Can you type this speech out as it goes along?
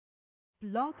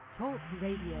Blog Talk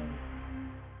Radio.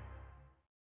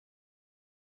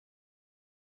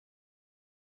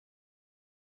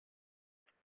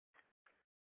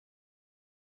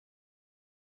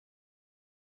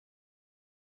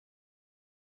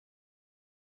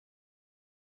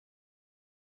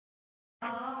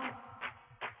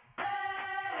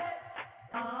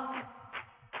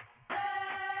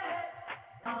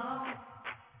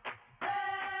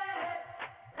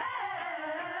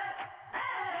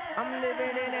 I'm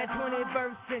living in that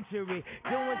 21st century,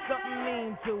 doing something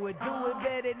mean to it. Do it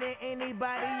better than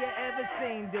anybody you ever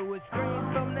seen. Do it,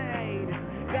 scream from the haters,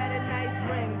 got a nice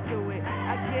ring to it.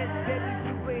 I guess every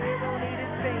superhero need a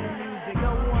theme music.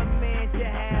 No one man should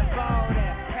have all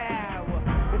that power.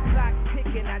 The clock's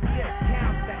ticking, I just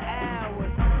count the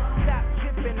hours. Stop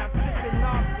tripping, I'm tripping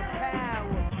off the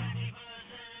power.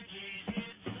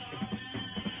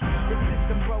 The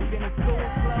system broken, the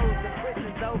school's closed, the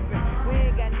prison's open. We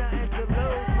ain't got nothing to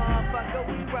lose, motherfucker,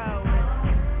 we rollin'.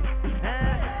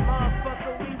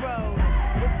 Motherfucker, we rollin'.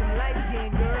 With some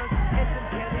light-skinned girls and some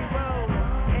Kelly rollin'.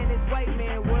 And this white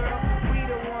man world, we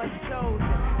the ones chosen.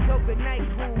 So good night,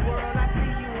 cool world, I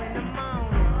see you in the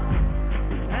morning.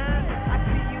 I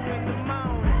see you in the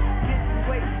morning. This is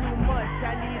way too much,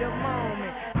 I need a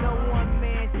moment. No one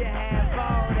man should have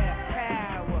all that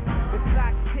power. The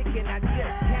clock's ticking, I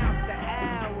just count the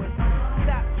hours.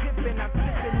 Stop tripping, I'm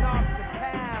tripping off the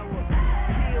power.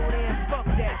 Till then, fuck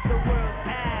that, the world's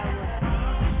ours.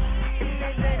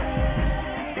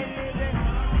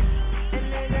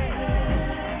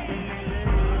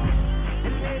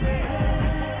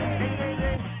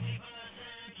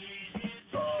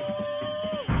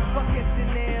 Fucking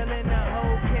Chanel and the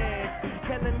whole cast,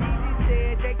 telling me they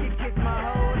said they could kiss my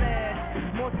whole ass.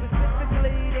 More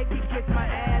specifically, they could kiss my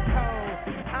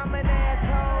asshole. I'm an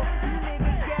asshole, you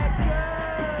niggas got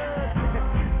drugs.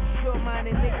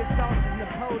 Short-minded niggas sauces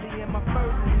Napoleon, my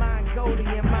furs is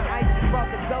Mongolian, my ice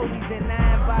brought the goldies and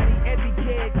I embody every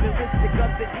characteristic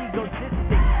of the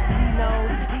egotistic. He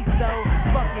knows he's so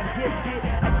fucking gifted,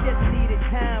 I just needed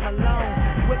time alone.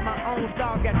 With my own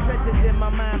thought, got treasures in my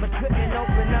mind, but couldn't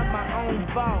open up my own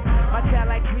vault. My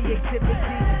talent,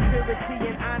 creativity, purity,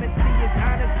 and honesty is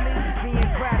honestly being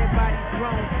crowded by these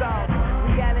grown thoughts.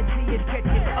 Reality is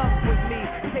catching up with me,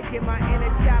 taking my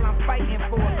inner child, I'm fighting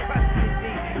for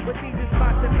custody. With these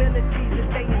responsibilities that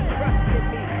they entrusted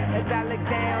me, as I look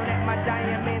down at my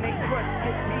diamond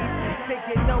encrusted piece,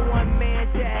 thinking no one man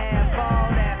should have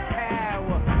all that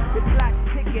power. The clock's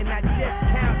ticking, I just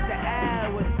count the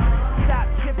hours. Stop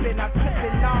tripping, I'm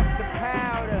tripping off the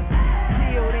powder.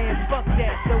 Till then, fuck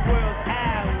that, the world's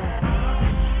ours.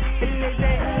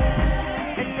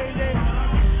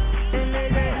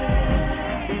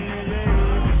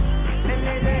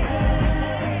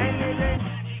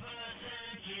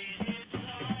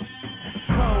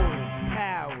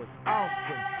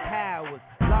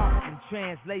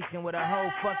 Translation with a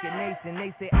whole fucking nation.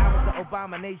 They say I was the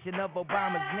abomination of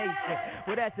Obama's nation.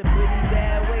 Well, that's a pretty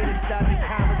bad way to start the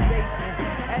conversation.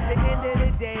 At the end of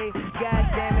the day, god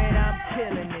damn it, I'm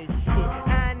killing this shit.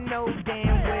 I know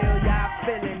damn well y'all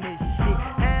feeling this shit.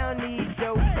 I don't need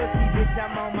your pussy, bitch,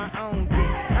 I'm on my own dick.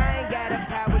 I ain't got a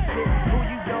power shit. Who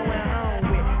you going home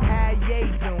with? How you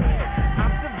doing?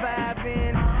 I'm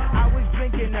surviving. I was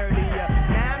drinking earlier.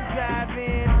 Now I'm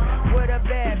driving with a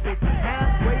bad bitch.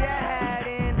 Where you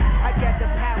hiding? I got the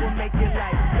power, make your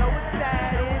life so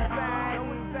exciting.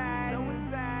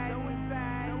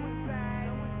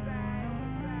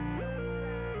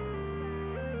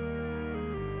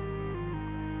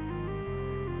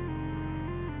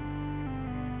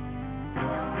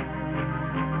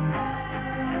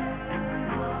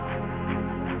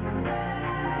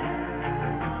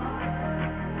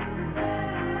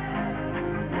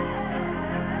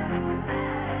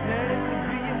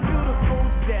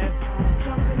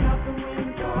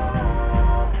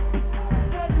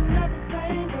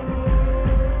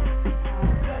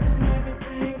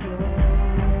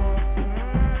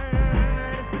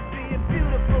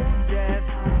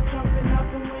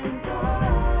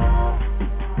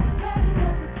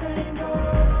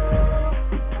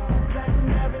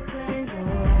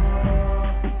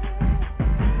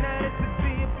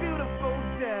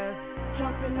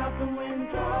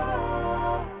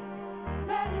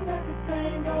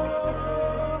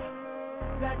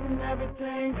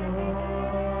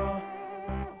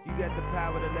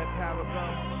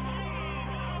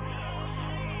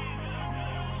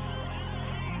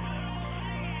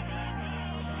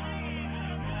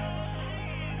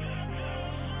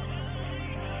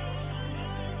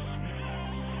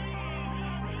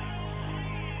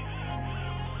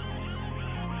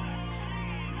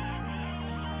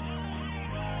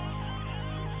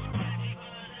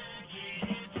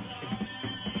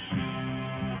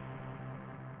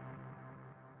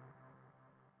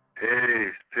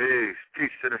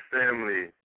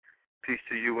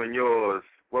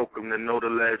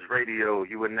 Radio.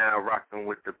 You are now rocking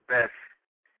with the best.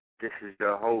 This is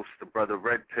your host, the brother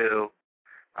Red Pill.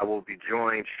 I will be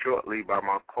joined shortly by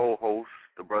my co-host,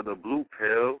 the brother Blue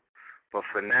Pill. But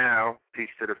for now,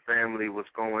 peace to the family. What's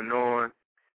going on?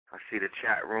 I see the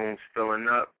chat rooms filling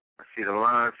up. I see the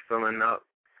lines filling up.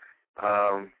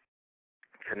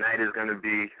 Tonight is going to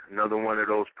be another one of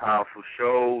those powerful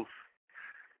shows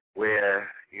where,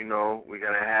 you know, we're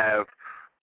going to have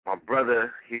my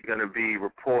brother. He's going to be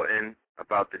reporting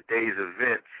about the day's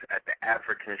events at the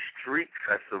African Street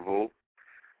Festival.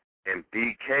 And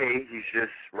BK, he's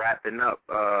just wrapping up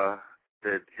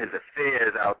his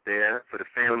affairs out there. For the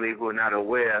family who are not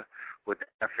aware what the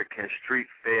African Street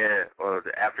Fair or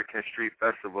the African Street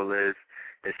Festival is,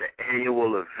 it's an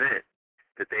annual event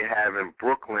that they have in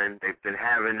Brooklyn. They've been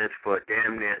having this for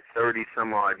damn near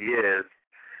 30-some-odd years.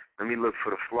 Let me look for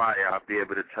the flyer. I'll be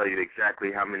able to tell you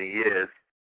exactly how many years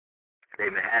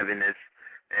they've been having this.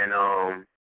 And,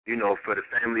 you know, for the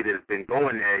family that's been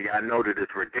going there, y'all know that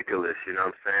it's ridiculous, you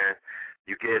know what I'm saying?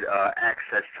 You get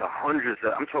access to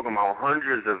I'm talking about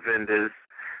hundreds of vendors,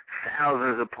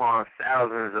 thousands upon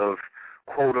thousands of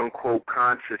quote-unquote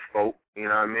conscious folk, you know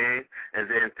what I mean? And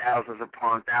then thousands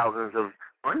upon thousands of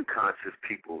unconscious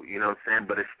people, you know what I'm saying?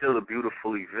 But it's still a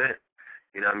beautiful event,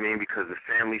 you know what I mean? Because the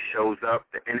family shows up,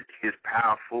 the energy is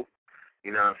powerful,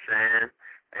 you know what I'm saying?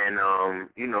 And,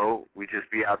 you know, we just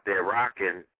be out there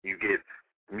rocking. You get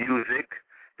music.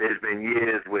 There's been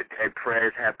years where Ted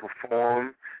Prez had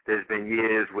performed. There's been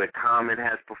years where Common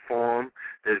has performed.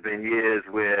 There's been years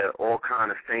where all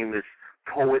kind of famous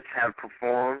poets have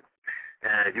performed.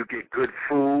 And you get good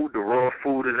food. The raw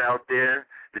food is out there.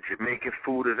 The Jamaican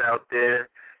food is out there.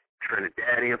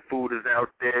 Trinidadian food is out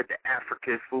there. The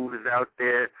African food is out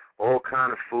there. All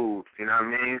kind of foods, you know what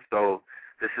I mean? So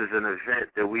this is an event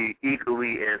that we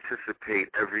eagerly anticipate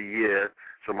every year.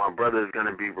 So my brother is going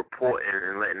to be reporting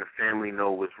and letting the family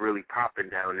know what's really popping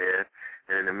down there.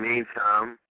 And in the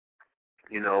meantime,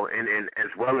 you know, and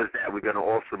as well as that, we're going to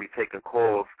also be taking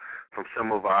calls from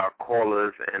some of our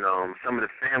callers and some of the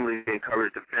family. We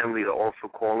encourage the family to also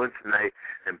call in tonight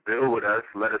and build with us.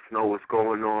 Let us know what's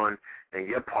going on in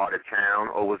your part of town,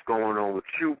 or what's going on with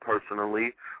you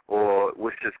personally, or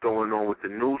what's just going on with the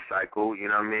news cycle. You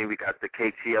know what I mean? We got the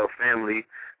KTL family.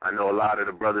 I know a lot of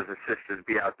the brothers and sisters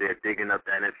be out there digging up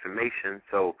that information.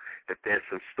 So if there's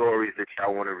some stories that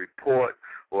y'all want to report,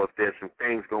 or if there's some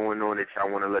things going on that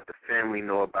y'all want to let the family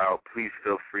know about, please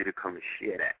feel free to come and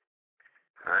share that.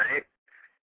 All right?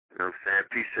 You know what I'm saying?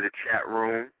 Peace to the chat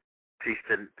room. Peace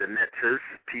to the netters.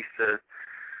 Peace to,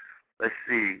 let's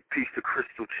see, peace to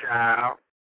Crystal Child.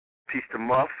 Peace to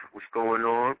Muff. What's going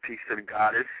on? Peace to the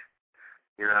Goddess.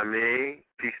 You know what I mean?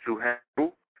 Peace to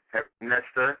Heru,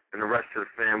 Nesta, and the rest of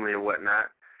the family and whatnot.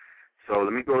 So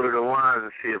let me go to the lines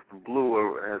and see if the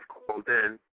Blue has called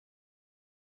in.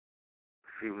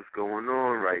 See what's going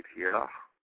on right here.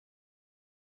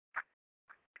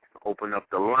 Open up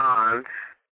the lines.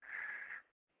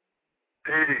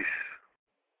 Peace.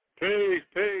 Peace,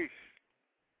 peace.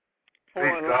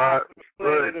 Peace, God.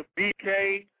 Good. The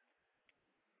BK.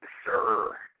 Yes,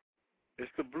 sir.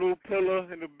 It's the Blue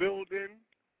Pillar in the building.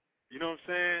 You know what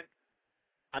I'm saying?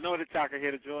 I know that y'all can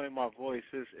hear the joy in my voice.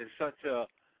 It's such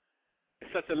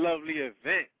a lovely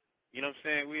event. You know what I'm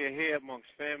saying? We are here amongst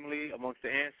family, amongst the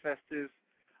ancestors,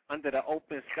 under the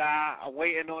open sky. I'm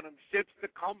waiting on them ships to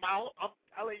come out. I'm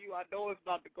telling you, I know it's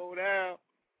about to go down.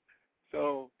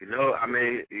 So you know, I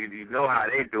mean, you know how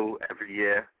they do every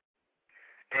year.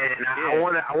 And yeah.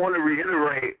 I want to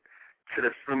reiterate to the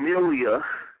familia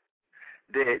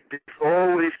that this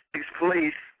always takes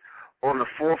place on the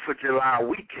 4th of July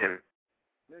weekend,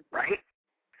 right?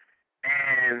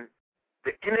 And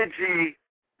the energy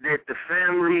that the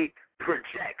family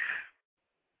projects,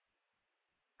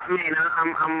 I mean,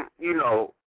 I'm you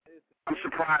know, I'm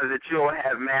surprised that you don't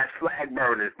have mass flag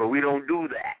burners, but we don't do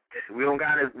that. We don't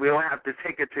have to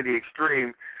take it to the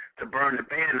extreme to burn the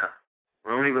banner.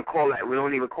 We don't even call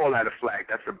that a flag.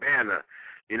 That's a banner.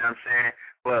 You know what I'm saying?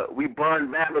 But we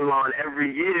burn Babylon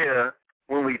every year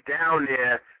when we down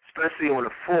there, especially on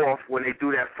the 4th, when they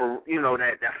do that for, you know,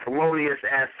 that felonious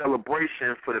ass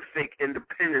celebration for the fake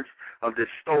independence of this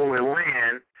stolen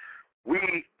land.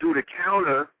 We do the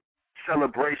counter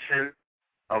celebration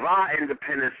of our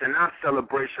independence and our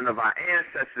celebration of our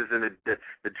ancestors, and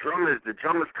the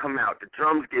drummers come out, the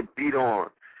drums get beat on.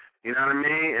 You know what I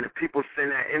mean? And the people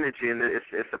send that energy, and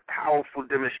it's a powerful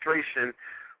demonstration.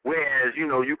 Whereas, you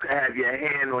know, you could have your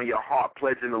hand on your heart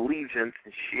pledging allegiance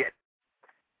and shit,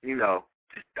 you know,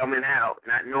 just dumbing out,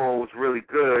 not knowing what's really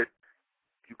good.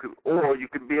 You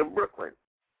could be in Brooklyn.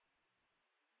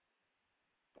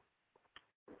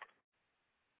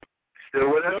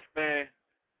 Still with us? Look, man,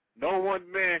 no one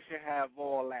man should have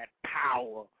all that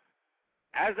power.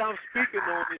 As I'm speaking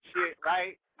on this shit,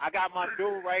 right, I got my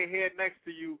dude right here next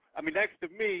to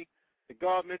me, the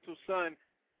governmental son.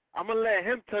 I'm going to let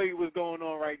him tell you what's going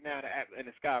on right now in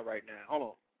the sky right now. Hold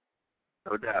on.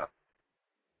 No doubt.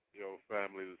 Yo,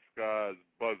 family, the sky is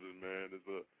buzzing, man.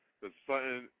 There's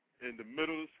something in the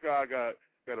middle of the sky,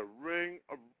 got a ring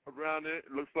around it.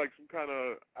 It looks like some kind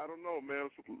of, I don't know, man.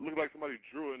 It looks like somebody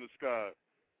drew it in the sky.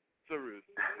 Serious.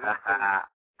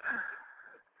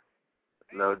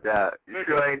 No doubt. You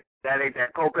sure that ain't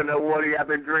that coconut water y'all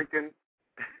been drinking?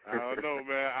 I don't know,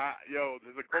 man.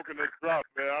 There's a coconut drop,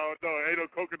 man. I don't know. Ain't no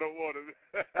coconut water.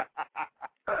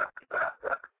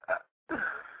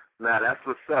 Nah, that's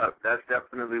what's up. That's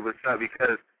definitely what's up,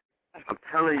 because I'm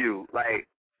telling you, like,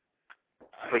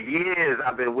 for years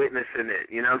I've been witnessing it.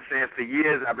 You know what I'm saying? For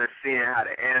years I've been seeing how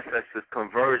the ancestors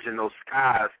converge in those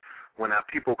skies when our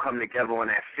people come together on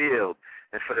that field.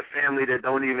 And for the family that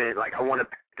don't even, like, I want to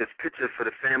paint this picture for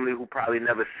the family who probably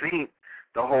never seen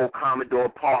the whole Commodore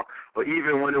Park, or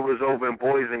even when it was over in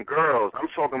Boys and Girls. I'm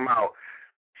talking about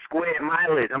square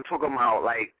mileage. I'm talking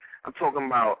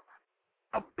about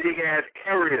a big-ass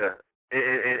area,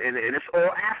 and it's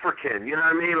all African. You know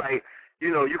what I mean? Like,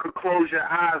 you know, you could close your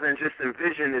eyes and just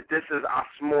envision that this is our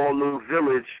small little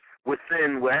village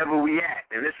within wherever we at,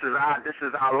 and this is our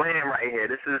land right here.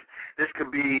 This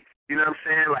could be, you know what I'm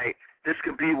saying? Like, this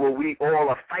could be what we all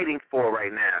are fighting for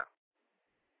right now.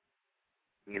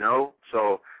 You know,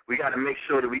 so we got to make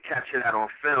sure that we capture that on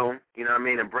film. You know what I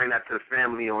mean, and bring that to the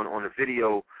family on the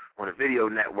video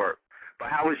network.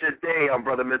 But how was your day,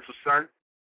 Brother Mental Son?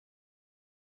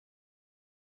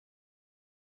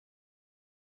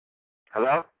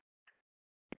 Hello?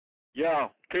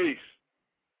 Yo, peace.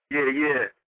 Yeah.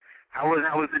 How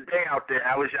was the day out there?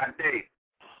 How was your day?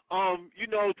 You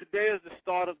know, today is the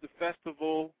start of the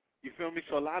festival. You feel me?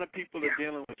 So a lot of people are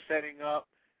dealing with setting up,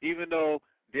 even though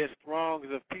there's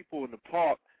throngs of people in the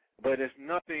park, but it's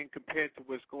nothing compared to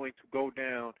what's going to go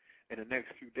down in the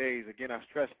next few days. Again, I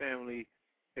stress, family,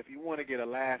 if you want to get a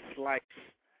last slice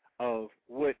of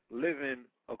what living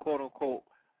a quote-unquote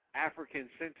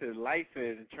African-centered life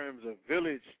is in terms of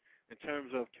village, in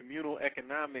terms of communal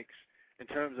economics, in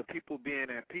terms of people being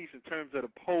at peace, in terms of the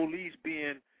police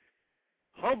being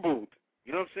humbled,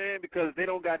 you know what I'm saying? Because they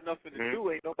don't got nothing to do.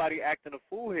 Ain't nobody acting a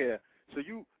fool here. So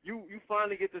you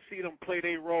finally get to see them play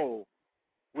their role,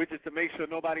 which is to make sure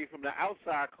nobody from the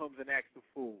outside comes and acts the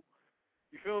fool.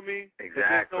 You feel me? Exactly.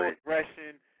 There's no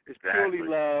aggression. It's purely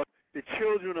love. The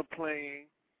children are playing.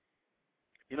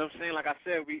 You know what I'm saying? Like I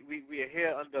said, we are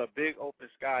here under a big open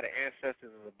sky. The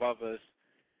ancestors are above us.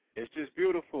 It's just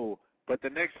beautiful. But the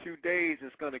next few days,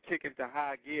 it's going to kick into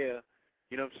high gear.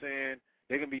 You know what I'm saying?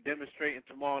 They're going to be demonstrating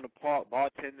tomorrow in the park.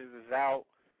 Bartenders is out.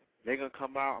 They're going to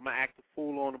come out. I'm going to act a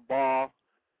fool on the bar.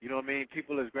 You know what I mean?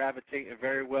 People is gravitating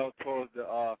very well towards the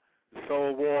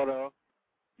soul water.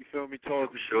 You feel me?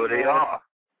 Towards the sure they are.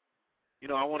 You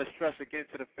know, I want to stress again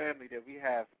to the family that we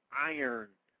have iron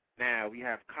now. We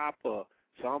have copper.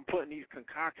 So I'm putting these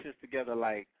concoctions together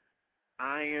like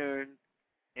iron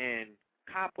and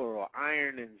copper, or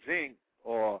iron and zinc,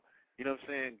 or, you know what I'm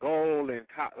saying, gold and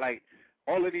like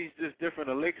all of these just different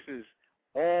elixirs,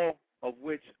 all of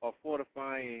which are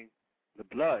fortifying the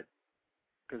blood.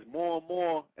 Because more and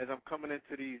more, as I'm coming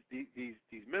into these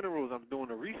minerals, I'm doing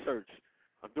the research.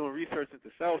 I'm doing research into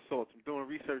cell salts. I'm doing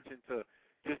research into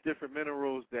just different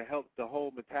minerals that help the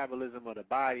whole metabolism of the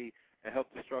body and help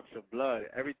the structure of blood.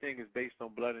 Everything is based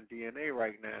on blood and DNA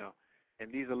right now.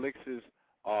 And these elixirs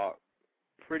are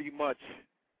pretty much,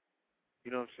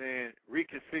 you know what I'm saying,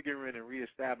 reconfiguring and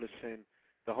reestablishing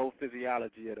the whole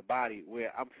physiology of the body,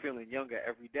 where I'm feeling younger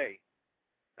every day.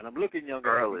 And I'm looking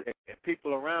younger every day. And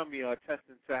people around me are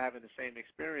attesting to having the same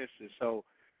experiences. So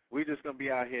we're just going to be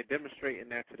out here demonstrating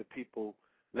that to the people,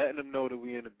 letting them know that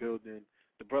we're in the building.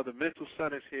 The brother Mental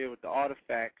Son is here with the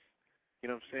artifacts, you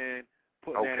know what I'm saying,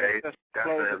 putting that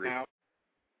clothing out.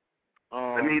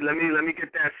 Let me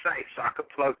get that site so I could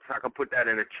put that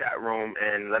in the chat room,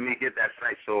 and let me get that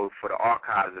site so for the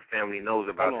archives the family knows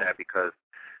about that, because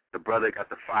the brother got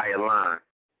the fire line.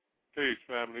 Peace,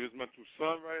 family. It's Mental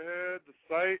Son right here. The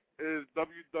site is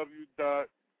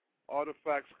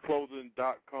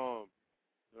www.artifactsclothing.com.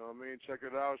 You know what I mean? Check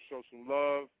it out. Show some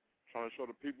love. Trying to show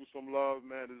the people some love,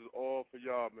 man. This is all for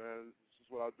y'all, man. This is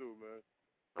what I do, man.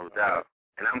 No doubt.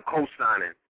 And I'm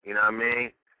co-signing. You know what I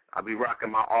mean? I'll be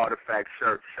rocking my artifact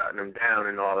shirt, shutting them down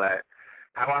and all that.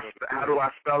 How do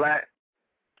I spell that?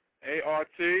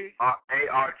 A-R-T.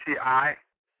 A-R-T-I?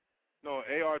 No,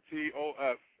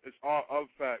 A-R-T-O-F. It's all of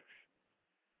facts.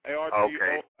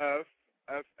 A-R-T-O-F-F-A-C-T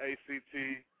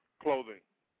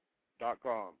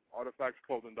artifactsclothing.com.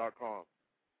 Artifactsclothing.com.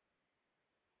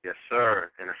 Yes,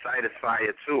 sir. And the site is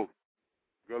fire too.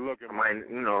 Good looking. I might,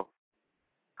 you know,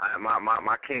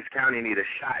 my Kings County need a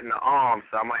shot in the arm,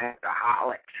 so I might have to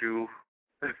holler at you.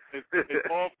 It's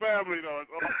all family though.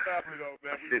 It's all family though,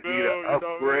 man. I need an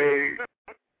upgrade.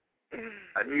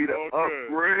 I need an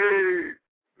upgrade.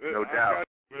 No doubt.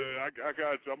 I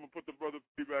got you. I'm gonna put the brother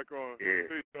P back on. Yeah.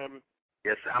 Peace, family.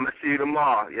 Yes, sir. I'm gonna see you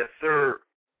tomorrow. Yes, sir.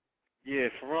 Yeah,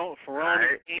 Pharaonic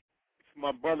Right. Inc.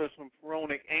 My brothers from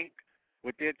Pharaonic Inc.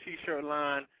 with their T-shirt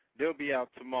line, they'll be out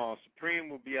tomorrow. Supreme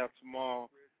will be out tomorrow.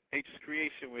 H's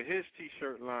Creation with his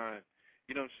T-shirt line.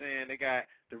 You know what I'm saying? They got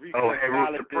the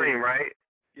reflexologists. Supreme, right?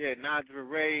 Yeah, Nadra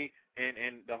Ray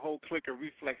and the whole clique of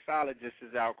reflexologists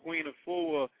is out. Queen of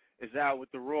Afua is out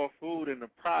with the raw food and the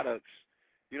products.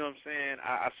 You know what I'm saying?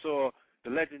 I saw the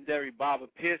legendary Baba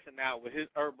Pearson out with his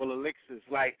herbal elixirs.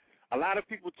 Like, a lot of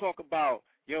people talk about,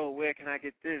 yo, where can I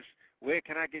get this? Where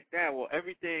can I get that? Well,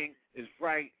 everything is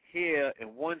right here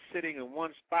in one sitting in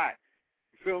one spot.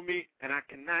 You feel me? And I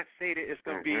cannot say that it's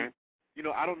going to be, you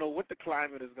know, I don't know what the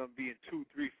climate is going to be in 2,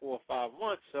 3, 4, 5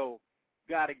 months, so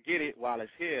you got to get it while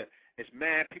it's here. It's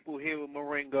mad people here with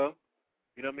Moringa.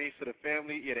 You know what I mean? So the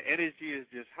family, yeah, the energy is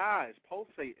just high. It's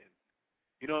pulsating.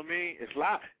 You know what I mean? It's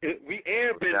live. We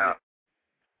airbending.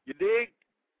 You dig?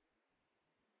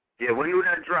 Yeah, when do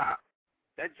that drop?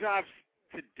 That drops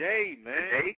today, man.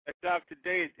 Today? That dropped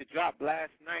today. It dropped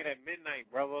last night at midnight,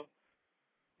 brother.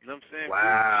 You know what I'm saying?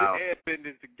 Wow. We're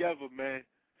airbending together, man.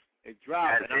 It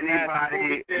dropped. Has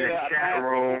anybody in the chat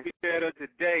room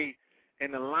today,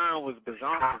 and the line was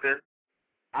bizarre.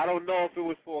 I don't know if it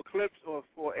was for Eclipse or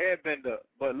for Airbender,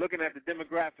 but looking at the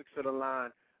demographics of the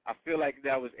line, I feel like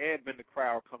that was Airbender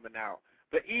crowd coming out.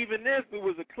 But even if it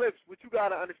was Eclipse, what you got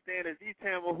to understand is these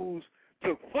Tamahoos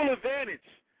took full advantage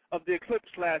of the Eclipse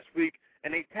last week,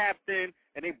 and they tapped in,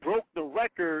 and they broke the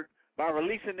record by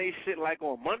releasing their shit like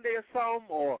on Monday or something,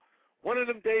 or one of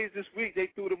them days this week they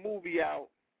threw the movie out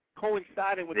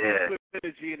coinciding with the Eclipse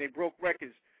energy, and they broke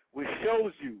records, which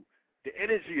shows you the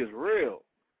energy is real.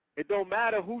 It don't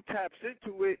matter who taps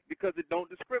into it because it don't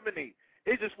discriminate.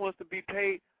 It just wants to be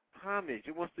paid homage.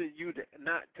 It wants you to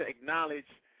not to acknowledge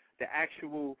the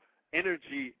actual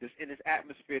energy that's in this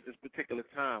atmosphere at this particular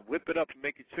time. Whip it up and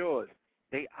make it yours.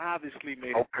 They obviously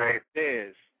made it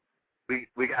theirs.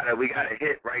 We got a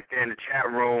hit right there in the chat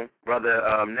room.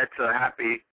 Brother Netta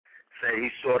Happy said he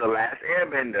saw the last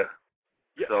Airbender.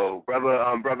 Yep. So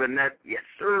brother Net, yes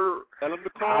sir. Tell him to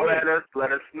call in.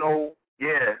 Let us know.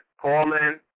 Yeah, call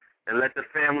in and let the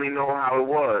family know how it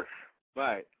was.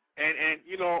 Right. And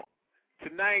you know,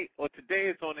 tonight or today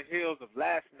is on the heels of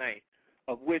last night,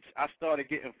 of which I started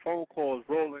getting phone calls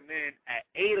rolling in at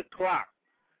 8 o'clock,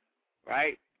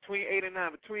 right? Between 8 and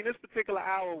 9, between this particular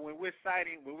hour when we're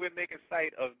making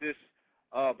sight of this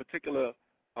particular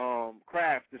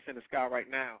craft that's in the sky right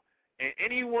now. And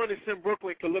anyone that's in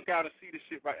Brooklyn can look out and see the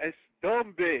shit right. It's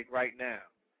dumb big right now.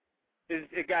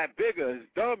 It got bigger. It's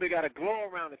dumb. It got a glow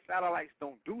around. The satellites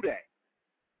don't do that.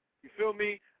 You feel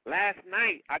me? Last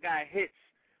night I got hits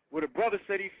where the brother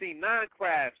said he seen 9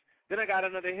 crafts. Then I got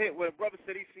another hit where the brother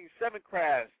said he seen 7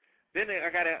 crafts. Then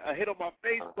I got a hit on my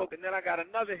Facebook, and then I got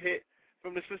another hit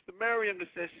from the sister Miriam that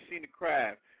said she seen the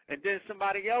craft. And then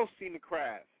somebody else seen the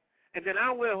craft. And then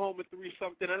I went home at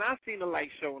 3-something, and I seen the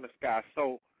light show in the sky.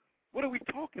 So what are we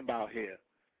talking about here?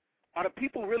 Are the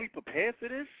people really prepared for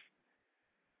this?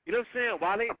 You know what I'm saying?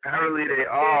 While apparently they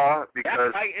are,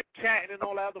 because and chatting and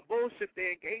all that other bullshit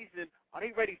they're engaged in, are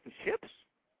they ready for ships?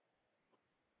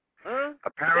 Huh?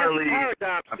 Apparently,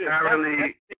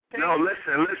 no,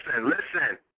 listen,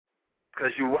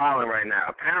 because you're wilding right now.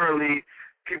 Apparently,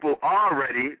 people are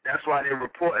ready. That's why they're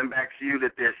reporting back to you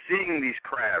that they're seeing these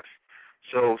crafts.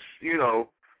 So,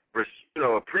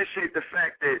 appreciate the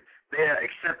fact that they're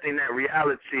accepting that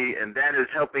reality, and that is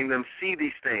helping them see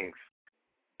these things.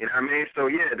 You know what I mean? So,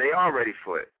 yeah, they are ready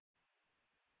for it.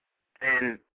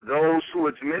 And those who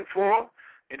it's meant for,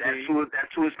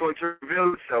 that's who it's going to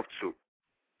reveal itself to.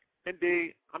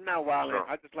 Indeed. I'm not wilding.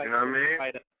 I just like you know what I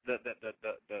mean?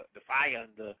 The fire and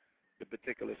the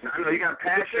particular situation. I know you got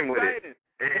passion with it.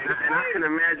 And I can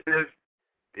imagine if,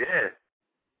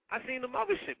 I seen the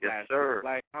mothership yes, sir.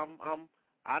 Like,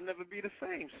 I'll never be the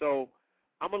same. So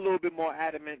I'm a little bit more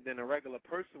adamant than a regular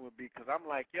person would be, because I'm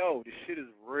like, yo, this shit is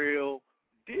real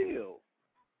deal.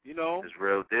 You know? It's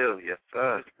real deal, yes,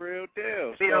 sir. It's real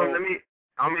deal.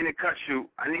 I don't mean to cut you.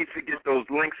 I need to get those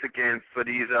links again for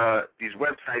these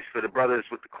websites for the brothers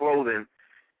with the clothing,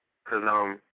 because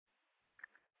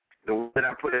the way that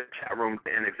I put in the chat room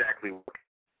didn't exactly work.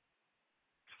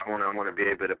 So I want to be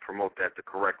able to promote that the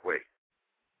correct way.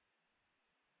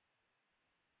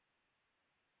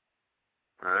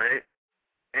 All right?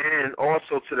 And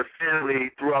also to the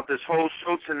family, throughout this whole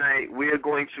show tonight, we are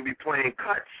going to be playing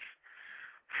cuts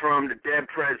from the Dead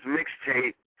Prez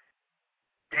mixtape,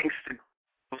 Gangsta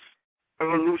Grills,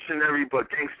 revolutionary but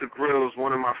Gangsta Grills,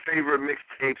 one of my favorite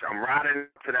mixtapes. I'm riding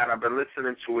to that. I've been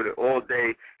listening to it all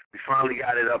day. We finally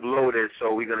got it uploaded,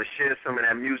 so we're going to share some of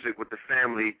that music with the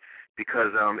family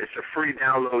because it's a free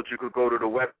download. You could go to the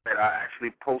website. I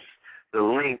actually post the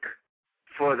link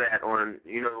for that on,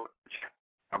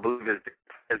 I believe it's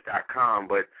 .com,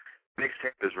 but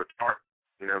mixtape is retarded,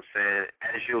 you know what I'm saying,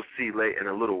 as you'll see late in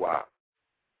a little while.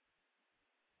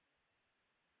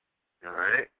 All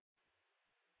right?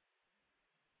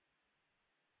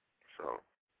 So,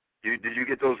 did you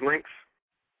get those links?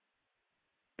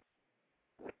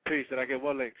 Peace. Did I get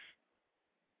what links?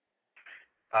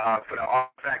 For the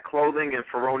Artifact Clothing and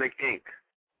Pharaonic Inc.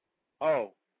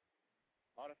 Oh.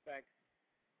 Artifact.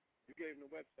 You gave him the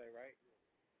website, right?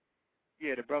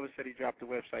 Yeah, the brother said he dropped the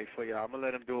website for y'all. I'm going to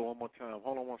let him do it one more time.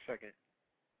 Hold on 1 second.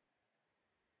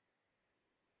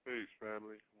 Peace,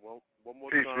 family. One more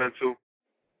Peace, time. Mental.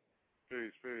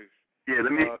 Peace, peace. Yeah,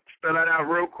 let me spell that out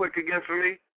real quick again for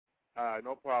me. All right,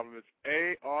 no problem. It's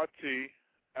ARTFACTSCL.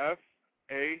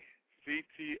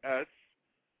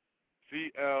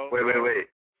 Wait.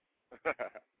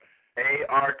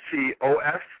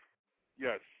 ARTOF?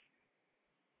 Yes.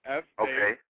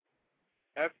 Okay.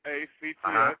 FACTS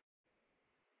CLOTHING.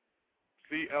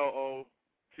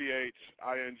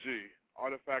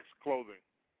 Artifacts Clothing.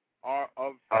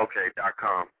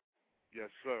 .com. Yes,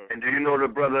 sir. And do you know the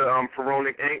brother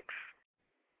Pharaonic Inc.?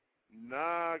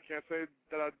 Nah, I can't say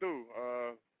that I do.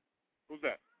 Who's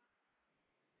that?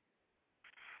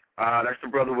 That's the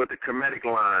brother with the comedic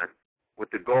line, with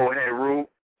the go ahead rule.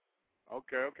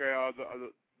 Okay.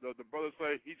 The brother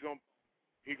say he's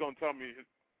gonna tell me.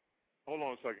 Hold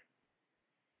on a second.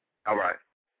 All right.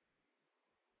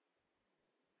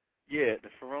 Yeah, the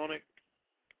Pharaonic.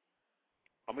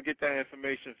 I'm going to get that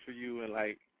information for you in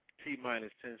like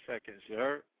T-minus 10 seconds. You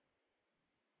heard?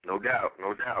 No doubt.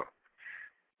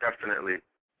 Definitely.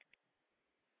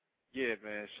 Yeah,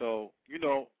 man. So,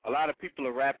 a lot of people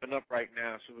are wrapping up right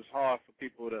now, so it's hard for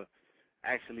people to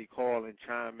actually call and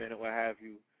chime in or what have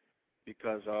you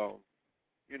because,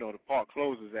 the park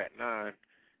closes at 9.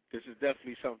 This is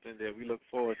definitely something that we look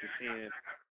forward to seeing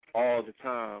all the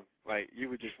time. Like, you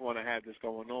would just want to have this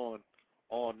going on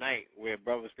all night where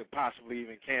brothers could possibly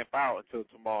even camp out until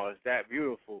tomorrow. It's that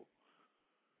beautiful.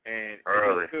 And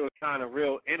early. It feels kind of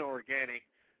real inorganic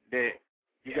that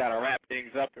you got to wrap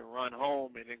things up and run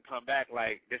home and then come back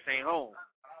like this ain't home.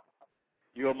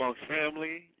 You're amongst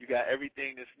family. You got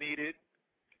everything that's needed.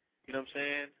 You know what I'm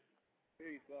saying?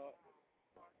 Peace, dog.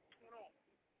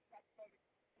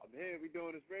 I'm here. We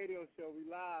doing this radio show. We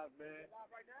live, man. Live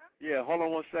right now? Yeah, hold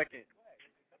on 1 second.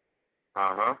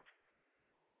 Uh-huh.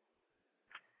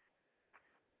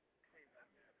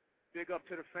 Big up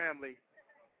to the family.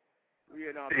 We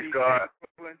in Peace, God.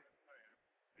 Brooklyn.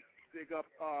 Big up.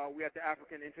 We at the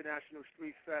African International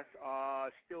Street Fest.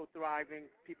 Still thriving.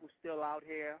 People still out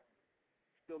here.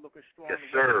 Still looking strong. Yes,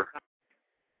 sir.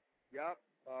 Yep.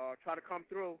 Try to come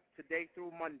through today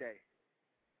through Monday.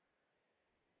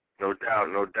 No doubt.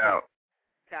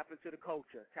 Tap into the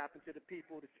culture. Tap into the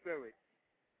people, the spirit.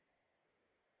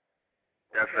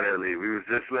 Definitely. We was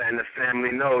just letting the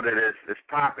family know that it's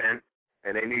popping.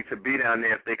 And they need to be down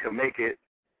there if they can make it.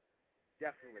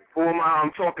 Definitely. Who am I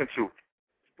talking to?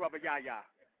 It's Brother Yaya,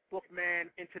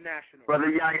 Bookman International. Brother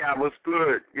Yaya, what's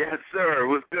good? Yes, sir.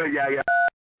 What's good, Yaya?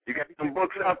 You got some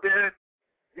books out there?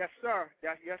 Yes, sir.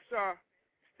 Yes, sir.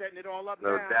 Setting it all up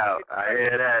no now. No doubt. I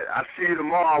hear that. I see you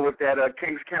tomorrow with that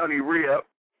Kings County re-up.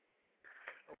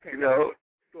 Okay.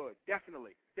 Good.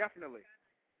 Definitely.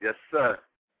 Yes, sir.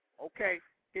 Okay.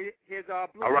 Here's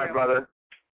Blue all right, Whale. Brother.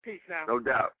 Peace now. No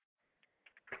doubt.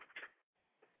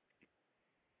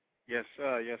 Yes,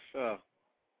 sir.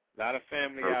 A lot of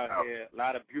family out here, a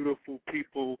lot of beautiful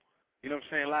people, you know what I'm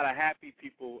saying, a lot of happy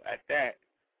people at that.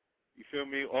 You feel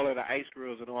me? All of the ice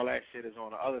grills and all that shit is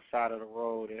on the other side of the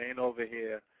road. It ain't over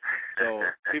here. So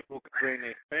people can bring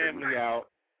their family out,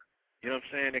 you know what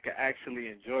I'm saying, they can actually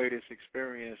enjoy this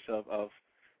experience of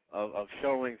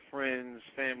showing friends,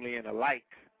 family, and alike.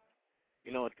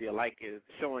 You know what the alike is?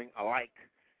 Showing alike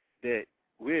that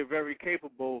we're very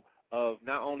capable of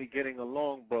not only getting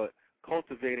along, but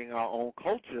cultivating our own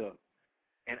culture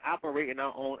and operating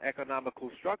our own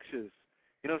economical structures.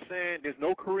 You know what I'm saying? There's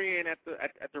no Korean at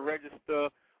the register.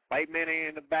 White men ain't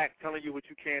in the back telling you what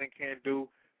you can and can't do.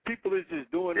 People is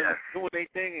just doing their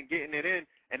thing and getting it in,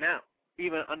 and not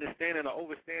even understanding or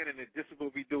overstanding that this is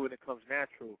what we do and it comes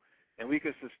natural, and we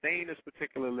can sustain this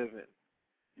particular living.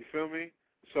 You feel me?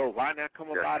 So why not come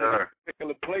Yes, about sir. in a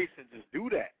particular place and just do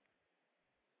that?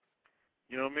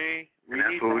 You know what I mean?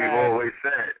 That's what we've always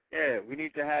said. Yeah, we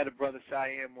need to have the brother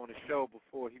Cheyenne on the show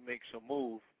before he makes a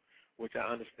move, which I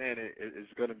understand is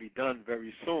going to be done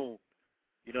very soon.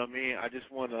 You know what I mean? I just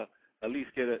want to at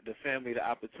least get the family the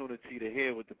opportunity to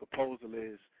hear what the proposal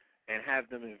is and have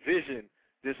them envision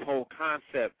this whole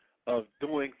concept of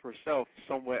doing for self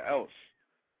somewhere else.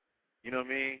 You know what I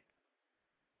mean?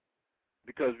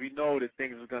 Because we know that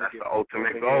things are going to get... That's the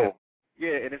ultimate goal.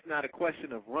 Yeah, and it's not a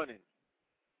question of running.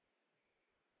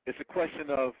 It's a question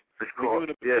of when you're in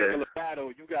a particular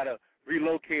battle, you got to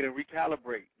relocate and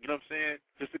recalibrate. You know what I'm saying?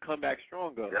 Just to come back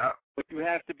stronger. Yeah. But you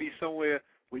have to be somewhere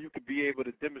where you could be able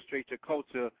to demonstrate your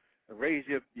culture and raise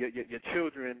your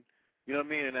children, you know what I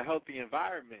mean, in a healthy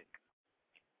environment.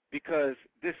 Because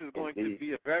this is going to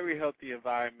be a very healthy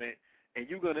environment, and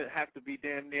you're going to have to be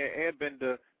damn near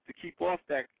airbender to keep off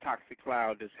that toxic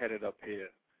cloud that's headed up here.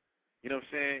 You know what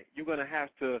I'm saying? You're going to have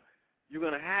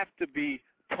to be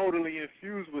totally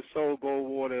infused with soul gold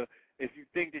water if you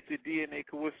think that your DNA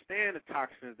can withstand the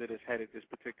toxins that is headed this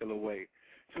particular way.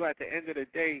 So at the end of the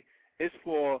day, it's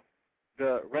for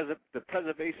the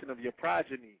preservation of your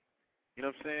progeny. You know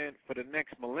what I'm saying? For the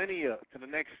next millennia,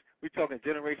 we're talking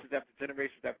generations after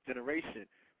generations after generation.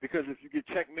 Because if you get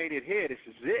checkmated here, this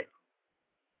is it.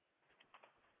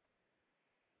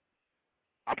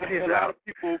 I hear a lot of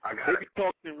people, they be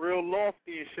talking real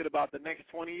lofty and shit about the next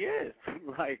 20 years.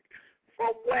 Like,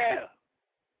 from where?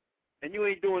 And you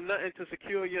ain't doing nothing to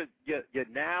secure your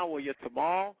now or your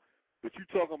tomorrow, but you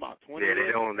talking about 20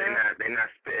 years. Yeah, they're not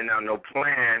spitting out no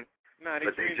plan. Nah,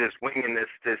 but they just winging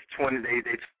this 20. They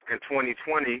in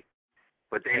 2020,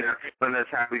 but they not telling us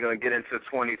how we're gonna get into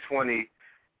 2020.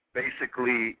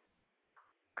 Basically,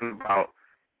 about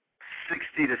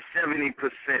 60 to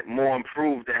 70% more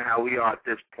improved than how we are at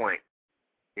this point.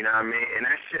 You know what I mean? And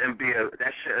that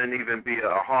shouldn't even be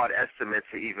a hard estimate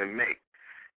to even make.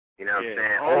 You know what I'm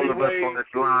saying? All of us on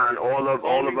this line, all of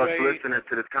us listening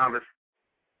to this conversation.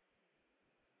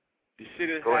 The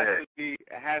shit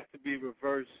has to be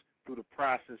reversed through the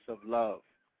process of love.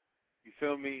 You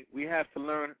feel me? We have to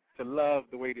learn to love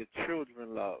the way the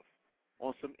children love,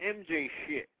 on some MJ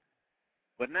shit.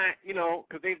 But not,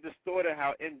 because they've distorted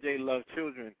how MJ loves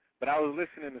children. But I was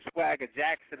listening to Swagger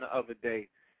Jackson the other day,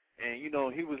 and,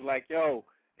 he was like, yo,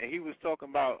 and he was talking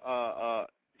about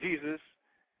Jesus,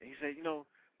 and he said,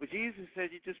 but Jesus said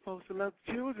you're just supposed to love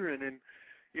the children, and,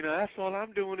 that's all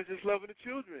I'm doing is just loving the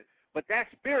children. But that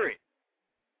spirit,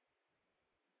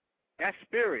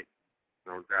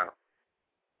 no doubt,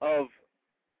 of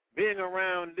being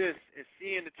around this and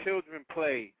seeing the children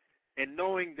play and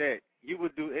knowing that you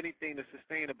would do anything to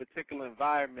sustain a particular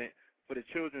environment for the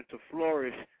children to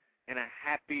flourish in a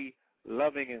happy,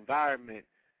 loving environment,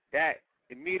 that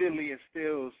immediately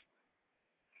instills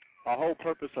a whole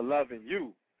purpose of love in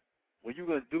you. When you're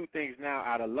going to do things now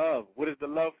out of love, what is the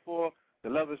love for? The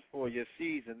love is for your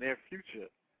seeds and their future.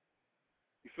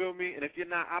 You feel me? And if you're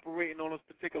not operating on those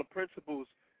particular principles,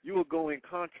 you will go in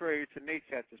contrary to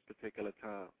nature at this particular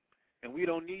time. And we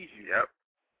don't need you.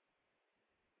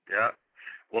 Yep.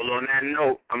 Well, on that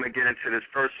note, I'm going to get into this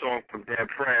first song from Dead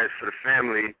Prayers for the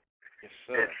family. Yes,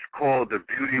 sir. It's called The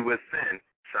Beauty Within.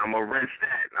 So I'm going to rinse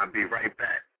that, and I'll be right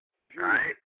back. All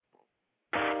right?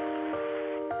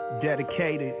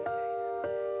 Dedicated,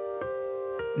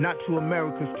 not to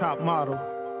America's top model,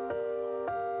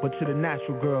 but to the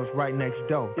natural girls right next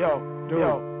door. Yo,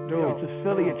 it's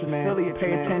affiliates, man.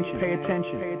 Pay attention.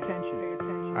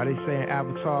 Are they saying,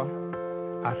 Avatar,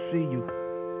 I see you?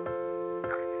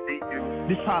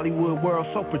 This Hollywood world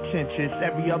so pretentious.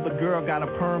 Every other girl got a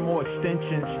perm or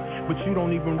extensions, but you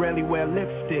don't even really wear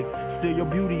lipstick. Still your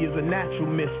beauty is a natural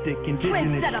mystic.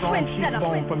 Indigenous song she's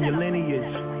born from your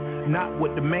lineage, not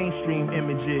what the mainstream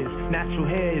image is. Natural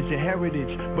hair is your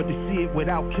heritage, but to see it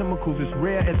without chemicals is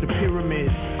rare as the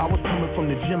pyramids. I was coming from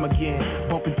the gym again,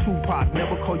 bumping Tupac,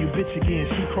 never call you bitch again.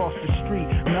 She crossed the street,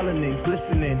 melanin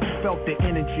glistening, felt the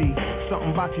energy.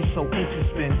 Something about you so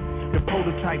interesting. The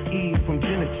prototype Eve from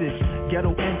Genesis,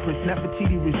 ghetto empress,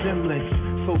 Nefertiti resemblance.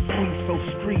 So sweet, so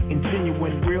street and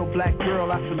genuine. Real black girl,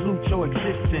 I salute your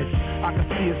existence. I can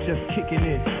see us just kicking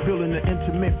it, building an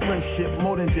intimate friendship,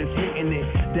 more than just hitting it.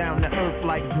 Down to earth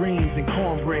like greens and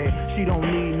cornbread. She don't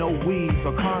need no weaves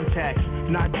or contacts.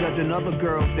 Not judging other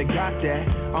girls that got that.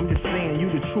 I'm just saying you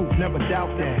the truth, never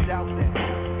doubt that.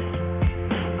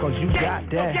 Cause you got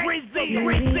that.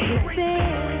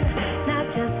 Not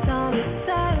just on the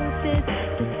surface,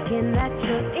 the skin that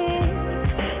you're in.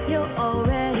 You're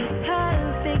already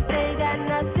perfect, they got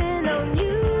nothing on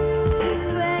you,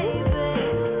 baby.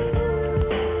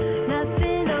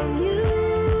 Nothing on you,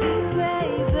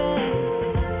 baby.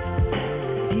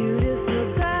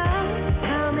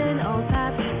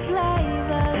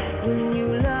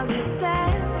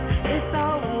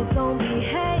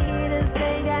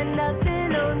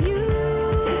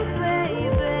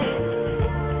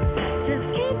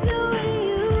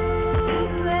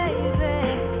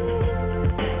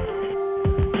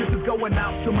 Going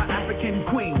out to my African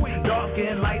queen. Dark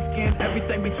skin, light skin,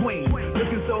 everything between.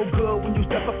 Looking so good when you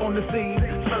step up on the scene.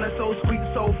 Smelling so sweet,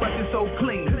 so fresh and so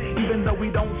clean. Even though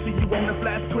we don't see you on the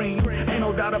flat screen, ain't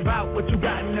no doubt about what you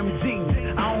got in them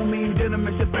jeans. I don't mean denim,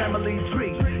 it's your family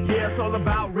tree. Yeah, it's all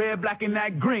about red, black, and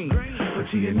that green. For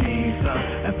Gianisa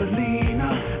and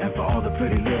Felina, and for all the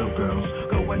pretty little girls.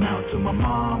 Going out to my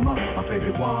mama, my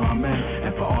favorite woman,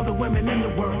 and for all the women in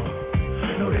the world.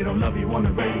 No, they don't love you on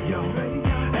the radio,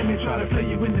 and they try to play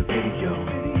you in the video,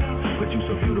 but you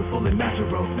so beautiful and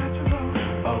natural.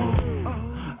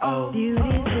 Oh. Beauty's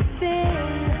a sin,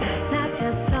 not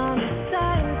just on the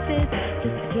surface. The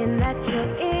skin that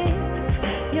you're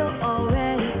in, you're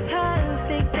already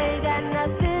perfect. They got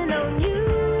nothing on you,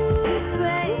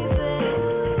 baby.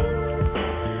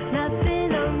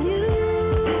 Nothing on you,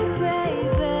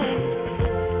 baby.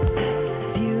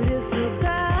 Beautiful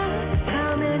girls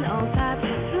come in all types of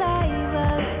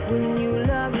flavors. When you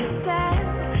love yourself,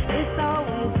 it's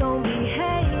always gonna be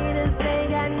haters. They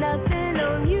got nothing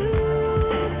on you.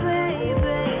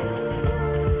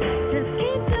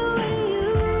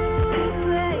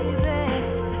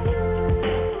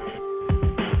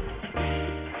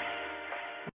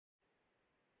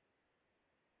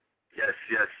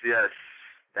 Yes.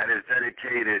 That is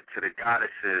dedicated to the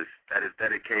goddesses. That is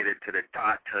dedicated to the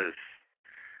daughters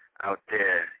out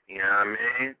there. You know what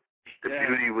I mean? The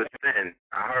beauty within.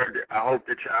 I hope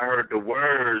that y'all heard the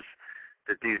words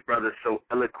that these brothers so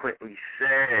eloquently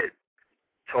said,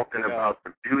 talking about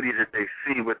the beauty that they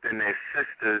see within their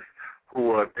sisters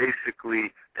who are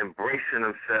basically embracing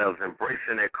themselves,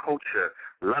 embracing their culture,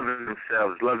 loving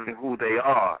themselves, loving who they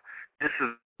are. This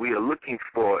is what we are looking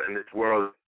for in this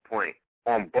world point.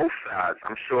 On both sides.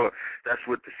 I'm sure that's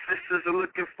what the sisters are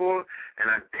looking for, and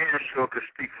I damn sure could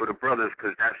speak for the brothers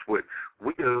because that's what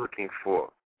we are looking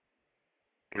for.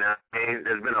 You know what I mean?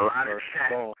 There's been a lot of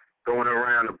chat going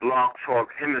around the Blog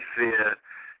Talk hemisphere,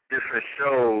 different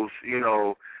shows, you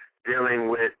know, dealing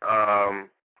with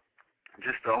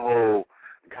just the whole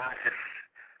goddess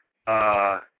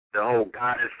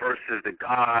versus the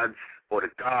gods, or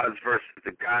the gods versus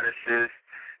the goddesses.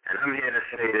 And I'm here to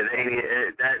say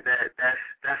that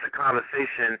that's a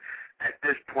conversation at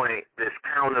this point that's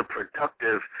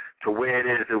counterproductive to where it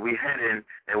is that we're heading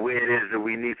and where it is that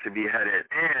we need to be headed.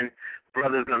 And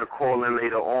brother's going to call in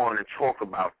later on and talk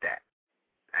about that.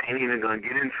 I ain't even going to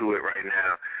get into it right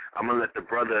now. I'm going to let the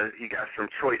brother, he got some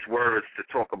choice words to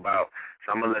talk about,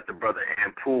 so I'm going to let the brother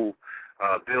Ampool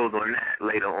build on that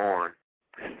later on.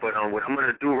 But what I'm going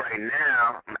to do right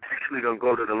now, I'm actually going to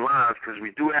go to the lines because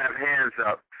we do have hands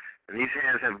up, and these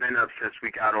hands have been up since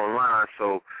we got online.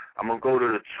 So I'm going to go to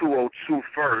the 202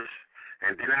 first,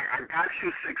 and then I got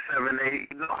you 678.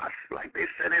 You know, like they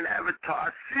said in Avatar,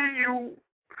 I see you.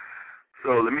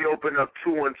 So let me open up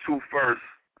 212 first.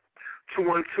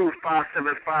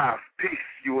 212-575. Peace.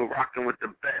 You were rocking with the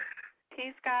best.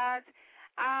 Peace, guys.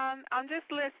 I'm just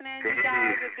listening. You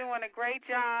guys are doing a great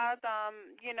job.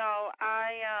 You know,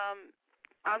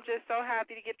 I'm just so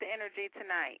happy to get the energy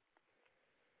tonight.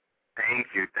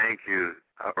 Thank you.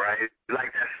 All right. You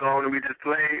like that song that we just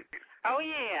played? Oh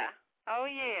yeah.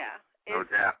 No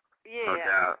doubt. Yeah. No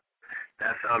doubt.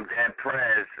 That's Dad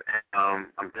Prez, and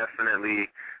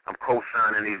I'm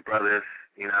co-signing these brothers.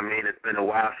 You know what I mean? It's been a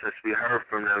while since we heard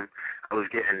from them. I was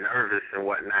getting nervous and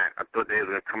whatnot. I thought they was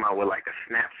going to come out with like a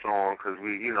snap song because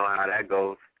you know how that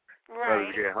goes. Right.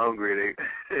 Brothers get hungry.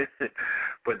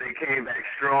 But they came back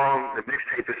strong. The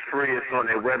mixtape is free. It's on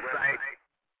their website.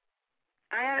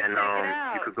 I have to check it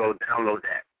out. You could go download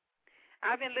that.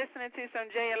 I've been listening to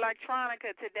some J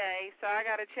Electronica today, so I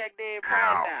got to check their prize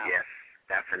out. Yes,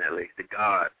 definitely. The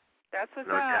God. That's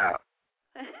what's no up. Doubt.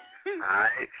 All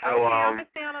right. So, okay, I'm going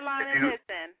to stay on the line and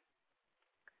listen.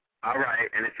 All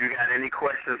right. And if you got any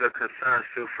questions or concerns,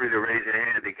 feel free to raise your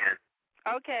hand again.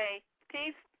 Okay.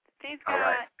 Peace, God. All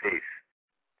right. Peace.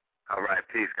 All right.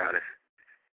 Peace, goddess.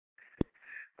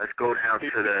 Let's go down to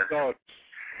the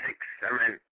 6,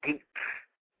 7, 8.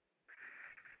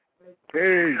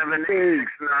 Hey, 7, 8, hey.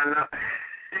 6, 9, 9.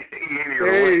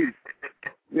 Hey.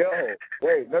 Yo,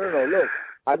 wait, no. Look,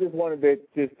 I just wanted to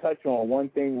just touch on one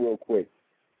thing real quick.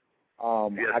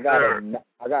 Yes, I got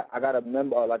a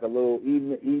member, like a little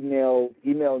email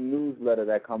newsletter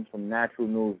that comes from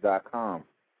naturalnews.com,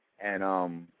 and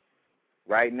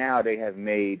right now they have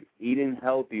made eating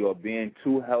healthy or being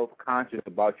too health conscious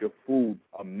about your food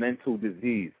a mental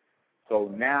disease.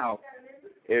 So now,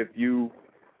 if you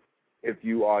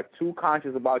are too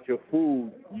conscious about your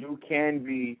food, you can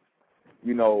be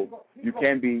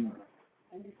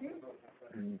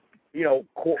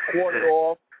quartered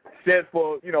off stands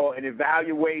for, you know, an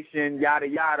evaluation, yada,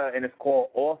 yada, and it's called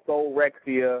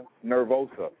orthorexia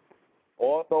nervosa.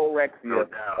 Orthorexia,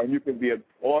 and you can be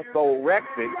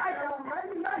orthorexic,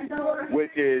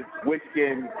 which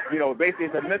can, you know, basically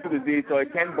it's a mental disease, so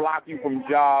it can block you from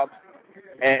jobs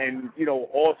and, you know,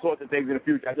 all sorts of things in the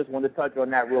future. I just wanted to touch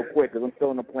on that real quick because I'm still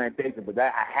in the plantation, but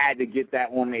that I had to get that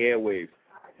on the airwaves.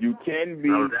 You can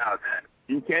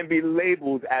be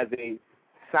labeled as a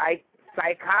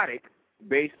psychotic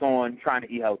based on trying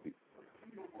to eat healthy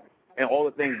and all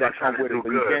the things that come with it.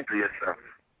 So you can't for yourself.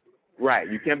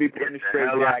 Right, you can't be putting a straight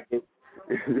jacket.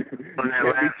 On that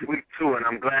last week too, and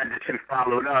I'm glad that you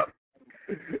followed up.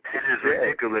 That is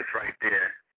ridiculous right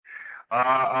there.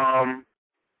 Am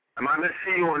I gonna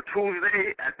see you on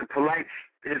Tuesday at the Polite,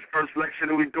 his first lecture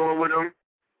that we're doing with him?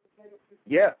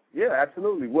 Yeah,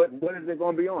 absolutely. What is it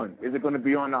gonna be on? Is it gonna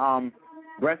be on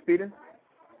breastfeeding?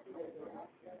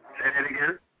 Say that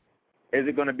again. Is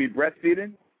it gonna be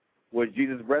breastfeeding? Was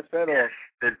Jesus breastfed or?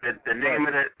 The name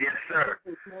of it, yes, sir.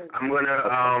 I'm going to,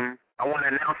 I want to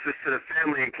announce this to the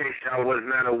family in case y'all was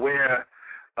not aware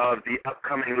of the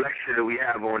upcoming lecture that we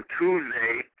have on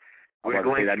Tuesday. We're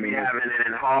going to be having it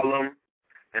in Harlem,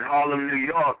 New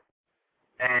York.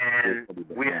 And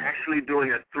we're actually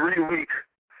doing a three-week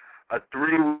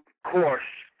course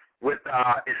with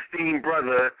our esteemed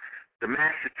brother, the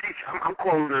master teacher. I'm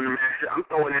calling him the master. I'm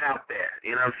throwing it out there.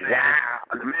 You know what I'm saying? Wow.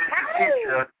 The master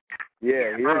teacher.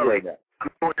 Yeah, he was like that. I'm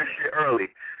doing this shit early.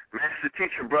 Master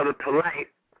teacher, Brother Polite,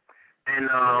 and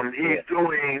he's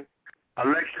doing a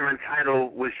lecture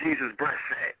entitled "Was Jesus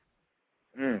Breastfed?"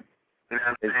 You know what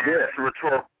I'm saying? That's a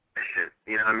rhetorical question.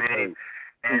 You know what I mean?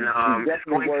 And it's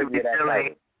going to be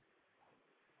dealing.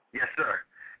 Yes, sir.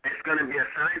 It's going to be a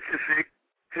scientific,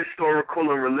 historical,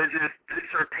 and religious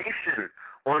dissertation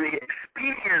on the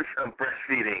experience of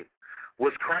breastfeeding.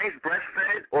 Was Christ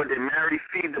breastfed, or did Mary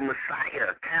feed the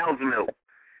Messiah cow's milk?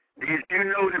 Did you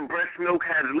know that breast milk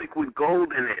has liquid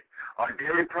gold in it? Are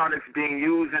dairy products being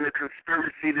used in a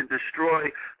conspiracy to destroy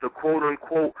the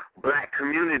quote-unquote black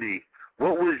community?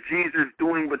 What was Jesus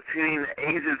doing between the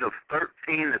ages of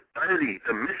 13 to 30,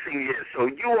 the missing years? So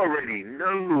you already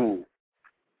know.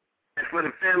 And for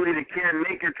the family that can't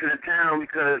make it to the town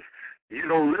because you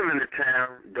don't live in the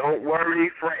town, don't worry,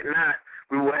 fret not.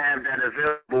 We will have that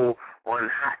available on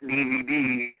hot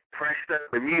DVD, pressed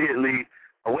up immediately,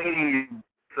 awaiting you.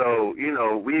 So, you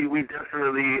know, we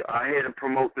definitely are here to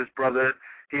promote this brother.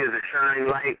 He is a shining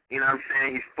light, you know what I'm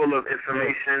saying? He's full of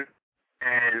information,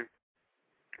 and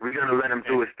we're going to let him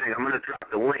do his thing. I'm going to drop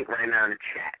the link right now in the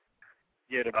chat.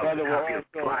 Yeah, the brother will also,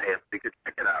 flyer, so you can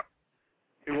check it out.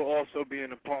 He will also be in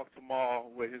the park tomorrow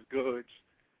with his goods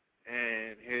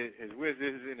and his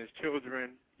wizards and his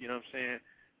children, you know what I'm saying,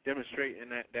 demonstrating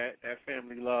that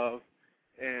family love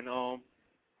and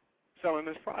selling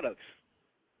his products.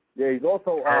 Yeah, he's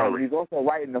also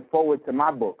writing the forward to my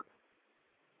book.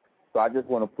 So I just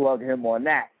want to plug him on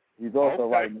that. He's also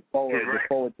writing the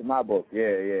forward to my book.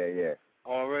 Yeah.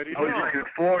 Already know. He's writing the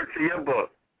forward to your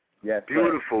book. Yes,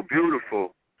 beautiful, sir.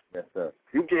 Beautiful. Yes, sir.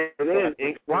 You get in,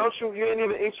 Ink. Why don't you ain't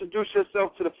even introduce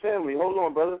yourself to the family? Hold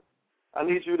on, brother. I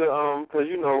need you to, because,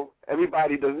 you know,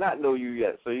 everybody does not know you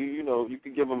yet. So, you know, you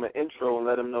can give them an intro and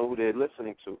let them know who they're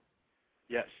listening to.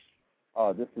 Yes.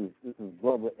 Oh, this is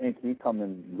Brother Ink. He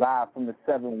coming live from the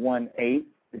 718.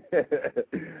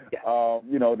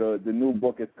 You know, the new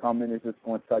book is coming. It's just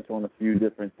going to touch on a few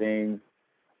different things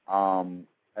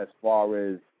as far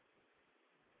as,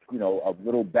 you know, a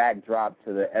little backdrop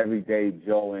to the everyday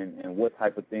Joe and what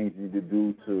type of things you need to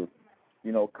do to,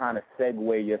 you know, kind of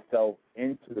segue yourself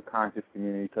into the conscious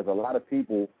community, because a lot of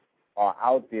people are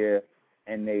out there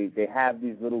and they have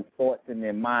these little thoughts in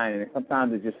their mind, and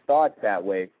sometimes it just starts that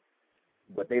way,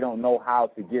 but they don't know how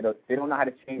to they don't know how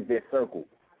to change their circle.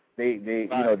 They you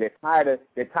know, they're tired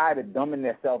of dumbing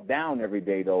themselves down every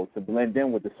day though to blend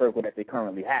in with the circle that they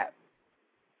currently have.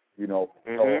 You know,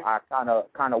 so I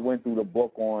kind of went through the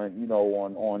book on you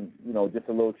know just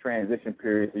a little transition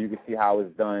period, so you can see how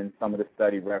it's done. Some of the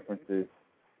study references.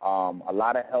 A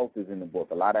lot of health is in the book.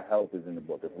 There's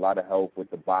a lot of health with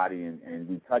the body, and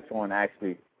we touch on I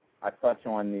touch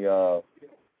on the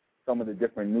some of the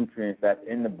different nutrients that's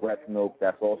in the breast milk,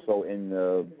 that's also in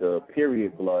the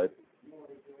period blood.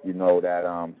 You know that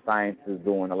science is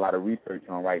doing a lot of research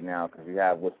on right now, because we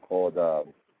have what's called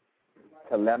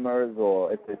telomeres,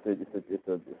 or it's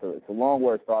a long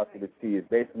word, starts with a T. It's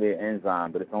basically an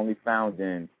enzyme, but it's only found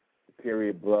in the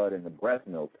period blood and the breast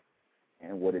milk.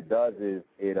 And what it does is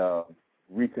it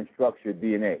reconstructs your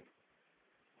DNA.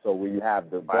 So when you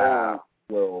have the gold,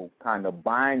 will kind of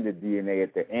bind the DNA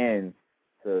at the end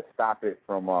to stop it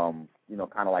from, you know,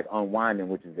 kind of like unwinding,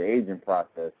 which is the aging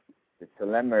process.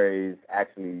 telomerase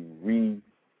actually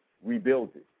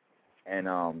rebuilds it. And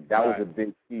that was a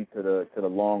big key to the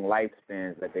long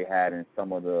lifespans that they had in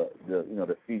some of the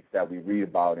feats that we read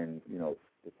about in the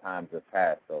times of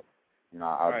past. So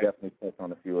I'll definitely touch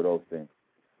on a few of those things.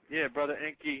 Yeah, Brother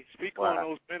Enki, speak on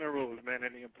those minerals, man,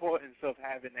 and the importance of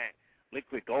having that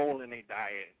liquid gold in their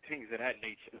diet, things of that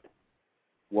nature.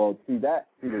 Well,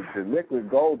 the liquid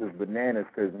gold is bananas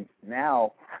because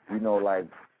now they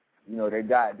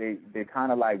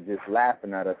kind of like just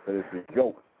laughing at us for this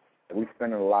joke. We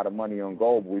spending a lot of money on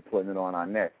gold, but we putting it on our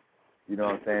neck. You know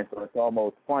what I'm saying? So it's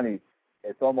almost funny.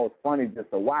 It's almost funny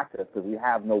just to watch us because we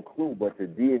have no clue, but the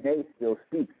DNA still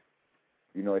speaks.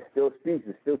 It still speaks.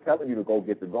 It's still telling you to go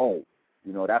get the gold.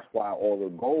 That's why all the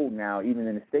gold now, even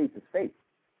in the States, is fake.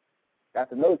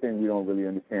 That's another thing we don't really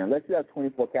understand. Unless you have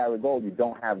 24-karat gold, you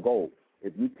don't have gold.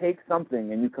 If you take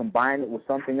something and you combine it with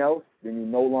something else, then you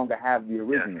no longer have the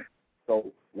original. Yeah.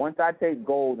 So once I take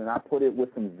gold and I put it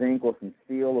with some zinc or some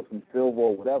steel or some silver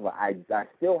or whatever, I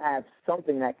still have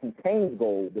something that contains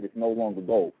gold, but it's no longer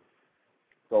gold.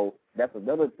 So that's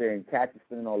another thing. Cats are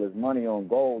spending all this money on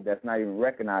gold that's not even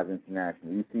recognized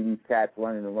internationally. You see these cats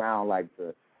running around like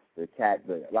a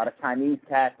lot of Chinese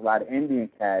cats, a lot of Indian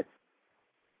cats.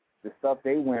 The stuff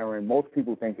they wearing, most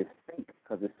people think it's fake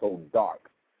because it's so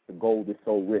dark. The gold is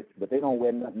so rich, but they don't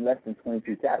wear nothing less than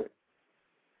 22 carats.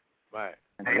 Right.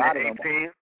 And a lot of them.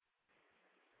 18?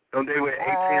 Don't they wear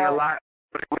 18 a lot?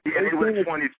 Yeah, they wear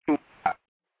 22.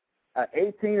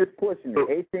 18 is pushing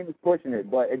it. 18 is pushing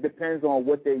it, but it depends on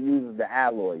what they use as the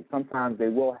alloy. Sometimes they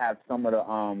will have some of the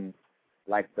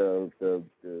like the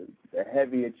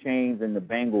heavier chains and the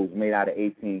bangles made out of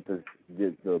 18 because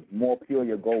the more pure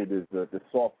your gold is, the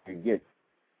softer it gets.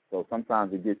 So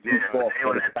sometimes it gets too soft. Yeah, they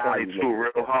on that 22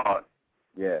 real hard.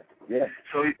 Yeah.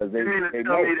 So you mean to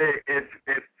tell me that if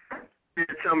you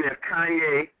tell me if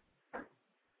Kanye,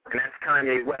 and that's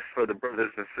Kanye West for the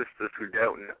brothers and sisters who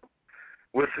don't know,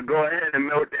 was to go ahead and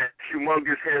melt that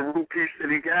humongous hair root piece that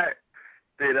he got,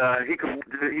 that he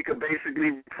could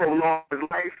basically prolong his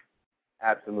life.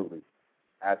 Absolutely.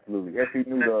 If he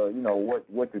knew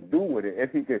what to do with it,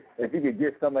 if he could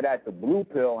get some of that to Blue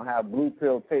Pill and have Blue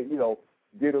Pill take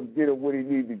get him what he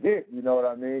needs to get. You know what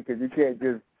I mean? Because you can't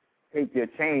just take your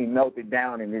chain, melt it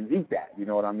down, and then eat that. You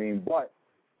know what I mean? But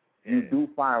you do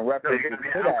find references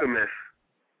to that.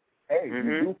 Hey, you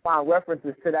do find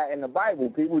references to that in the Bible.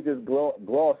 People just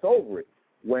gloss over it.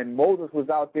 When Moses was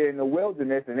out there in the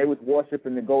wilderness and they was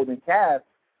worshiping the golden calf,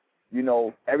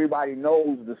 everybody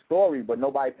knows the story, but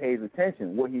nobody pays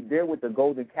attention. What he did with the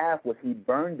golden calf was he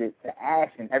burned it to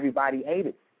ash, and everybody ate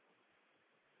it.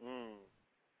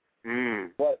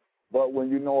 But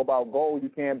when you know about gold, you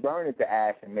can't burn it to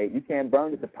ash and you can't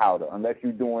burn it to powder unless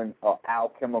you're doing an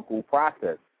alchemical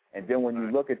process. And then when you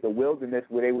look at the wilderness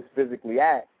where they was physically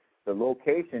at, the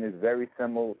location is very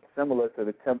similar to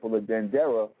the Temple of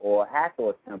Dendera or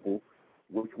Hathor Temple,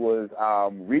 which was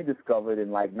rediscovered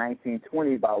in like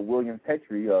 1920 by William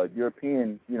Petrie, a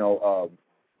European,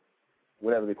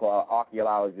 whatever they call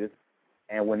archaeologist.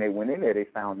 And when they went in there, they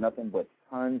found nothing but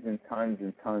tons and tons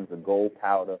and tons of gold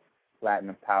powder,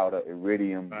 platinum powder,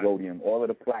 iridium, rhodium, all of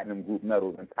the platinum group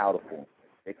metals in powder form.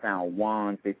 They found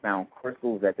wands. They found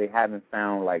crystals that they haven't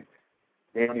found. Like,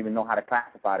 they don't even know how to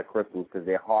classify the crystals because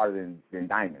they're harder than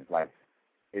diamonds. Like,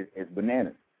 it's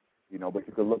bananas. But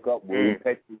you could look up William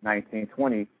Petrie,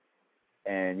 1920,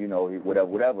 and,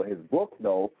 whatever his book,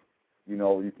 though,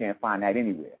 you can't find that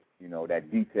anywhere,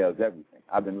 that details everything.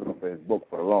 I've been looking for his book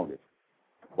for the longest.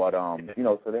 But,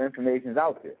 so the information's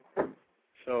out there.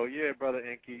 So, yeah, Brother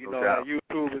Enki,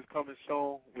 YouTube is coming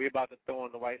soon. We're about to throw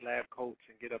on the white lab coats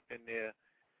and get up in there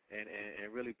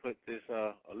and really put this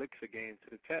elixir game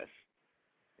to the test.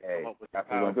 Hey, that's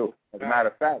what we're going to do. As a matter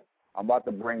of fact, I'm about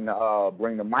to bring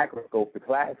the microscope to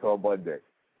class on Monday.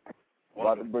 I'm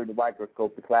about to bring the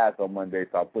microscope to class on Monday,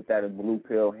 so I'll put that in Blue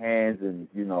Pill hands, and,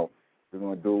 we're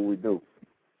going to do what we do.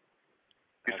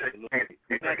 Absolutely.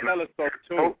 That telescope,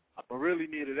 too. I really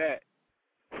needed that.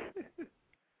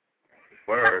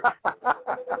 Word.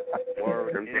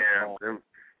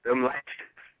 Them lights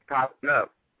popping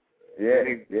up. Yeah.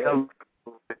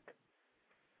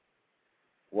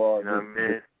 Well,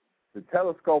 the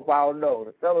telescope, I don't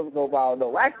know.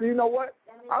 Actually, you know what?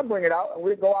 I'll bring it out and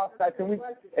we'll go outside.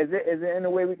 Is there any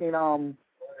way we can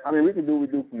we can do what we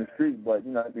do from the street, but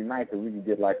it'd be nice if we could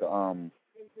get like a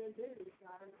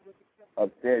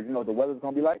upstairs. You know what the weather's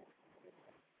gonna be like?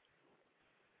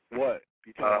 What?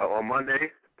 On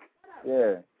Monday?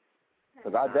 Yeah.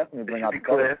 Because I'll definitely bring out the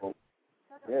telescope.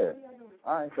 Yeah.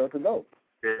 All right, so it's a go.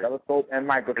 Yeah. Telescope and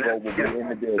microscope will be in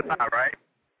the building. Right?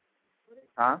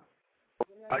 Huh?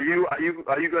 Are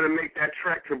you gonna make that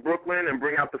trek to Brooklyn and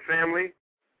bring out the family?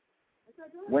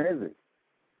 When is it?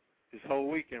 This whole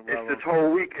weekend, brother. It's this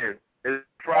whole weekend. It's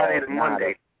Friday to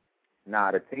Monday.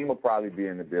 The team will probably be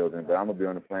in the building, but I'm gonna be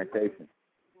on the plantation.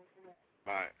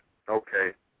 All right.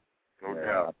 Okay. No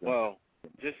doubt. Well,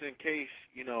 just in case,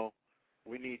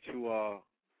 we need to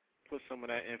put some of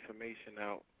that information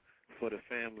out for the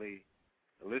family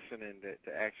listening that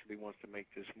actually wants to make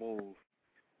this move.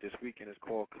 This weekend is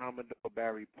called Commodore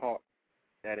Barry Park.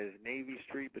 That is Navy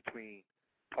Street between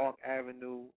Park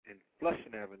Avenue and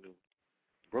Flushing Avenue,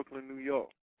 Brooklyn, New York.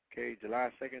 Okay, July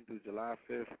 2nd through July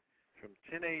 5th from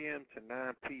 10 a.m. to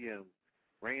 9 p.m.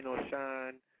 Rain or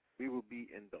shine, we will be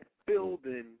in the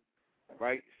building,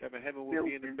 right? Seven Heaven will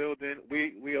be in the building.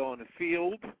 We are on the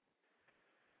field,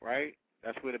 right?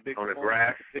 That's where the big on the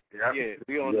grass. Yep. Yeah,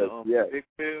 we on the big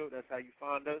field. That's how you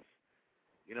find us.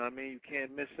 You know what I mean? You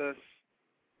can't miss us.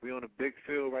 We on a big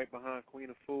field right behind Queen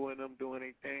of Fool and them doing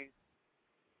their thing.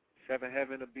 Seven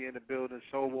Heaven will be in the building.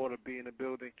 Soul Water will be in the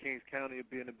building. Kings County will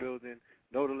be in the building.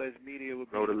 NOBLES Media will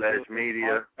be in the building.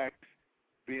 Media. Artifacts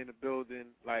be in the building.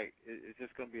 Like, it's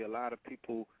just going to be a lot of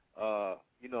people.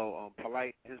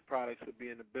 Polite, his products will be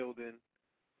in the building.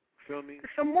 Feel me?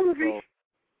 It's a movie. So,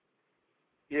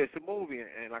 yeah, it's a movie.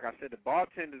 And like I said, the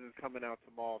bartenders is coming out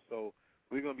tomorrow. So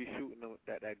we're going to be shooting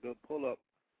that good pull-up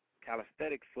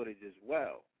calisthenic footage as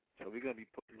well. So we're going to be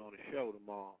putting on a show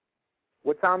tomorrow.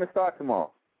 What time it start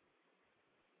tomorrow?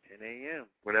 10 a.m.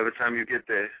 Whatever time you get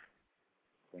there.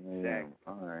 10 a.m.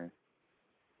 All right.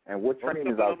 And what train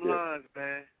is out out there? Lines,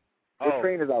 man. What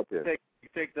train is out there? You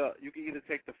can either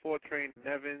take the 4 train to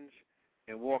Nevins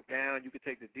and walk down. You can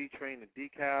take the D train to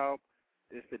DeKalb.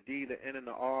 It's the D, the N, and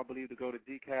the R, I believe, to go to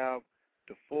DeKalb.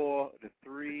 The 4, the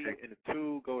 3, and the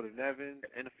 2 go to Nevins,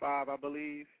 and the 5, I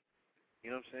believe. You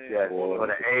know what I'm saying? Yeah, or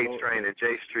the A train to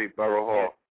J Street, Borough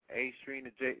Hall. Yeah, A train to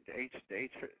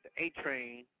A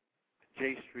train to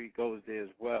J Street goes there as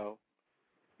well.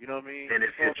 You know what I mean? And if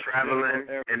you're traveling,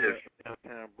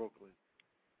 downtown Brooklyn,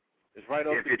 it's right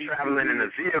over. If you're traveling in a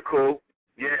vehicle,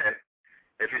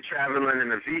 if you're traveling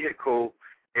in a vehicle,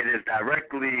 it is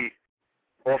directly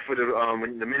off of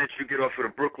the minute you get off of the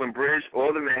Brooklyn Bridge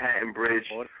or the Manhattan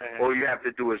Bridge, all you have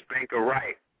to do is bank a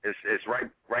right. It's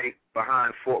right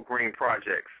behind Fort Greene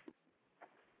Projects.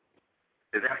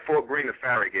 Is that Fort Greene or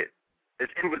Farragut?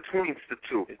 It's in between the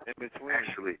two. It's in between.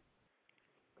 Actually.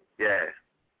 Yeah.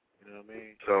 You know what I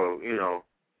mean? So,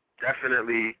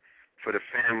 definitely for the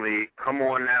family, come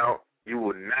on out. You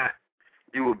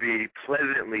will be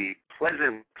pleasantly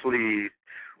pleased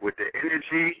with the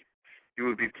energy. You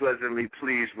will be pleasantly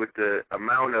pleased with the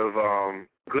amount of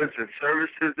goods and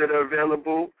services that are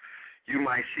available. You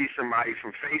might see somebody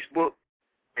from Facebook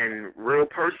in real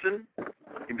person.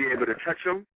 You'll be able to touch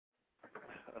them.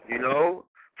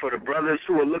 For the brothers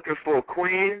who are looking for a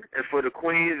queen and for the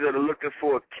queens that are looking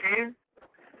for a king,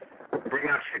 bring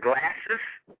out your glasses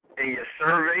and your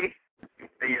survey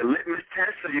and your litmus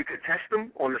test so you can test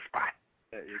them on the spot.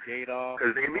 Your gator.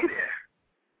 Because they be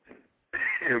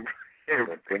there.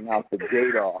 Bring out the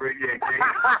gator. Bring your gator.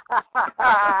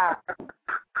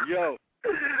 Yo.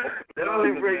 They don't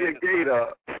even bring your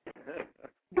gator.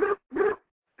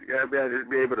 You got to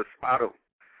be able to spot them.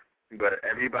 But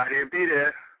everybody will be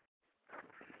there.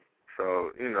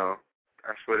 So,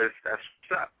 that's what's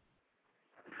up.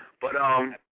 But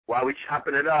while we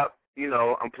chopping it up,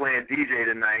 I'm playing DJ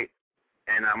tonight,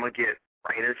 and I'm going to get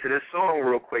right into this song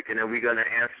real quick, and then we're going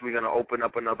to open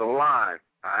up another line,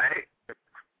 all right?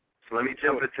 So let me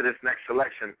jump into this next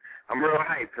selection. I'm real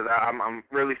hyped because I'm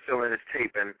really feeling this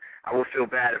tape, and I will feel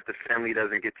bad if the family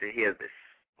doesn't get to hear this.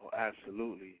 Oh,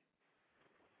 absolutely.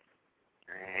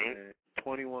 All right.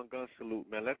 21 gun salute,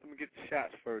 man. Let them get the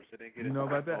shots first and then get it. You know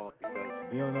about that?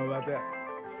 You don't know about that?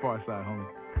 Far side, homie.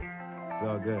 It's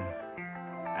all good.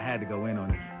 I had to go in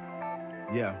on this.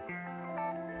 Yeah.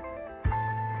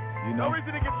 No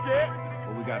reason to get scared.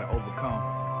 But we gotta overcome.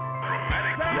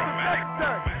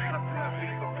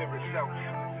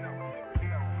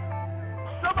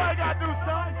 Somebody gotta do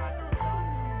something.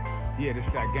 Yeah, this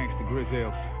guy Gangsta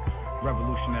Grizzles,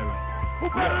 revolutionary. Who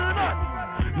better than us?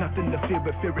 Nothing to fear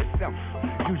but fear itself.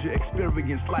 Use your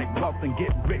experience like wealth and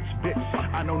get rich, bitch.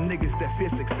 I know niggas that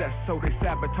fear success, so they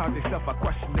sabotage themselves. I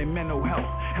question their mental health.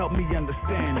 Help me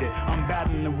understand it. I'm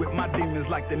battling with my demons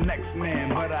like the next man,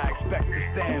 but I expect to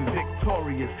stand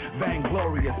victorious,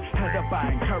 vainglorious. Head up,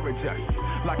 I encourage us.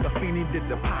 Like a fiend did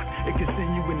the pop, it can send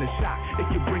you in the shock. It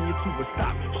can bring you to a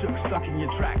stop, shook, stuck in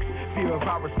your tracks. Fear of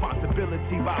our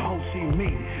responsibility by Ho Chi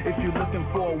Minh. If you're looking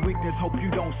for a weakness, hope you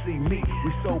don't see me.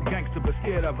 We so gangster but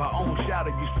scared of our own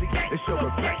shadow, you see. It's your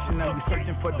reflection and we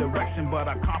searching for direction, but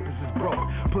our compass is broke.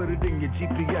 Put it in your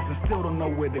GPS and still don't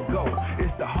know where to go.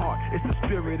 It's the heart, it's the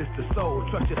spirit, it's the soul.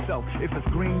 Trust yourself. If it's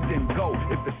green, then go.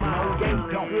 If it's no, then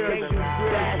don't. This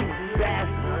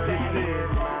is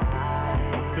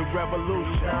the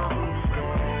revolution.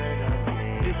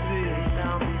 This is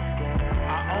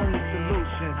our only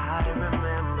solution.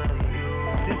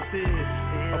 This is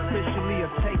officially a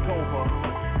takeover,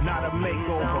 not a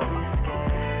makeover.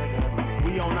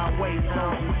 We on our way,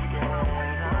 soldiers.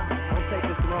 Don't take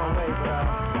this the wrong way, but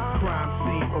crime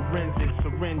scene, forensics,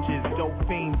 syringes, dope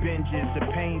fiend binges. The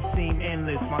pain seem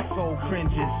endless, my soul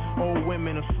cringes. Old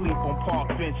women asleep on park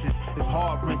benches. It's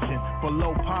heart-wrenching,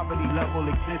 below poverty level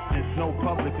existence. No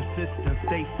public assistance,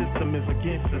 state system is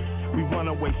against us. We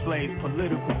runaway slaves,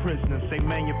 political prisoners. They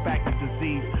manufacture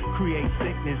disease, create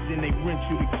sickness, and they rent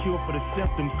you the cure for the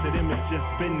symptoms. To them it's just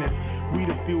business. We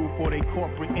the fuel for their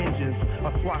corporate engines.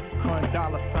 A swastika and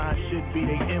dollar sign should be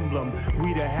their emblem.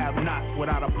 We the have-nots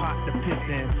without a pot to piss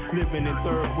in. Living in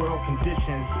third world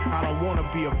conditions. I don't want to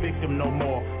be a victim no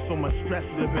more. So much stress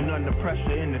living under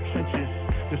pressure in the trenches.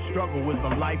 The struggle is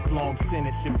a lifelong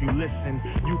sentence. If you listen,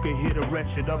 you can hear the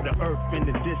wretched of the earth in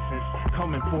the distance,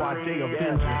 coming for our day of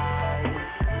vengeance.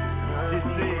 This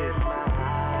is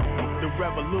the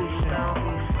revolution.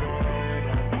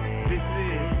 This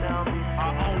is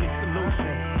our only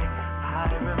solution.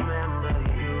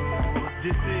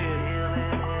 This is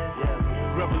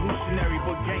revolutionary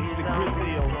but gangster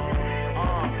Grizzle.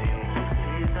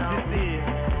 This is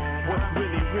what's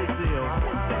really Grizzle.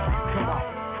 Come on.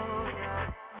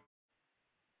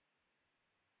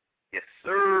 Yes,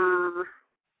 sir.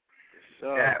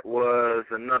 That was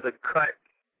another cut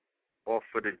off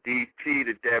of the DP,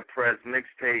 the Dead Prez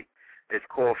mixtape. It's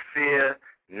called Fear,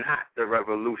 Not the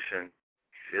Revolution.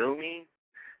 Feel me?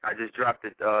 I just dropped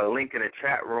the link in the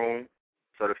chat room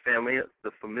so the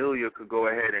familiar could go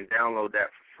ahead and download that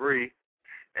for free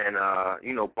and,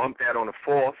 bump that on the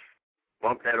 4th,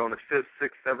 bump that on the 5th,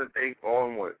 6th, 7th, 8th, all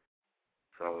in one.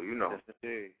 So, Yes,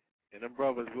 indeed. And them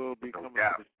brothers will be coming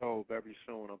to the show very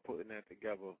soon. I'm putting that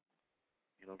together.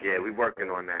 Yeah, we're working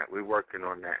on that. We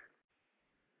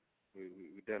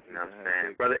definitely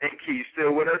understand. Brother Inky, you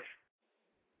still with us?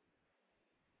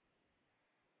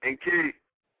 Inky.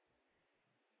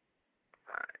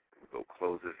 All right, we'll go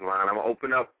close this line. I'm going to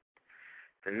open up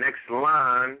the next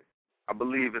line. I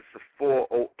believe it's the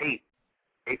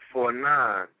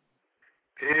 408-849.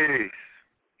 Peace.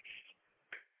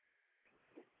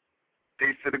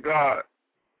 Peace to the God.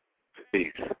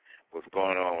 Peace. What's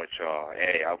going on with y'all?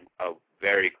 Hey, I'm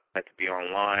very glad to be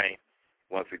online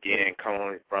once again,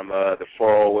 coming from the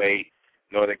 408,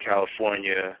 Northern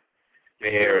California,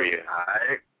 Bay Area. All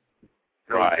right.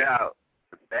 No doubt.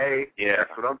 Bay, yeah.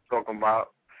 That's what I'm talking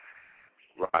about.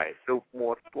 Right. Still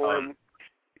more spoiled.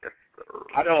 Yes, sir.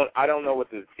 I don't know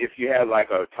if you have like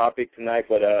a topic tonight,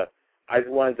 but I just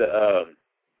wanted to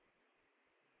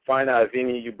find out if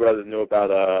any of you brothers know about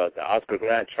the Oscar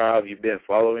Grant trial. Have you been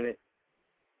following it?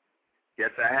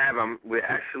 Yes, I have. We're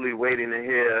actually waiting to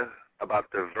hear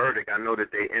about the verdict. I know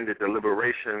that they ended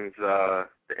deliberations the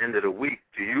end of the week.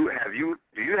 Do you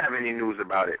have any news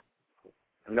about it?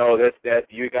 No, that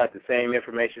you got the same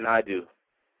information I do.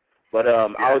 But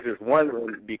I was just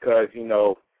wondering because,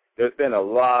 there's been a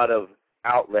lot of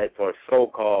outlets or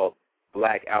so-called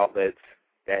black outlets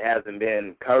that hasn't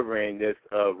been covering this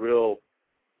real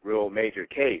major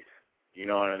case. You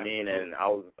know what I mean? And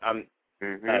I'm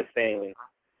not saying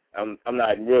I'm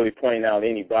not really pointing out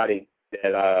anybody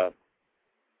that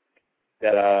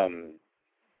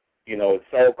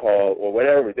so-called or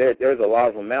whatever. There's a lot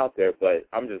of them out there, but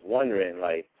I'm just wondering,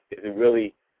 like, is it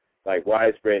really like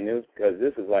widespread news? Because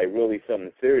this is like really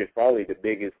something serious, probably the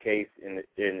biggest case in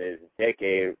this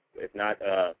decade, if not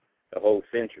the whole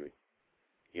century.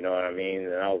 You know what I mean?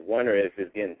 And I was wondering if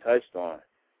it's getting touched on.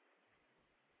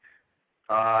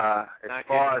 As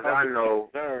far as I know,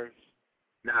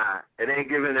 nah, it ain't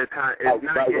giving it time. It's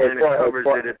not getting the coverage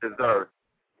that it deserves.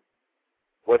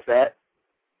 What's that?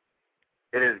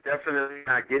 It is definitely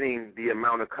not getting the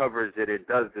amount of coverage that it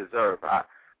does deserve. I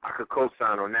could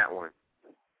co-sign on that one.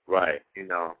 Right. I'm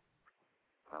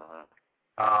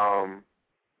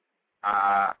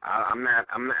not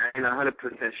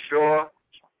 100% sure,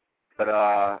 but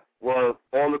well,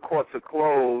 all the courts are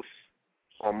closed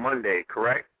on Monday,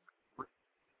 correct?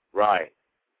 Right.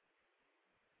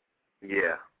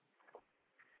 Yeah.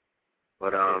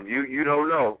 But you don't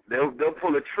know. They'll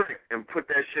pull a trick and put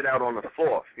that shit out on the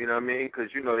 4th. You know what I mean?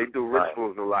 Because they do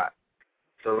rituals a lot.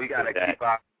 So we got to keep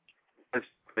our.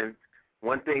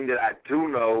 One thing that I do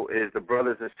know is the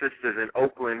brothers and sisters in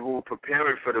Oakland who are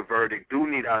preparing for the verdict do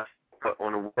need us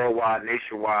on a worldwide,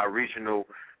 nationwide, regional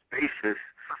basis.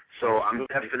 So I'm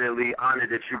definitely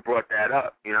honored that you brought that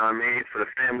up. You know what I mean? For the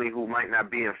family who might not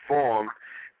be informed,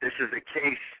 this is a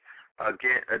case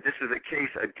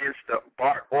against the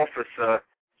BART officer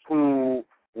who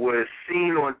was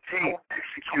seen on tape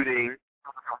executing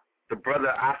the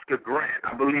brother Oscar Grant.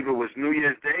 I believe it was New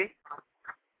Year's Day.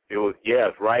 It was,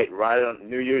 yes, right on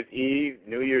New Year's Eve,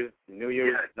 New Year's night. New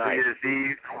Year's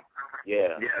Eve.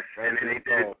 Yeah. Yes, and then they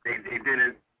did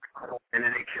it, and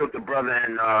then they killed the brother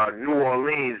in New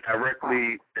Orleans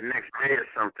directly the next day or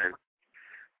something.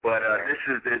 But this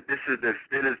is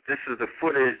the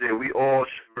footage that we all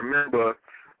should remember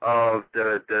of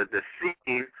the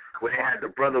scene where they had the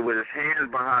brother with his hands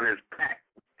behind his back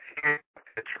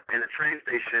in the train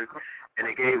station, and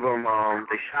they gave him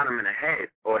they shot him in the head,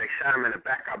 or they shot him in the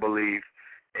back, I believe,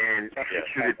 and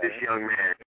executed this young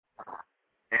man.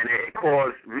 And it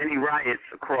caused many riots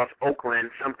across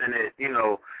Oakland, something that, you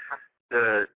know,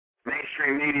 the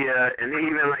mainstream media, and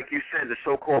even, like you said, the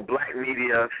so-called black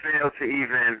media failed to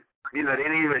even, you know, they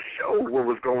didn't even show what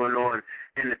was going on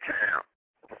in the town.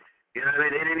 You know what I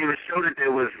mean? They didn't even show that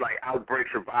there was, like,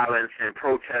 outbreaks of violence and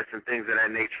protests and things of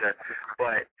that nature.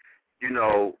 But, you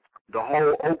know, the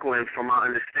whole Oakland, from my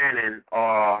understanding,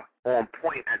 are on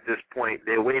point at this point.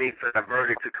 They're waiting for the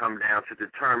verdict to come down to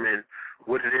determine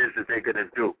what it is that they're going to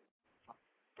do.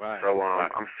 Right. So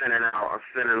I'm sending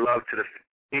love to the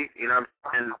family, you know,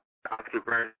 and Dr.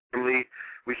 Family.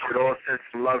 We should all send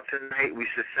some love tonight. We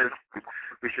should send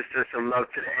some love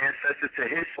to the ancestors, to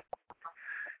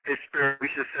his spirit. We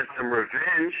should send some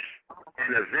revenge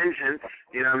and a vengeance.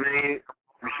 You know what I mean?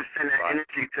 We should send that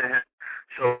energy to him,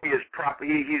 so he is proper.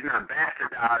 He's not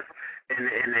bastardized in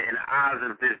the eyes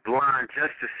of this blind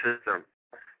justice system.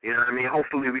 You know what I mean?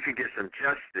 Hopefully, we could get some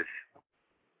justice.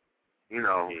 You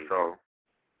know, so.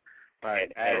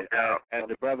 Right. As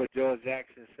the brother George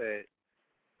Jackson said,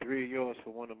 3 of yours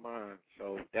for 1 of mine.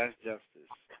 So that's justice.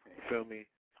 You feel me?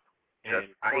 And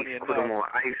funny enough, put them on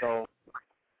ice. So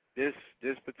this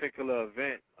particular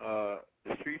event, the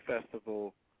Street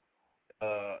Festival,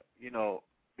 you know,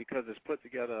 because it's put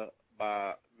together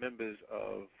by members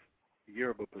of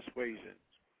Yoruba persuasion,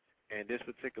 and this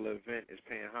particular event is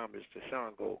paying homage to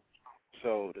Shango.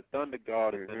 So the Thunder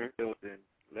God is in the building.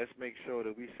 Let's make sure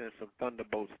that we send some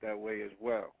thunderbolts that way as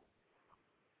well.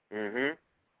 Definitely.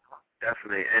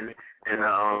 And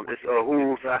it's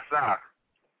Uhuru Sasa.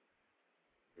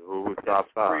 Uhuru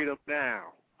Sasa. Freedom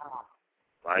now.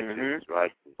 Right.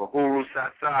 Right. Uhuru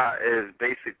Sasa is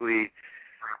basically,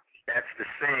 that's the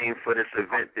saying for this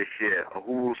event this year.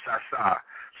 Uhuru Sasa.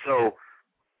 So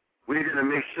we're going to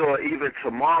make sure even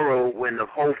tomorrow when the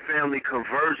whole family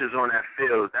converges on that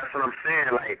field, that's what I'm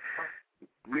saying, like,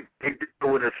 they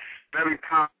deal with a very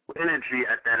powerful energy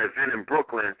at that event in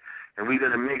Brooklyn, and we're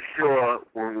going to make sure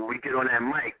when we get on that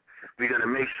mic, we're going to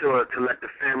make sure to let the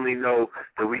family know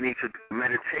that we need to do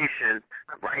meditation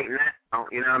right now,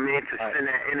 you know what I mean, to send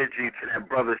that energy to that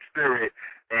brother's spirit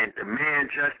and demand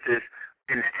justice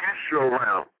in the astral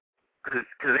realm.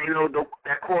 Because they know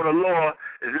that court of law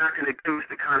is not going to give us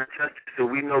the kind of justice that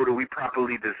we know that we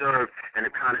properly deserve and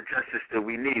the kind of justice that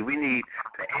we need. We need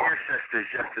the ancestors'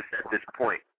 justice at this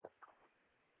point.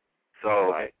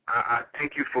 So I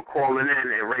thank you for calling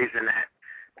in and raising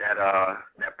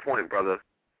that point, brother.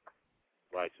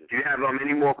 Right. Do you have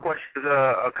any more questions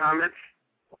or comments?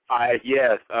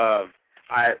 Yes.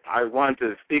 I wanted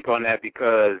to speak on that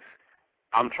because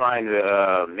I'm trying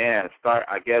to, start,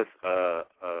 I guess,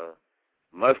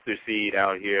 mustard seed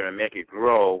out here and make it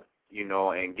grow, you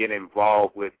know, and get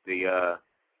involved with the,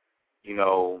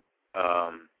 the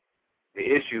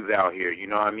issues out here, you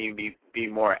know what I mean, be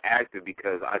more active,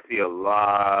 because I see a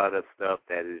lot of stuff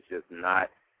that is just not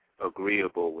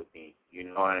agreeable with me, you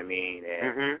know what I mean,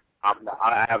 and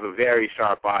I have a very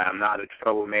sharp eye. I'm not a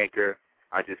troublemaker.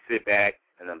 I just sit back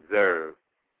and observe,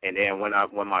 and then when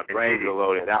my brains are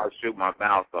loaded, I'll shoot my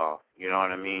mouth off, you know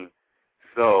what I mean,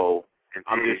 so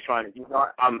I'm just trying to, you know,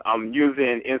 I'm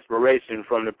using inspiration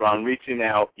from I'm reaching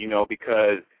out, you know,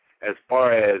 because as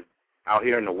far as out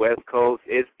here in the West Coast,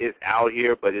 it's out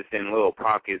here, but it's in little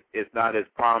pockets. It's not as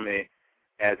prominent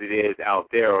as it is out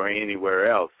there or anywhere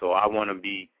else. So I want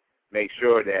to make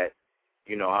sure that,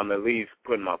 you know, I'm at least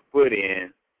putting my foot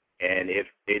in, and if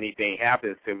anything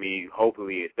happens to me,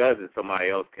 hopefully it doesn't. Somebody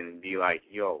else can be like,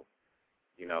 yo,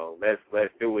 you know,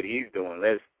 let's do what he's doing.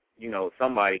 Let's, you know,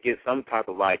 somebody get some type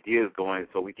of ideas going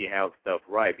so we can have stuff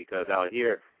right, because out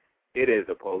here it is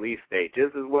a police state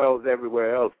just as well as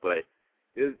everywhere else, but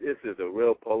This is a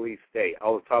real police state. I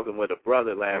was talking with a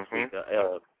brother last week,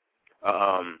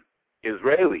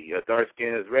 Israeli, a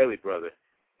dark-skinned Israeli brother,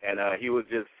 and he was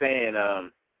just saying,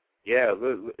 yeah, it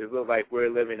looks like we're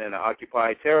living in an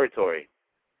occupied territory.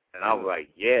 And I was like,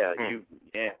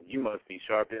 you must be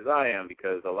sharp as I am,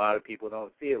 because a lot of people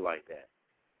don't see it like that.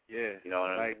 Yeah, you know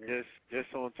what I mean?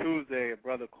 Just on Tuesday, a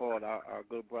brother called, our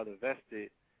good brother Vested.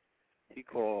 He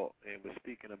called and was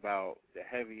speaking about the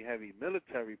heavy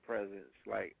military presence.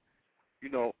 Like, you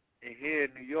know, and here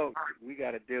in New York, we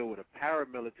got to deal with a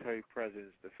paramilitary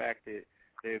presence. The fact that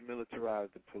they've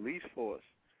militarized the police force,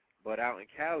 but out in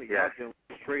Cali, y'all dealing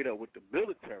straight up with the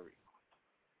military.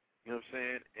 You know what I'm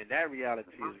saying? And that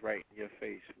reality is right in your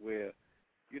face, where,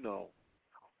 you know,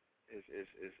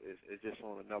 it's just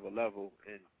on another level,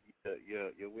 and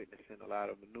you're witnessing a lot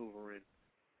of maneuvering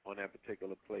on that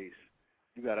particular place.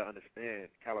 You got to understand,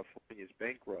 California's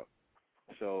bankrupt,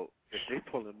 so if they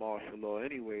pulling martial law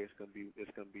anyway, it's gonna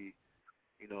be,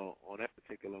 you know, on that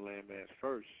particular landmass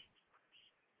first,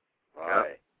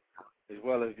 right? As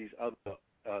well as these other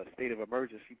state of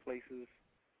emergency places,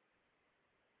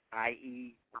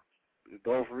 i.e., the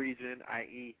Gulf region,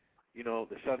 i.e., you know,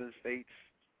 the southern states,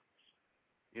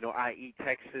 you know, i.e.,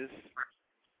 Texas,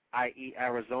 i.e.,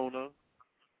 Arizona.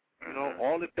 You know,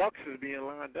 all the ducks is being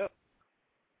lined up.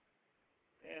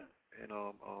 Yeah. And,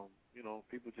 you know,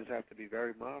 people just have to be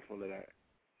very mindful of that.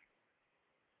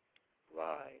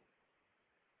 Right.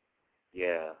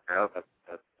 Yeah.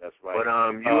 That's right.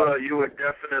 But you were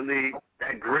definitely,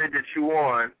 that grid that you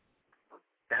on,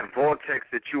 that vortex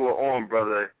that you were on,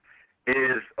 brother,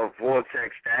 is a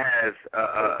vortex that has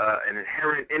an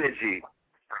inherent energy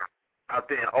out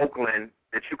there in Oakland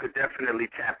that you could definitely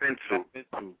tap into. Yes,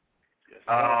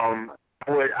 I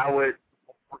would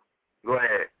go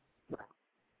ahead.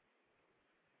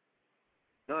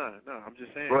 No, I'm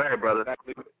just saying. Go ahead, brother.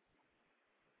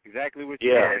 Exactly what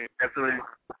you're saying. Definitely.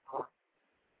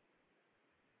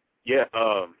 Yeah,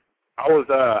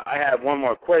 I have one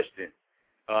more question.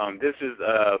 This is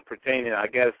pertaining, I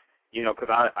guess, you know, because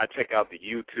I check out the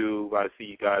YouTube. I see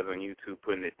you guys on YouTube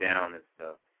putting it down and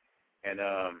stuff. And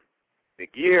the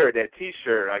gear, that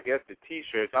T-shirt, I guess the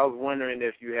T-shirts, I was wondering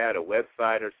if you had a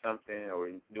website or something, or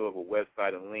knew of a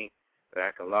website, a link that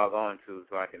I can log on to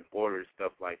so I can order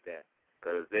stuff like that.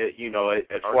 Because, you know, as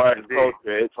far as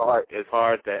culture, it's hard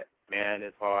to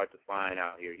find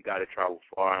out here. You got to travel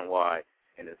far and wide,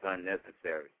 and it's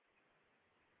unnecessary.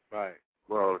 Right.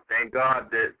 Well, thank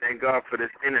God for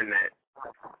this internet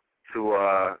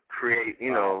to create.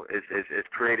 You know, it's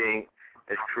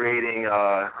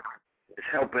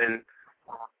helping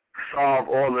solve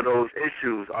all of those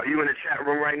issues. Are you in the chat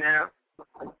room right now?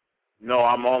 No,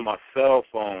 I'm on my cell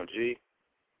phone, G.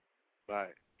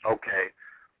 Right. Okay.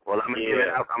 Well, I'm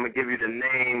gonna give you the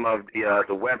name of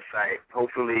the website.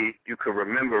 Hopefully, you can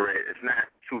remember it. It's not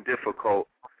too difficult.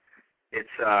 It's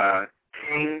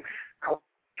Kings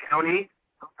County,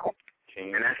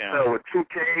 and that's spelled with 2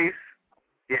 K's.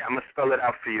 Yeah, I'm gonna spell it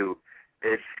out for you.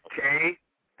 It's K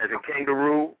as in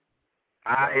kangaroo,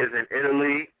 I as in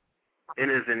Italy, N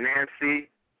as in Nancy,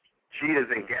 G as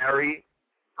in Gary,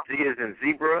 Z as in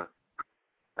zebra,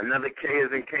 another K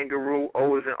as in kangaroo,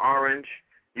 O as in orange,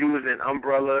 U as in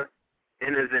umbrella,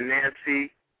 N as in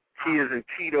Nancy, T as in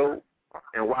Tito,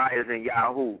 and Y as in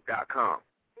yahoo.com.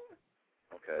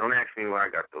 Okay. Don't ask me where I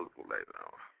got those bootlegs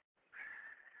on.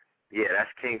 Yeah,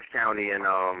 that's Kings County, and,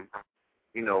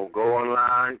 you know, go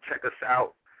online, check us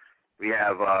out. We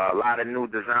have a lot of new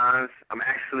designs. I'm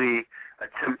actually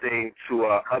attempting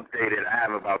to update it. I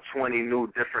have about 20 new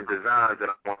different designs that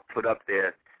I want to put up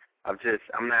there. I'm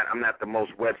not the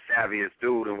most web savviest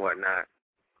dude and whatnot,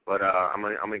 but I'm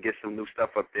gonna get some new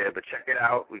stuff up there. But check it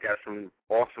out. We got some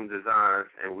awesome designs,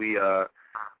 and we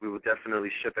will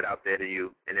definitely ship it out there to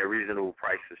you, and they're reasonable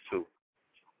prices too.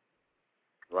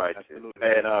 Right. Absolutely.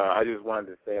 And I just wanted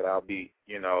to say that I'll be,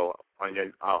 you know,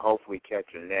 I'll hopefully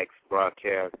catch your next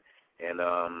broadcast. And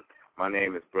my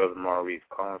name is Brother Maurice,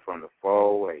 calling from the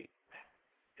 408.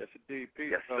 Yes, indeed.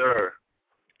 Peace. Yes, sir.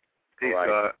 Peace,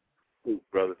 right. Peace,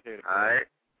 brother. All right.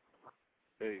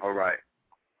 Peace. All right.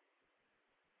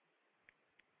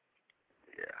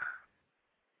 Yeah.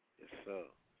 Yes, sir.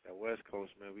 That West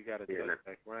Coast, man, we got to touch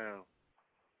back around.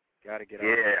 Got to get out.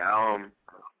 Yeah,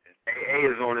 AA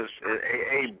is on his,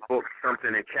 AA booked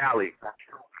something in Cali.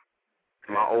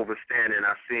 To my overstanding,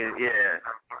 I seen,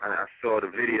 I saw the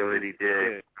video that he did.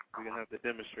 Yeah, we're going to have to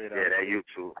demonstrate that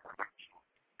YouTube.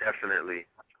 Definitely.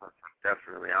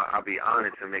 I'll be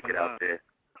honored to make it out there.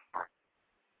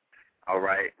 All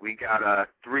right, we got a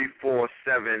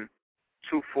 347-242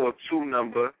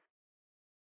 number.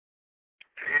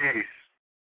 Peace.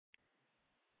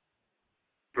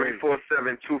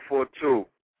 347-242.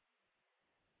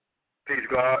 Peace,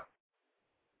 God.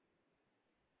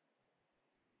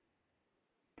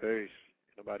 Peace.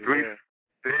 Nobody here.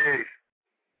 Peace.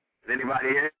 Is anybody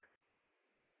here?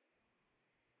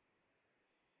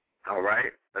 All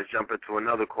right. Let's jump into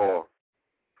another call.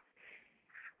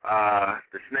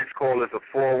 This next call is a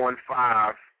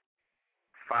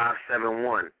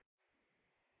 415-571.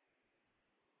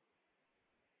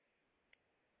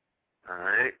 All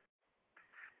right.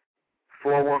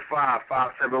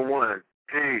 415-571.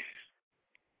 Peace.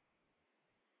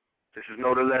 This is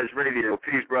NOBLES Radio.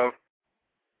 Peace, bro.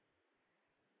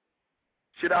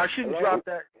 I shouldn't drop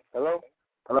that. Hello?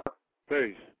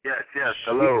 Peace. Yes.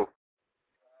 Hello.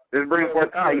 This brings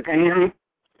forth you can hear me?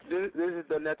 This is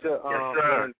the Netta, yes,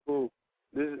 sir. and Pooh.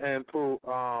 This is Ann Pooh.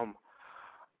 I'm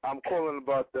calling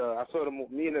about I saw the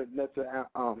me and Netta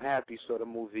Happy saw the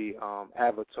movie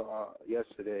Avatar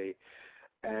yesterday,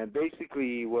 and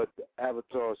basically what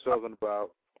Avatar is talking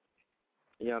about,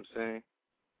 you know what I'm saying?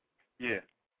 Yeah.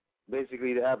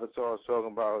 Basically, the Avatar is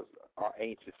talking about our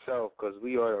ancient self, because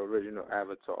we are the original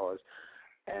avatars.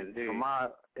 And from my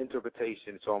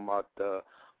interpretation, it's talking about the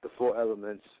four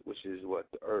elements, which is what?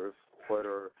 The earth,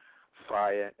 water,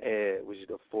 fire, and air, which is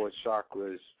the four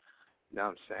chakras, you know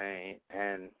what I'm saying?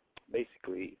 And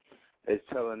basically, it's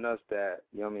telling us that,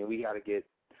 you know what I mean, we got to get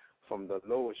from the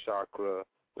lower chakra,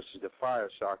 which is the fire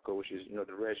chakra, which is,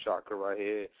 the red chakra right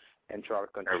here, and try to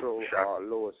control our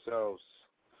lower selves.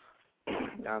 You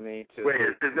know what I mean? Wait,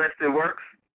 is this Vested Works?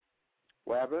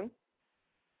 What happened?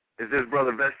 Is this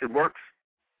Brother Vested Works?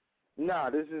 Nah,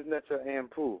 this is Netta Ann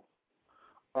Pooh.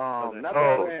 Not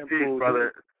Ann peace, Pooh,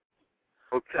 brother.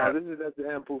 Okay. This is Netta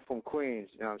Ann Pooh from Queens,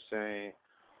 you know what I'm saying?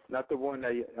 Not the one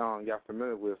that y'all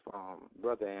familiar with,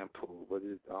 Brother Ann Pooh, but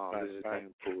this is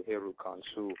Ann Pooh, Heru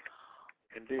Kansu.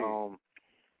 Indeed.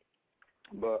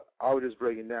 But I was just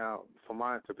breaking down, from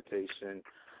my interpretation,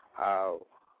 how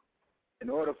in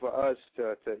order for us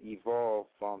to evolve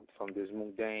from this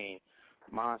mundane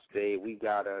mind state, we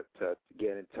gotta to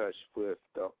get in touch with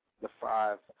the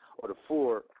five or the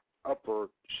four upper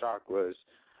chakras,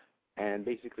 and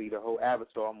basically the whole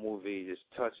Avatar movie is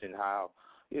touching how,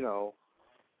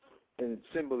 in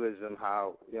symbolism,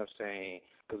 how, you know what I'm saying,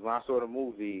 because when I saw the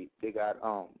movie, they got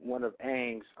one of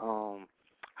Aang's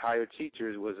higher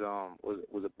teachers was a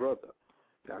brother.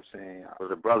 You know what I'm saying?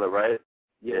 Was a brother, right?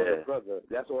 Yeah, was a brother.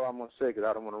 That's all I'm going to say, because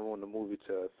I don't want to ruin the movie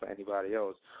for anybody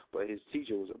else. But his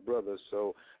teacher was a brother.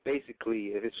 So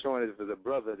basically, if it's showing us as a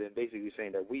brother, then basically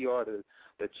saying that we are the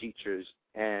teachers,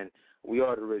 and we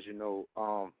are the original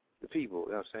the people,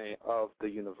 you know what I'm saying, of the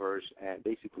universe. And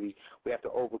basically, we have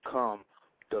to overcome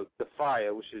the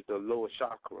fire, which is the lower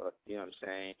chakra, you know what I'm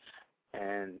saying,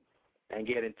 and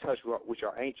get in touch with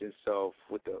our ancient self,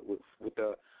 with the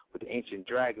ancient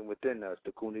dragon within us,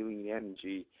 the Kundalini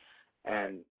energy,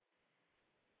 and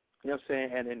you know what I'm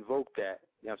saying, and invoke that,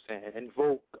 you know what I'm saying, and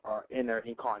invoke our inner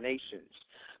incarnations.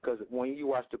 Because when you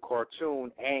watch the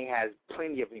cartoon, Aang has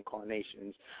plenty of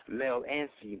incarnations, male and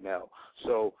female.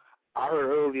 So I heard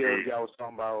earlier y'all was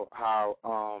talking about how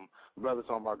brothers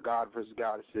talking about God versus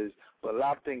goddesses, but a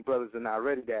lot of things brothers are not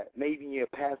ready that maybe in your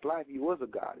past life you was a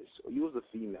goddess or you was a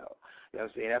female. You know what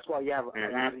I'm saying? That's why you have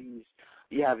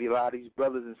a lot of these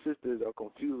brothers and sisters are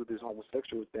confused with this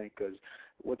homosexual thing, because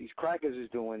what these crackers is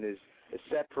doing is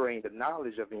separating the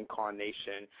knowledge of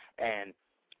incarnation and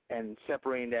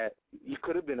separating that you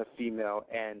could have been a female,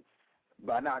 and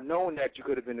by not knowing that you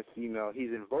could have been a female, he's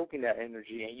invoking that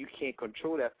energy, and you can't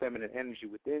control that feminine energy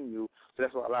within you. So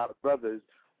that's why a lot of brothers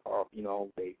are,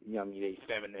 they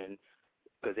feminine,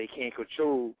 because they can't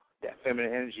control that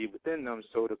feminine energy within them.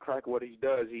 So the cracker, what he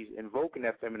does, he's invoking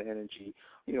that feminine energy,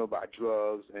 by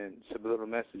drugs and subliminal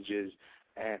messages,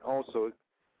 and also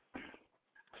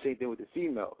same thing with the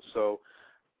female. So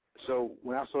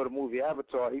when I saw the movie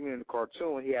Avatar, even in the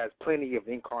cartoon, he has plenty of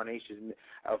incarnations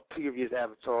of previous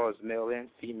avatars, male and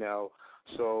female.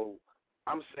 So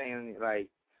I'm saying, like,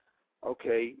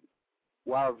 okay,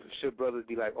 why should brothers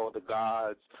be like, the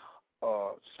gods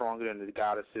are stronger than the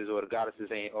goddesses, or the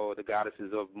goddesses ain't, the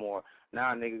goddesses are more?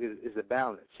 Nah, nigga, it's a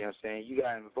balance. You know what I'm saying? You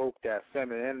got to invoke that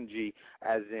feminine energy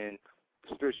as in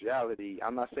spirituality.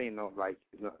 I'm not saying no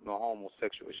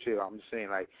homosexual shit. I'm just saying,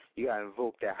 like, you got to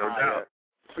invoke that higher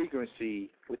frequency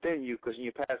within you, because in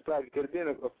your past life you could have been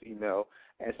a female,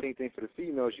 and same thing for the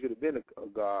females, you could have been a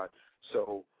god.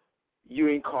 So you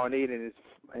incarnate in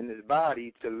this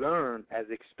body to learn as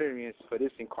experience for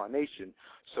this incarnation.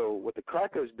 So what the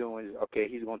cracker is doing is, okay,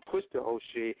 he's going to twist the whole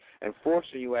shit and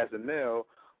forcing you as a male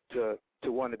to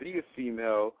want to be a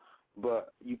female,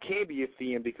 but you can't be a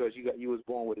female because you was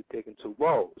born with a dick and two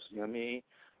balls. You know what I mean?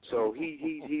 So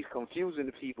he's confusing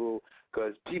the people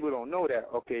because people don't know that.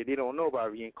 Okay, they don't know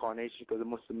about reincarnation because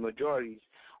the majority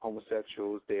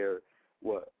homosexuals, they're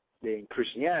in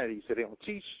Christianity, so they don't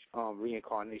teach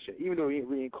reincarnation. Even though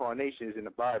reincarnation is in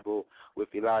the Bible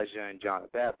with Elijah and John the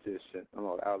Baptist and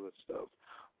all the other stuff,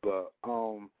 but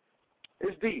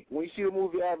it's deep. When you see the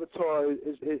movie Avatar, it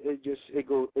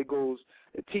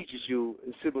teaches you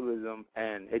symbolism,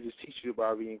 and it just teaches you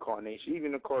about reincarnation.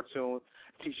 Even the cartoon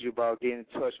teaches you about getting in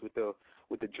touch with the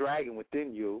dragon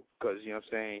within you, because you know what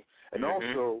I'm saying. And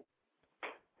also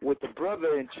with the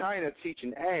brother in China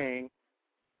teaching Aang,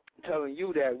 telling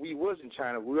you that we was in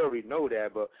China. We already know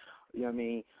that, but you know what I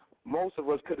mean. Most of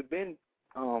us could have been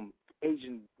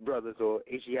Asian brothers or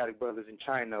Asiatic brothers in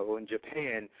China or in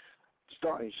Japan,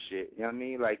 starting shit, you know what I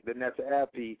mean? Like the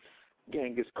Netaapi,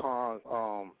 Genghis Khan,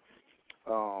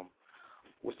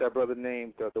 what's that brother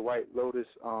named? The White Lotus,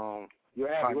 what's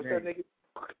that nigga?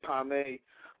 Pame.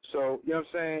 So, you know what I'm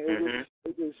saying?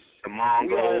 It was the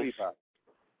Mongols.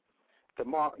 Yes, sir. You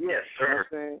know what I'm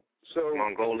saying? So,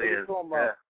 Mongolians.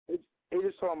 It's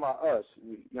just talking about us,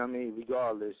 you know what I mean,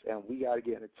 regardless, and we got to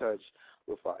get in touch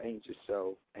with our ancient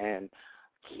self and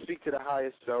speak to the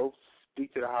highest self,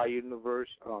 speak to the higher universe,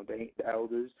 the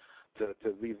elders, to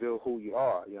reveal who you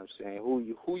are, you know what I'm saying,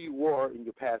 who you were in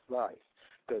your past life.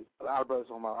 Because a lot of brothers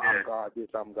talking about, I'm God this,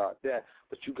 I'm God that,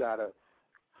 but you got to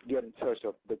get in touch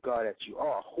with the God that you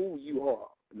are, who you are.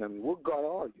 You know what I mean? What God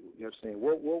are you? You know what I'm saying?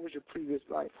 What was your previous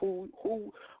life? Who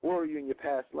were you in your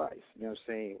past life? You know what I'm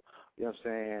saying? You know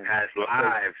what I'm saying? Past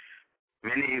lives.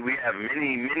 We have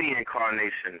many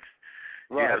incarnations.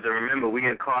 Right. You have to remember, we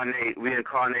incarnate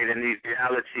in these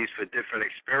realities for different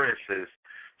experiences.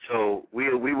 So we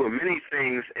were many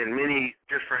things in many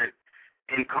different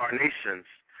incarnations.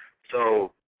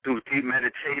 So through deep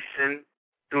meditation,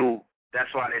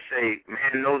 that's why they say,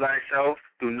 man, know thyself.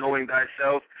 Through knowing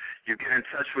thyself, you get in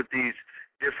touch with these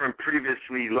different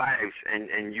previously lives,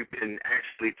 and you can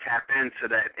actually tap into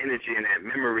that energy and that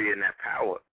memory and that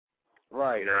power.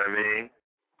 Right. You know what I mean?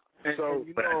 So,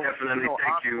 but I definitely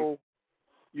thank you.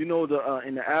 You know,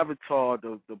 in the Avatar,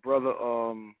 the brother,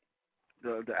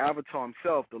 the Avatar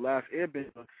himself, the last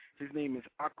Airbender, his name is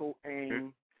Akko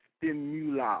Aang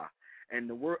Stimula, and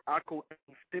the word Akko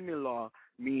Aang Stimula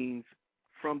means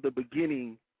from the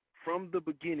beginning, and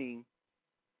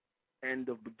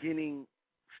the beginning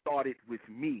started with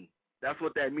me. That's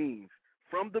what that means.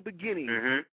 From the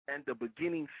beginning, and the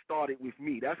beginning started with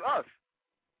me. That's us.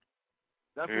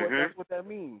 That's what that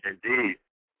means. Indeed.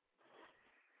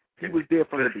 He was there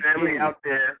from for the the family beginning. out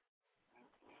there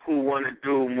who want to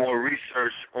do more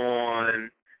research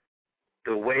on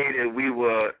the way that we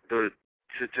were to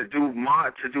do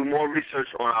more research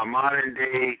on our modern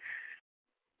day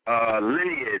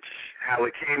lineage, how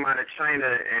it came out of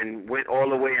China and went all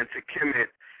the way into Kemet.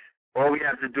 All we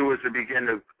have to do is to begin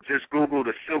to just Google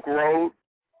the Silk Road.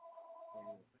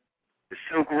 The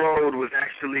Silk Road was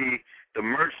actually the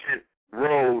merchant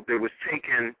road that was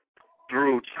taken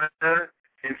through China,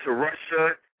 into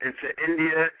Russia, into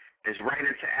India, and right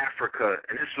into Africa.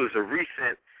 And this was a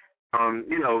recent,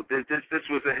 this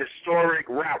was a historic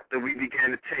route that we began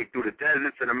to take through the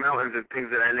deserts and the mountains and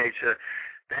things of that nature.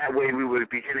 That way we were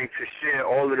beginning to share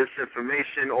all of this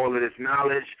information, all of this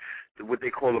knowledge, what they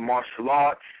call the martial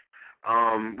arts.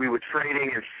 We were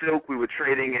trading in silk. We were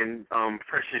trading in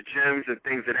precious gems and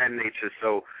things of that nature.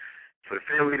 So for the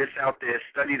family that's out there,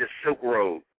 study the Silk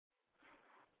Road.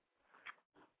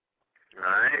 All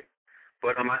right?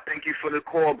 But I thank you for the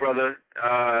call, brother.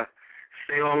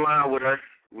 Stay online with us.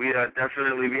 We have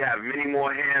many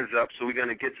more hands up, so we're going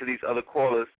to get to these other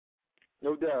callers.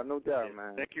 No doubt,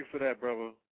 man. Thank you for that,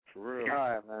 brother. For real. All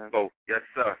right, man. Oh, yes,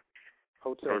 sir.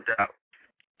 Hotel. No doubt.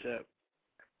 Yep.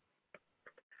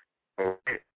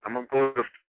 Okay. I'm going to go to...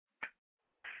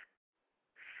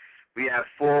 We have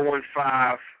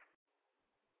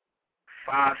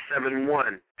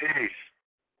 415-571. Peace.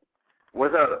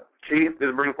 What's up, Chief? This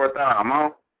is Bring Forth Out. I'm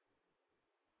on.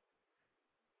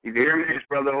 You can hear me? It's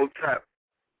Brother Hotep.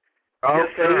 Okay,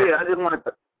 yes, yeah.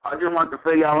 I just wanted to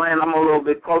fill y'all in. I'm a little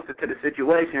bit closer to the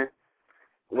situation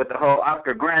with the whole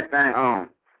Oscar Grant thing.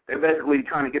 They're basically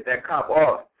trying to get that cop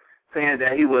off, saying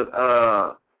that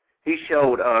he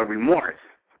showed remorse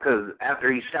because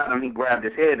after he shot him, he grabbed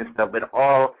his head and stuff. But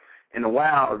all in the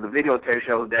while, the videotape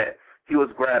shows that he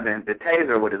was grabbing the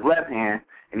taser with his left hand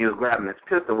and he was grabbing his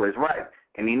pistol with his right.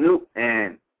 And he knew,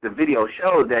 and the video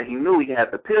showed that he knew he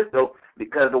had the pistol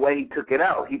because the way he took it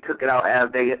out as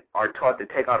they are taught to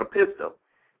take out a pistol.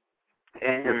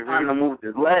 And his partner moved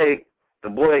his leg. The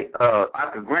boy,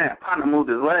 Oscar Grant, partner moved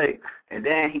his leg, and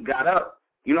then he got up.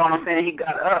 You know what I'm saying? He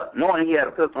got up knowing he had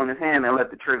a pistol in his hand and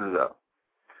let the trigger go.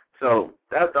 So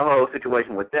that's the whole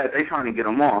situation with that. They trying to get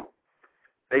them off.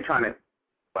 They trying to.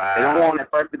 Wow. They don't want it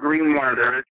first-degree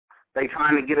murder. They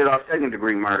trying to get it off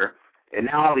second-degree murder. And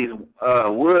now all these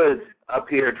Woods up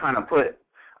here trying to put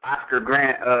Oscar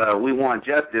Grant, We Want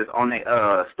Justice on their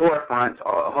storefronts,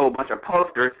 or a whole bunch of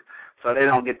posters, so they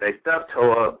don't get their stuff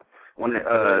tore up when the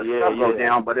stuff goes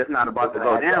down. But it's not about to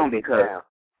go down because,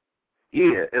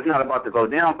 it's not about to go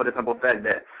down for the simple fact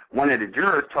that one of the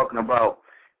jurors talking about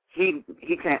he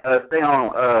can't stay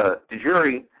on the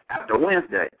jury after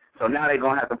Wednesday. So now they're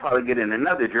going to have to probably get in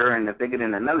another juror, and if they get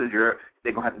in another juror,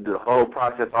 they're going to have to do the whole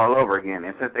process all over again.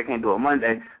 And since they can't do it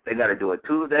Monday, they got to do it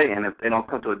Tuesday, and if they don't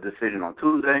come to a decision on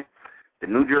Tuesday, the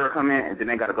new juror come in, and then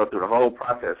they got to go through the whole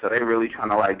process. So they really trying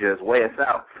to, like, just weigh us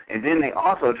out. And then they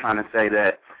also trying to say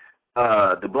that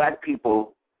the black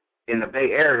people in the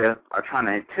Bay Area are trying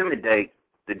to intimidate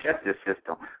the justice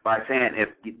system by saying if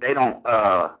they don't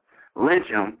lynch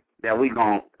them, that we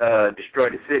going to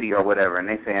destroy the city or whatever. And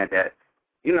they saying that,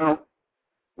 you know,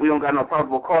 we don't got no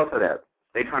probable cause for that.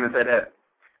 They trying to say that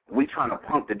we trying to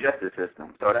punk the justice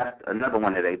system. So that's another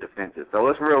one of their defenses. So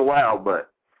it's real wild, but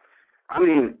I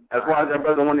mean, as far as that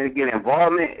brother wanting to get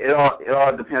involvement, it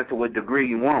all depends to what degree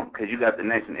you want, because you got the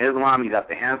Nation of Islam, you got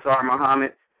the Ansar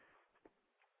Muhammad,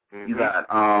 you got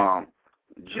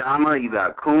Jama, you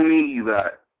got Kumi, you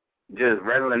got just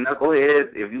regular knuckleheads.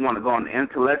 If you want to go on the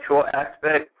intellectual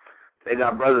aspect, they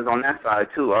got brothers on that side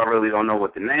too. I really don't know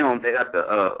what to name them. They got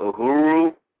the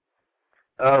Uhuru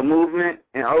movement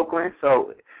in Oakland.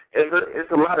 So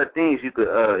it's a lot of things you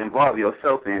could involve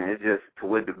yourself in. It's just to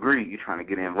what degree you're trying to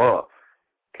get involved.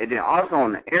 And then also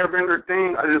on the Airbringer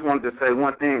thing, I just wanted to say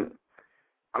one thing.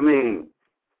 I mean,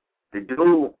 the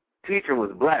dude teacher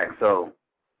was black, so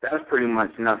that's pretty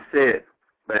much enough said.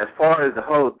 But as far as the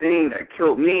whole thing that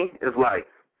killed me, is like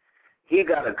he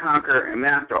got to conquer and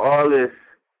master all this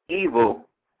evil,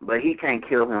 but he can't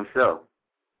kill himself.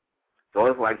 So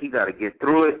it's like he got to get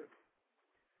through it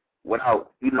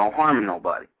without, harming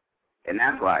nobody. And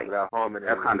that's like, that's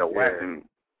kind of whacking me.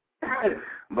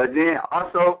 But then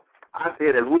also, I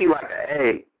said as we like an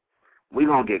egg, we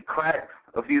going to get cracked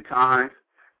a few times,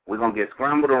 we're going to get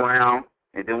scrambled around,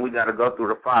 and then we got to go through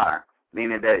the fire.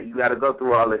 Meaning that you got to go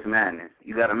through all this madness.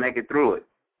 You got to make it through it,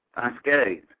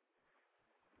 unscathed,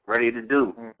 ready to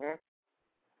do.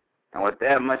 And with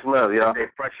that, much love, y'all. They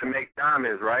pressure make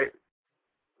diamonds, right?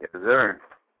 Yes, sir.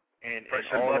 And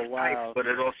pressure all busts the while, pipes, but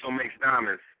it also makes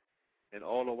diamonds. And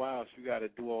all the while, you got to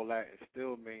do all that and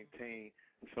still maintain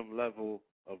some level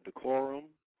of decorum,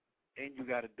 and you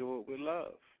got to do it with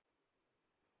love.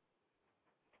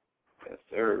 Yes,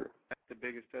 sir. That's the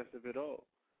biggest test of it all.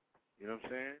 You know what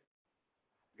I'm saying?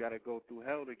 You got to go through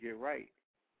hell to get right.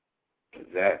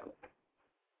 Exactly.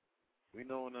 We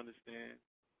know and understand.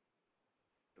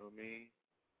 You know what I mean?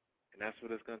 And that's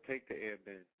what it's going to take to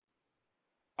airbend.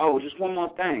 Oh, just one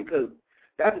more thing, because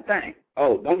that's the thing.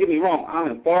 Oh, don't get me wrong.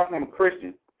 I'm far from a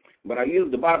Christian, but I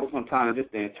use the Bible sometimes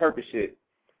just to interpret shit.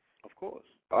 Of course.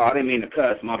 Oh, I didn't mean to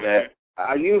cuss, my bad.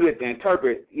 I use it to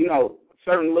interpret,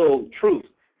 certain little truths,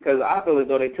 because I feel as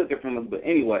though they took it from us. But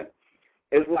anyway,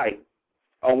 it's like,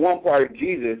 on one part,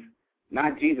 Jesus,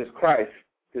 not Jesus Christ,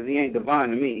 because he ain't divine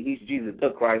to me. He's Jesus the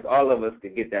Christ. All of us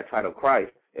could get that title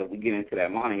Christ if we get into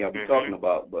that mind y'all be talking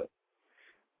about. But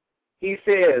he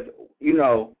says,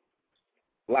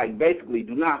 like basically,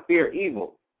 do not fear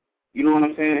evil. You know what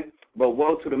I'm saying? But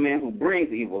woe to the man who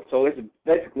brings evil. So it's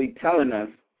basically telling us,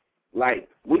 like,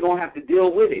 we're going to have to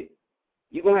deal with it.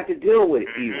 You're going to have to deal with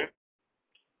evil.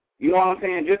 You know what I'm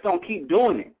saying? Just don't keep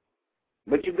doing it.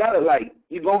 But you got to,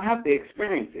 you're going to have to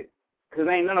experience it, because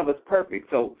ain't none of us perfect.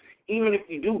 So even if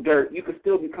you do dirt, you can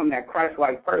still become that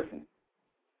Christ-like person.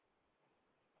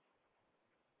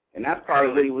 And that's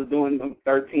probably what he was doing from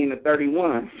 13 to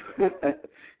 31,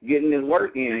 getting his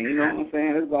work in. You know what I'm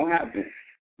saying? It's going to happen.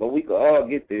 But we could all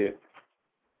get there.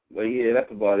 But, yeah,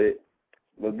 that's about it.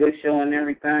 But good show and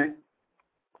everything.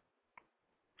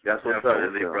 That's what's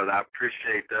Definitely, up, brother. I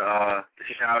appreciate the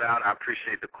shout-out. I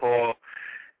appreciate the call.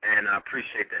 And I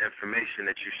appreciate the information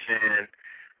that you're sharing.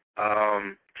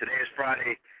 Today is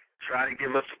Friday. Try to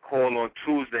give us a call on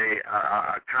Tuesday.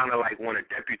 I kind of want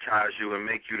to deputize you and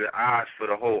make you the eyes for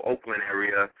the whole Oakland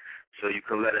area, so you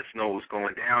can let us know what's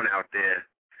going down out there.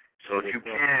 So if you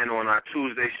can, on our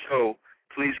Tuesday show,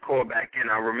 please call back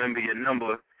in. I'll remember your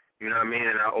number, you know what I mean,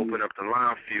 and I'll open up the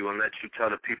line for you and let you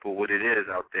tell the people what it is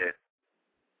out there.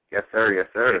 Yes, sir. Yes,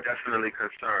 sir. We're definitely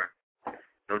concerned.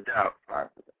 No doubt. All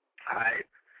right.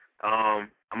 I'm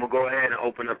going to go ahead and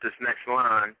open up this next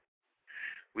line.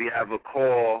 We have a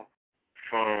call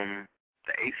from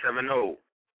the 870.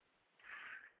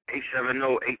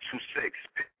 870-826.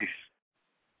 Peace.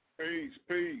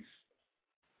 Peace.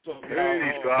 So,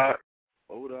 Peace, God.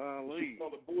 Buddha Ali.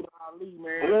 Buddha Ali,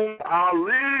 man. Buddha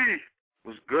Ali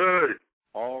was good.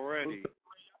 Already.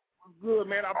 Was good,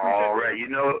 man. I appreciate All right, you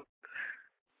know,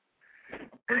 it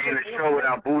ain't a show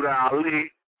without Buddha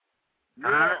Ali.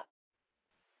 Yeah.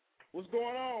 What's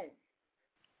going on?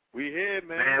 We here,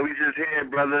 man. Man, we just here,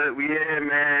 brother. We here,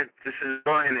 man. Just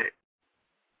enjoying it.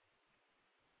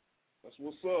 That's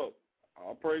what's up.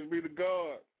 All praise be to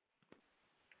God.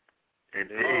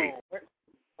 Indeed.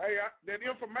 Hey, that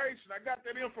information, I got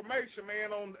that information,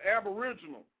 man, on the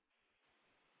Aboriginal.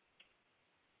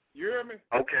 You hear me?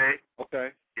 Okay.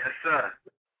 Yes, sir.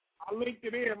 I linked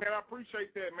it in, man. I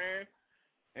appreciate that, man.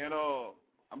 And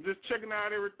I'm just checking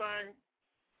out everything.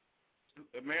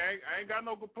 Man, I ain't got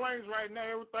no complaints right now.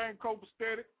 Everything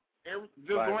copacetic.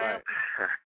 Just right.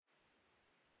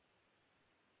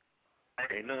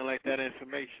 Ain't nothing like that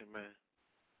information, man.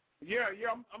 Yeah,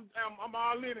 I'm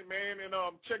all in it, man, and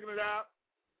checking it out,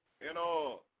 and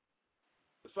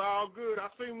it's all good. I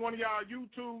seen one of y'all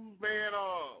YouTubes, man.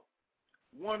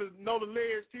 One of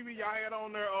NOBLES TV y'all had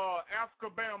on there, Africa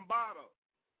Bambaataa.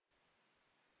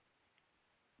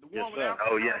 Yes, sir.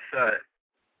 Oh, yes, sir.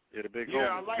 Yeah, the big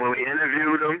when we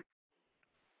interviewed him.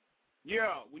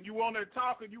 Yeah, when you on there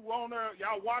talking, you on there,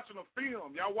 y'all watching a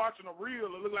film. Y'all watching a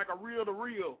reel. It look like a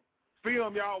reel-to-reel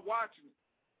film y'all watching.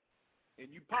 And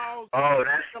you pause. Oh,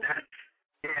 that's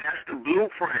the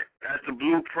blueprint. That's the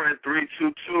blueprint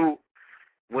 322.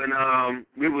 When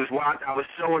we was watching, I was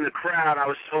showing the crowd, I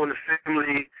was showing the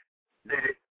family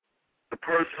that the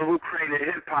person who created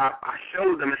hip-hop, I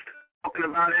showed them instead of talking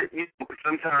about it. You know,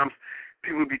 sometimes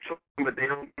people be talking, but they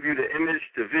don't give you the image,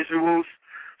 the visuals.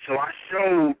 So I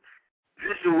showed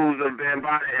visuals of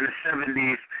Bambaataa in the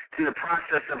 70s in the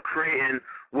process of creating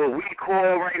what we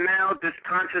call right now this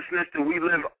consciousness that we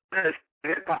live as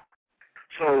hip-hop.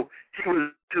 So he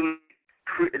was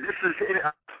this is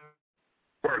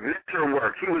work, natural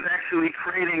work. He was actually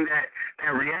creating that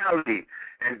reality.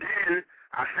 And then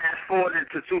I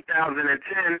fast-forwarded to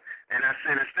 2010, and I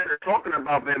said, instead of talking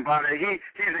about Bambaataa, he's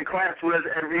in class with us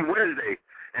every Wednesday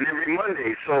and every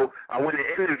Monday. So I went and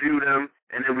interviewed him,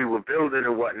 and then we were building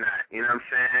and whatnot. You know what I'm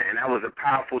saying? And that was a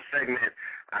powerful segment.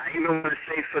 I even want to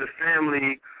say for the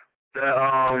family,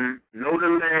 the Know the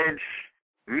Ledge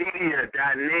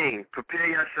media.name. Prepare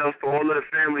yourself for all of the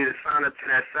family to sign up to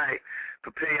that site.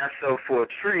 Prepare yourself for a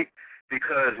treat,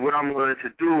 because what I'm going to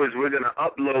do is we're going to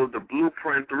upload the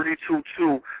Blueprint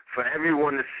 322 for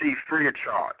everyone to see free of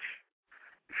charge.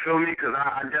 You feel me? Because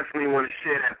I definitely want to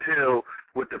share that pill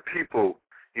with the people.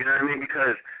 You know what I mean?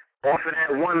 Because off of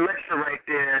that one lecture right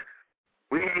there,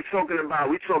 we talking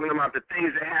about the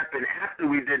things that happened after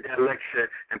we did that lecture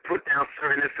and put down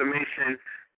certain information,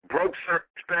 broke certain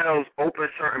spells, opened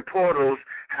certain portals,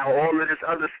 how all of this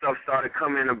other stuff started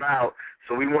coming about.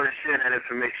 So we want to share that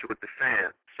information with the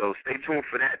fam. So stay tuned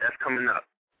for that. That's coming up.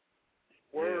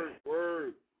 Word.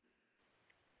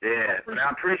 Yeah, but I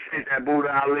appreciate that,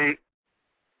 Buddha Ali.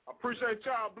 I appreciate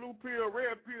y'all, Blue Pill,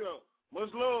 Red Pill.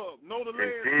 Much love. Know the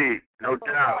Ledge. Indeed, no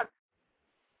doubt.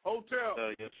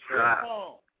 Hotel. Yes, sir.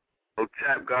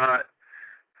 Hotel, God.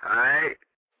 All right.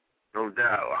 No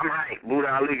doubt. I'm hype.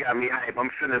 Buddha Ali got me hype. I'm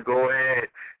finna go ahead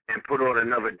and put on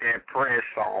another damn prayer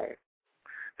song.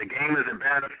 The game is a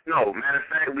matter of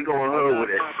fact, we going hood with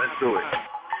it. Let's do it.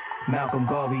 Malcolm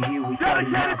Garvey, Huey, study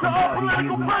Malcolm Garvey,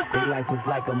 Huey. Their life was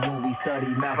like a movie, study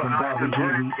Malcolm Garvey,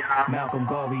 Huey. Malcolm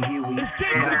Garvey, Huey.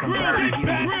 Malcolm Garvey,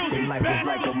 Huey. Their life was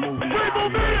like a movie. I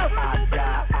live, I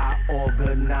die, I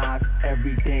organize.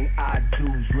 Everything I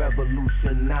do's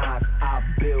revolutionize. I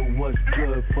build what's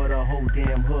good for the whole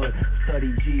damn hood.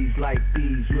 Study G's like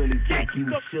these, really think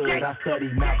you should. I study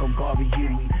Malcolm Garvey,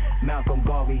 Huey. Malcolm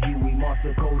Garvey, Huey.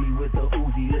 Marshall Cody with the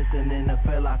Uzi. Listening to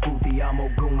Fela Kuti, I'm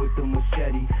Ogun with the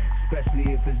machete.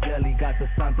 Especially if it's jelly, got the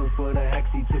Santos for the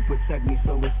Hexy to protect me,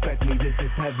 so respect me. This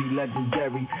is heavy,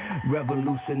 legendary,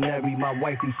 revolutionary. My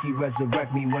wifey, she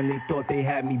resurrect me when they thought they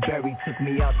had me buried. Took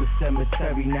me out the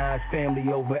cemetery, now it's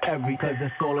family over every. Cause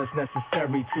that's all that's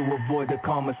necessary to avoid the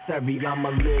commissary. I'ma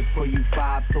live for you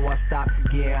five, so I stop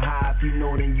getting high. If you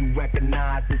know, then you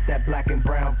recognize it's that black and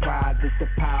brown pride. It's the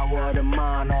power of the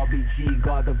mind, RBG,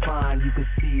 God divine. You can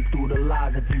see through the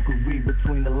lies if you can read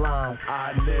between the lines.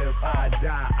 I live, I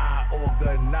die, I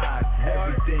organize.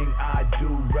 Everything I do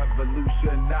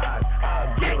revolutionize.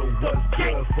 I build what's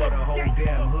good for the whole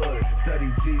damn hood. study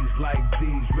G's like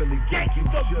D's, really think you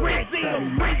should.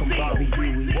 Study Malcolm Garvey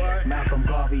Huey. Malcolm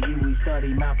Garvey Huey.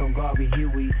 Study Malcolm Garvey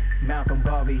Huey. Malcolm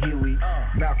Garvey Huey.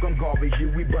 Malcolm Garvey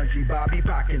Huey, Bunchy Bobby,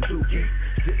 Pockin' Tukey.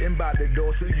 Sitting by the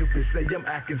door so you can say I'm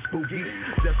acting spooky.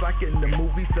 Just like in the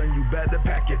movie, son, you better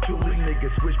pack your toolie.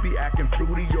 Niggas switch be acting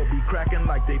fruity, you'll be cracking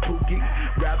like they pookie.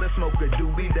 Rather smoke a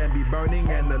doobie than be burning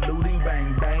and eluding.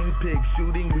 Bang, bang, pig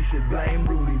shooting, we should blame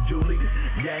Rudy Julie.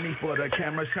 Yanny for the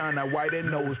camera, shine a white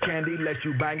and nose candy. Let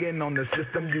you banging on the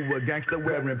system, you a gangster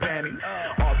wearing panties.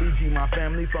 RBG, my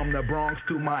family from the Bronx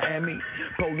to Miami.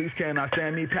 Police cannot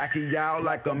stand me, Pacquiao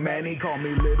like a Manny. Call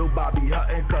me Little Bobby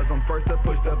Hutton, cause I'm first to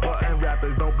push the button.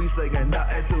 Rappers don't be saying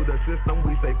nothing to the system,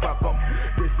 we say fuck them.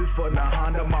 This is for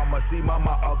Nahanda, Mama C,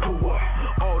 Mama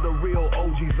Akua. All the real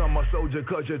OGs, I'm a soldier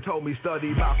cause you told me study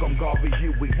Malcolm Garvey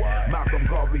Huey. Malcolm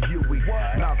Garvey Huey.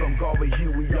 Malcolm Garvey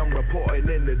Huey, I'm reporting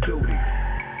in the duty.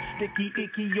 Sticky,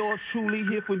 icky, yours truly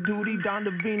here for duty. Don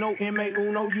Davino, M.A.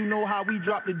 you know how we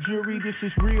drop the jury. This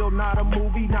is real, not a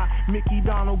movie, not Mickey,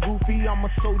 Donald, Goofy. I'm a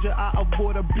soldier, I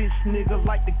avoid a bitch nigga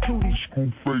like the cootie.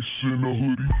 School face in a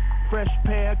hoodie. Fresh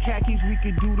pair of khakis, we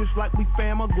can do this like we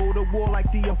fama. Go to war like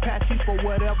the Apaches for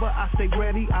whatever, I stay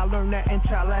ready. I learned that in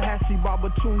Tallahassee.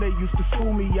 Babatunde used to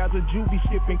school me as a juvie,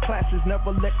 skipping classes.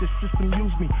 Never let the system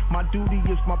use me. My duty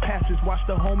is my passage. Watch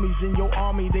the homies in your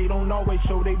army, they don't always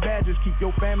show they badges. Keep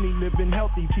your family living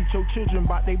healthy. Teach your children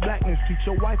about their blackness. Teach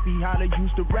your wifey how to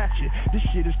use the ratchet. This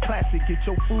shit is classic. Get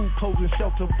your food, clothes, and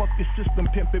shelter. Fuck the system,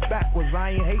 pimp it backwards.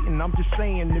 I ain't hating, I'm just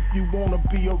saying if you wanna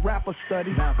be a rapper,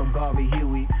 study Malcolm Garvey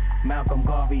Huey. Malcolm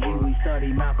Garvey Huey.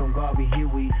 Study Malcolm Garvey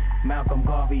Huey. Malcolm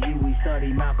Garvey Huey.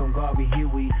 Study Malcolm Garvey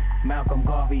Huey. Malcolm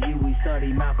Garvey Huey.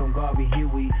 Study Malcolm Garvey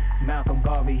Huey. Malcolm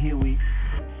Garvey Huey.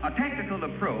 A tactical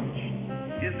approach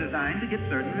is designed to get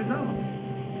certain results.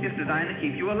 It's designed to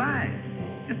keep you alive.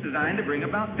 It's designed to bring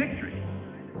about victory.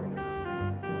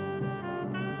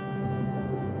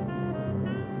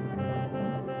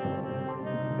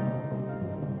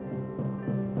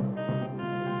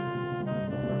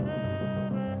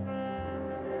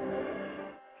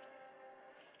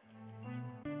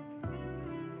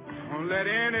 Don't let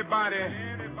anybody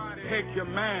take your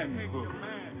manhood.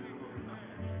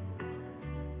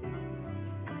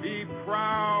 Be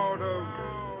proud of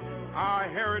our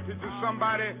heritage. As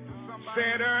somebody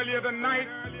said earlier tonight,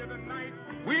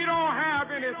 we don't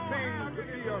have anything to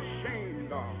be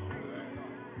ashamed of.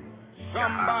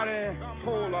 Somebody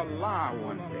told a lie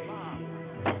one day.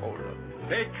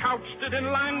 They couched it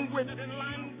in language.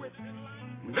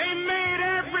 They made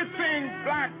everything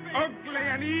black, ugly,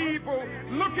 and evil.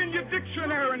 Look in your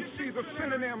dictionary and see the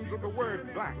synonyms of the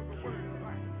word black.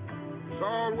 It's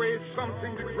always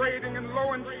something degrading and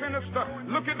low and sinister.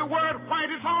 Look at the word white.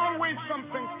 It's always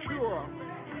something pure,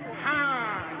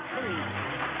 high, and clean.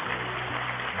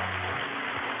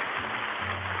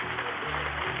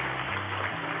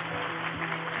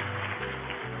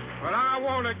 But I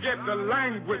want to get the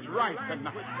language right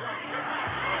tonight.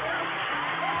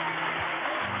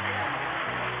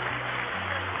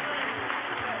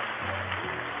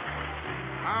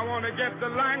 I want to get the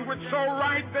language so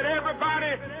right that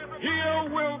everybody here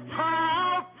will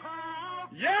proud.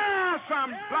 Yes, I'm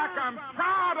black. I'm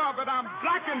proud of it. I'm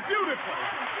black and beautiful.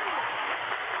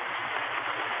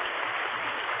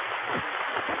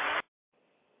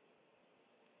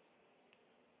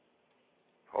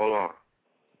 Hold on.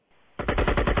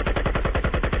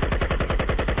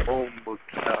 Oh,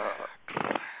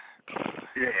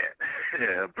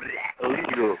 yeah,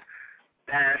 illegal.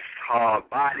 That's hard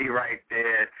body right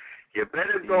there. You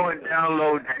better go and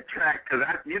download that track, because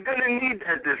you're going to need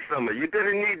that this summer. You're going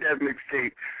to need that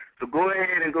mixtape. So go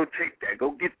ahead and go take that.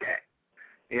 Go get that.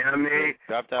 You know what I mean?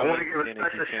 I want to give a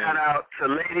special shout out to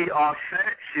Lady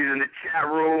Offset. She's in the chat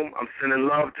room. I'm sending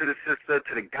love to the sister,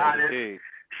 to the goddess.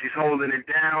 She's holding it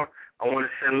down. I want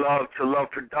to send love to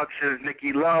Love Productions,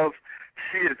 Nikki Love.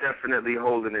 She is definitely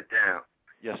holding it down.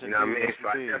 Yes, you know what I mean? So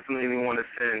I definitely want to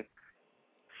send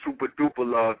super duper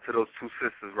love to those two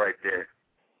sisters right there.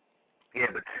 Yeah,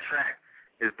 but the track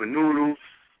is Banoodles,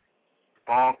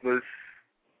 Bonkers.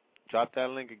 Drop that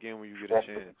link again when you get a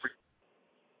chance.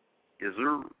 Yes,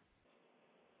 sir.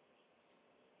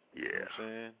 Yeah. You know what I'm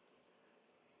saying?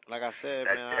 Like I said,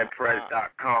 that's man.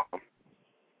 Press.com.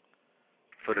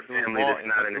 For the family that's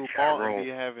not in the chat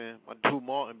room. My dude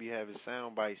Martin be having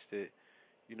sound bites that,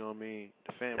 you know what I mean,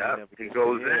 the family never he gets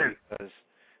goes to hear in. because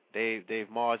they've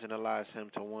marginalized him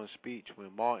to one speech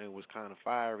when Martin was kind of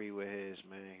fiery with his,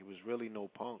 man. He was really no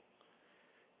punk.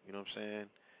 You know what I'm saying?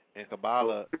 And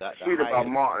Kabbalah,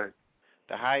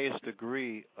 the highest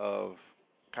degree of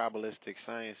Kabbalistic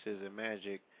sciences and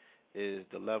magic is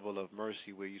the level of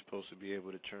mercy where you're supposed to be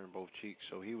able to turn both cheeks.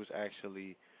 So he was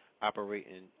actually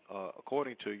operating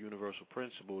according to a universal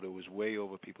principle that was way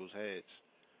over people's heads.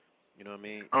 You know what I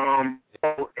mean?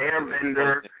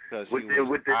 Airbender,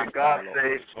 with the God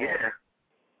say, yeah.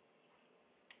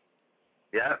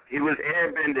 Yeah, he was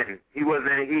airbending. He was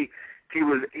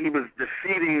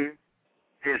defeating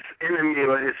his enemy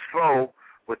or his foe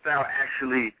without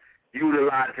actually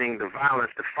utilizing the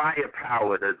violence, the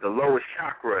firepower, the lower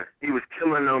chakra. He was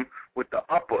killing them with the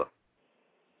upper.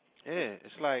 Yeah,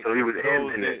 it's like so he was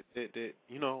those that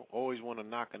you know always want to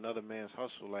knock another man's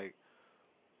hustle. Like,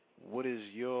 what is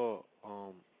your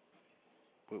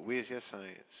where's your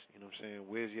science? You know what I'm saying?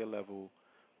 Where's your level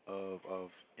of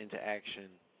interaction?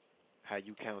 How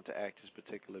you counteract this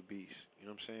particular beast? You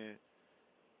know what I'm saying?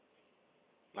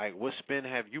 Like, what spin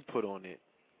have you put on it,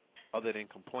 other than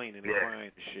complaining and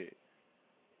crying and shit?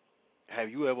 Have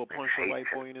you ever punched a white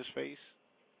boy in his face?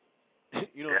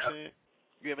 You know what I'm saying?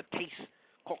 You ever taste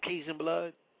Caucasian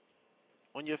blood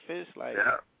on your fist? Like,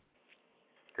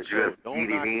 so don't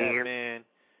knock that man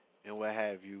and what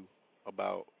have you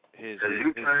about his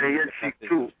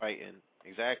fighting.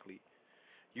 Exactly.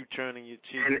 You turning your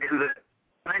cheek. And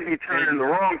might be turning the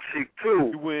wrong cheek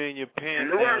too. You wearing your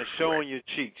pants down and showing your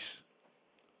cheeks.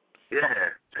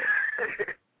 Yeah.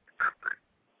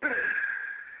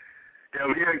 Yeah,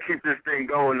 we're going to keep this thing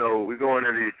going, though. We're going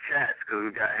into these chats because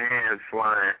we got hands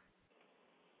flying.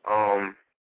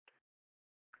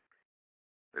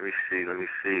 Let me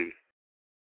see.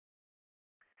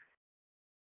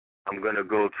 I'm going to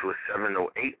go to a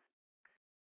 708.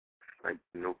 Like,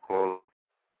 no call.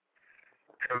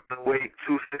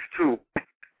 708-262.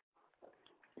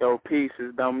 Yo, peace.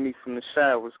 It's Dominique from the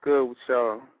Shot. What's good with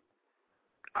y'all?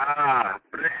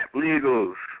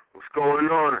 Legals. What's going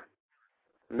on?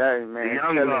 Nothing, man. The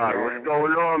young God. What's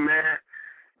going on, man?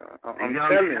 I'm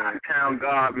young Shottown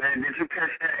God, man. Did you catch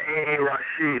that A.A.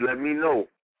 Rashid? Let me know.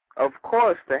 Of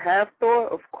course. The half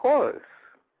thought, of course.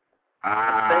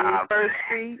 71st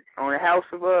Street on the House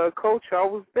of Culture. I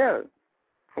was there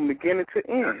from beginning to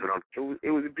end. It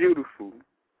was beautiful.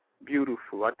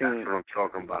 Beautiful. I think that's what I'm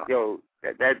talking about. Yo,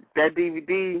 that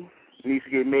DVD needs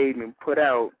to get made and put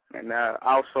out. And I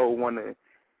also want to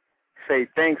say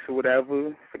thanks or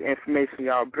whatever for the information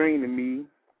y'all bring to me.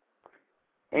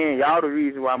 And y'all the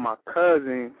reason why my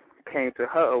cousin came to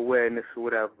her awareness or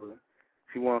whatever.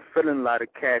 She wasn't feeling a lot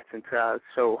of cats until I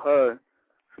showed her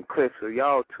some clips of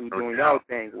y'all two doing y'all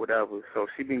thing or whatever. So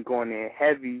she been going in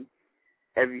heavy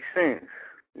since.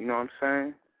 You know what I'm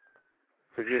saying?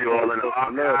 So just all in the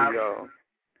archives? Y'all.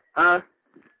 Huh?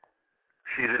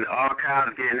 She's in the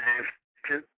archives getting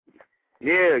action?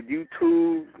 Yeah,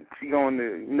 YouTube. She going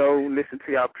to, listen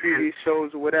to y'all previous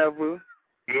shows or whatever.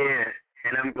 Yeah,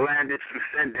 and I'm glad that you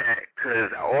said that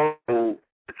because I also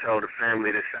tell the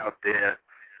family that's out there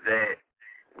that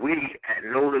we at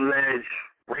Know the Ledge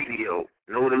Radio,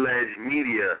 Know the Ledge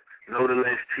Media, Know the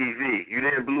Ledge TV. You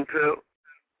there, Blue Pill?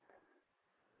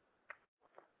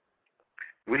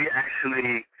 We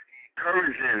actually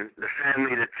encouraging the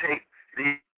family to take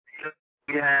the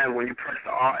we have when you press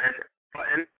the RSS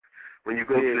button. When you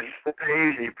go to the show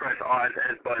page and you press the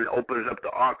RSS button, it opens up the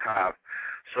archive.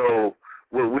 So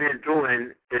what we're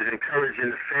doing is encouraging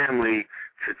the family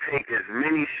to take as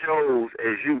many shows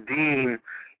as you deem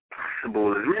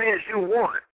possible, as many as you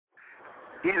want,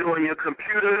 either on your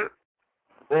computer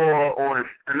or on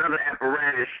another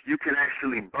apparatus. You can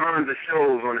actually burn the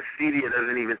shows on a CD. It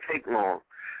doesn't even take long.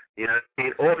 You know what I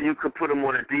mean? Or you could put them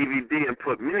on a DVD and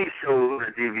put many shows on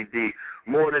a DVD,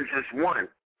 more than just one.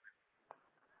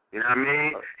 You know what I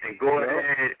mean? And go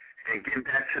ahead and give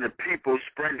that to the people,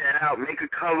 spread that out, make a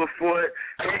cover for it.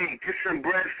 Hey, get some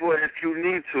bread for it if you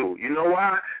need to. You know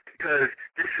why? Because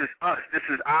this is us. This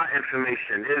is our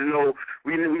information.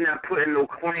 We're not putting no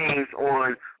claims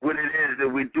on what it is that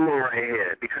we're doing right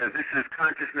here. Because this is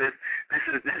consciousness.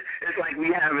 It's like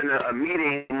we having a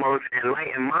meeting amongst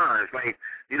enlightened minds. Like,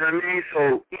 you know what I mean?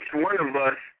 So each one of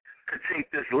us could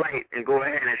take this light and go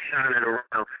ahead and shine it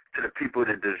around to the people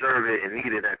that deserve it and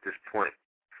need it at this point.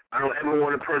 I don't ever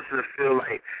want a person to feel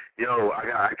like,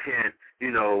 I can't,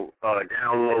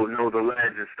 download Know the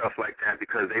Ledge and stuff like that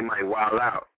because they might wild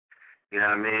out. You know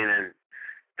what I mean? And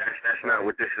that's not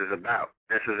what this is about.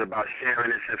 This is about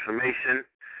sharing this information.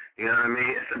 You know what I mean?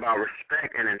 It's about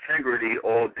respect and integrity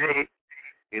all day.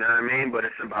 You know what I mean? But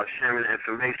it's about sharing the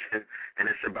information, and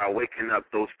it's about waking up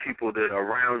those people that are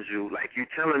around you. Like you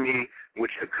telling me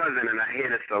with your cousin, and I hear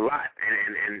this a lot,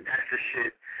 and that's the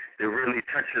shit that really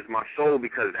touches my soul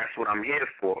because that's what I'm here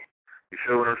for. You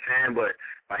feel what I'm saying? But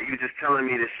by you just telling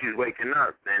me that she's waking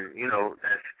up, then,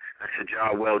 that's a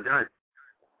job well done.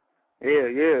 Yeah,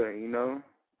 you know.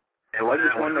 And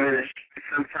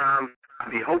sometimes I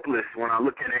be hopeless when I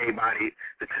look at everybody,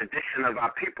 the condition of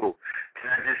our people.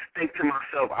 And I just think to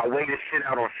myself, I weigh this shit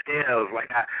out on scales.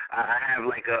 Like I have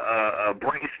like a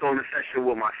brainstorming session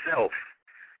with myself.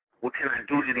 What can I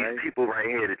do to these people right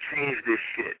here to change this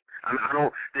shit? I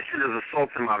don't. This shit is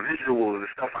assaulting my visuals and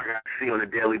stuff I got to see on a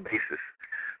daily basis.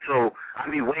 So I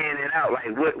be weighing it out.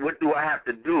 Like what do I have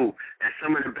to do? And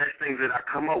some of the best things that I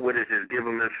come up with is just give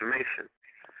them information.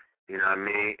 You know what I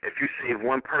mean? If you save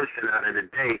one person out of the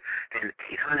day and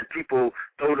 800 people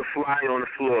throw the flyer on the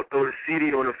floor, throw the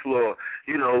CD on the floor,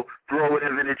 you know, throw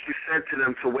whatever that you sent to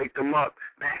them to wake them up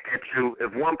back at you,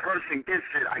 if one person gets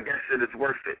it, I guess it is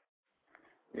worth it.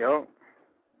 Yep.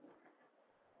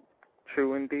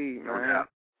 True indeed, man. Yeah.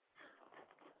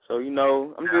 So, you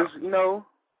know, I'm just, you know,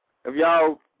 if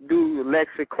y'all do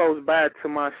Alexa close by to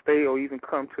my state or even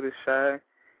come to the side,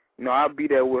 you know, I'll be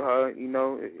there with her, you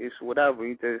know, it's whatever.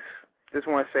 You just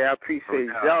want to say I appreciate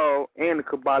y'all and the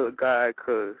Kabbalah guy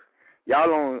because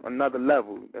y'all on another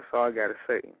level. That's all I got to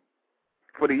say.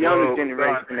 For the younger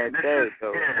generation that does,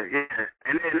 though. Yeah.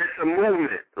 And it's a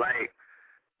movement. Like,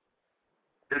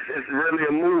 it's really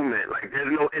a movement. Like,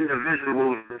 there's no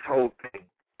individuals in this whole thing.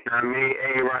 You know what I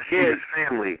mean? Rashid's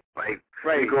family. Like,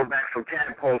 we go back from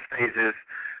tadpole stages.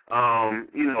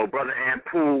 You know, Brother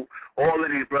Ampu, all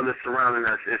of these brothers surrounding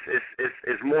us,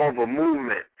 it's more of a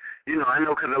movement. You know, I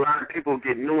know because a lot of people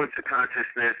get new into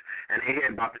consciousness and they hear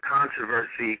about the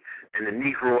controversy and the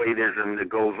Negroidism that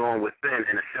goes on within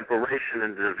and the separation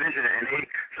and the division, and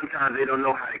sometimes they don't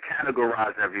know how to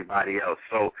categorize everybody else.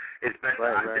 So it's best to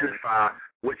identify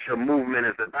what your movement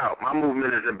is about. My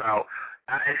movement is about,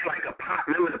 it's like a pop,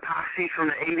 remember the posse from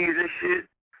the 80s and shit?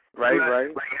 Right.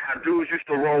 Like how dudes used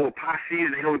to roll with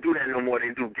posses. They don't do that no more. They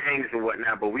do gangs and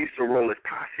whatnot, but we used to roll as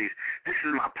posses. This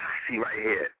is my posse right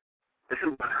here. This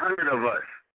is about 100 of us.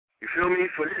 You feel me?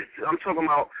 For this, I'm talking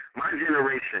about my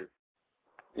generation.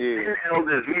 Yeah. And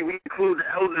elders. We include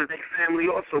the elders, their family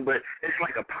also, but it's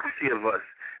like a posse of us.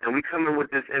 And we come in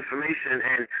with this information,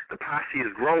 and the posse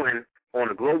is growing on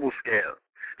a global scale.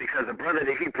 Because the brother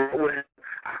that he brought with him,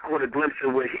 I caught a glimpse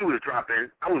of where he was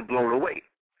dropping. I was blown away.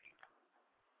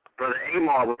 Brother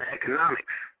Amar with the economics.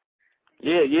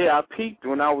 Yeah, I peaked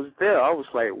when I was there. I was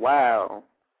like, wow.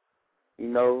 You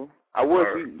know,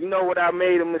 you know what I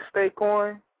made a mistake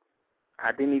on?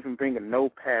 I didn't even bring a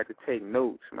notepad to take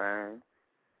notes, man.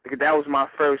 Because that was my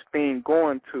first thing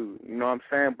going to, you know what I'm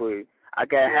saying? But I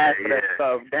got half of that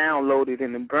stuff downloaded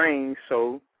in the brain,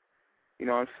 so, you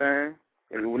know what I'm saying?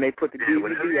 And when they put the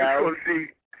DVD out.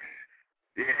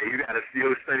 You got to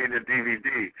still study the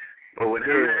DVD. But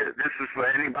whatever, this is for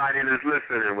anybody that's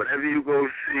listening. Whenever you go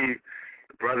see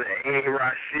Brother A.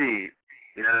 Rashid,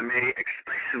 you know what I mean?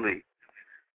 Especially,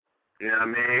 you know what I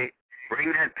mean?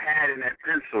 Bring that pad and that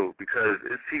pencil because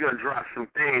he's going to drop some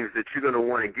things that you're going to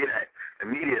want to get at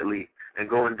immediately and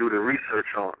go and do the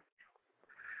research on.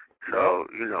 So,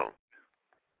 you know,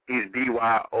 he's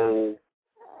BYOP.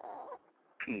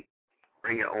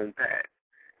 Bring your own pad.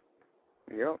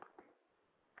 Yep.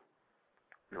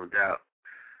 No doubt.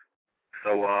 So,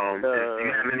 do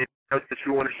you have anything else that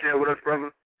you want to share with us,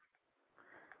 brother?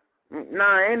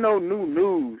 Nah, ain't no new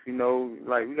news, you know.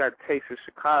 Like, we got Taste of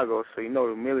Chicago, so, you know,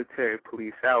 the military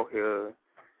police out here,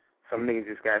 some niggas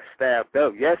just got stabbed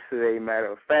up yesterday,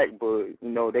 matter of fact, but, you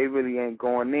know, they really ain't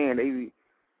going in.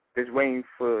 They just waiting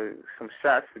for some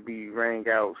shots to be rang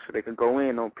out so they can go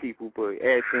in on people, but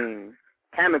everything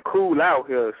kind of cool out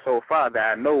here so far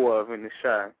that I know of in the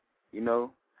shot, you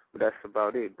know. But that's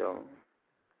about it, though.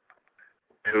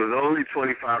 It was only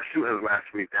 25 shootings last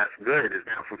week. That's good. It's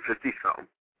down from 50-something.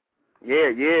 Yeah,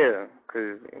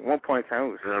 because at one point in time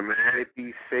it was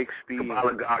 50, 60.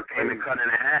 Kabbalah God came and cut it in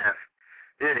half.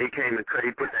 Yeah, he came and cut.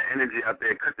 He put that energy out there.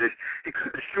 He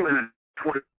cut the shooting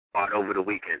 20 over the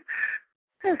weekend.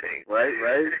 Right.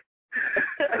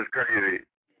 That's crazy.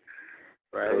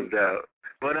 Right. No doubt.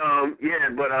 But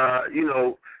you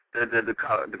know, the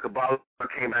Kabbalah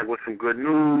came back with some good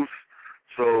news.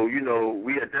 So, you know,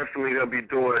 we are definitely going to be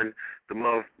doing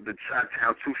the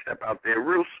Chi-Town two-step out there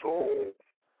real soon.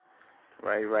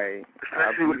 Right.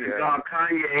 Especially with the dog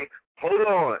Kanye. Hold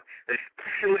on.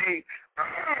 Especially,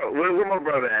 where my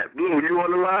brother at? Blue, you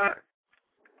on the line?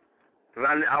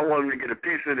 Because I want him to get a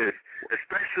piece of this.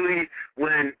 Especially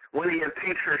when he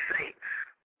impeached her saints.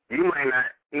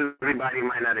 Everybody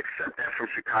might not accept that from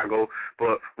Chicago,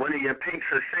 but when he impeached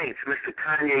her saints, Mr.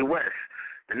 Kanye West,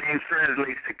 the name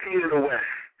translates to King of the West,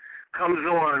 comes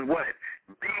on what?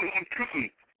 BET,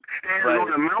 stands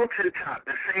on a mountaintop,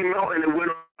 the same mountain that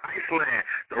went Iceland,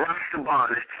 the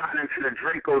Rastaban is tied into the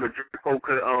Draco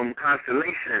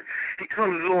constellation. He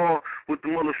comes on with the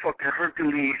motherfucking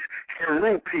Hercules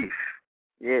Heru piece.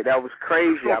 Yeah, that was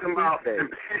crazy. I'm talking about the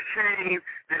biggest chain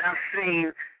that I've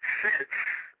seen since,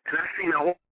 and I've seen a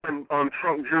whole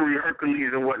Trump jewelry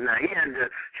Hercules and whatnot. He had the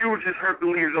hugest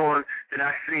Hercules on that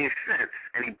I've seen since,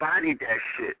 and he bodied that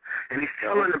shit. And he's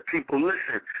telling the people,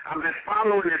 listen, I've been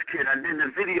following this kid. I did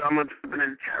the video. I'm going to put it in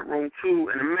the chat room, too,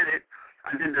 in a minute.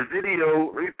 I did the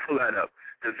video. Let me pull that up.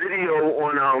 The video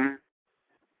on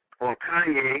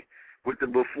Kanye with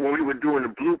when we were doing the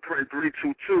Blueprint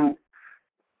 322,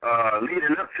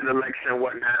 leading up to the election and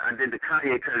whatnot. I did the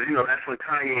Kanye because, you know, that's when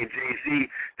Kanye and Jay-Z,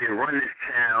 they run this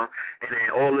town, and then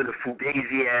all of the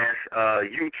fugazi-ass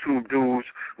YouTube dudes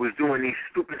was doing these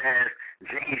stupid-ass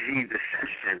Jay-Z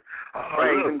deception.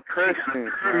 Look, he got a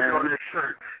pyramid on his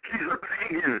shirt. He's a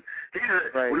pagan. The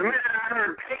minute I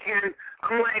heard pagan,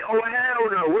 I'm like, oh, hell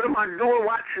no. What am I doing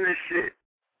watching this shit?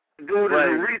 Dude is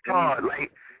a retard.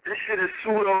 Like, this shit is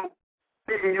pseudo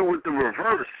hitting you with the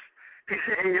reverse. He's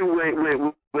hitting you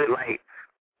with like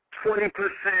 20%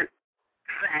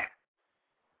 fat,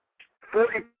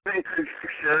 40%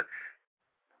 conjecture,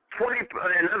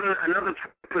 another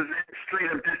 20%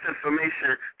 straight up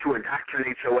disinformation to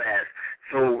indoctrinate your ass.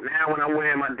 So now when I'm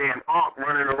wearing my damn arc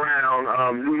running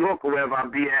around New York or wherever I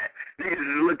be at, niggas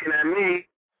is looking at me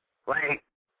like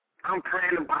I'm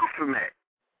praying to Baphomet.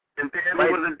 If there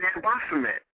ever was a damn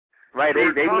Baphomet. Right,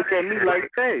 they look at me like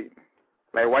that.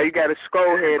 Like, why you got a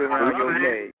skull head around your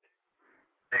leg?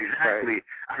 Exactly. Right.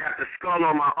 I got the skull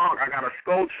on my ankh. I got a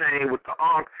skull chain with the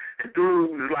ankh. The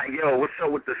dude was like, yo, what's up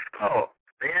with the skull?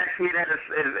 They asked me that as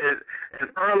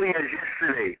early as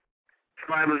yesterday.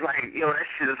 Somebody was like, yo, that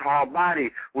shit is hard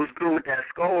body. What's good with that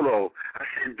skull, though? I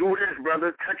said, do this,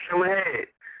 brother. Touch your head.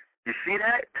 You see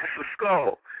that? That's a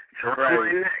skull. It's around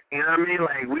my neck. You know what I mean?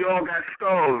 Like, we all got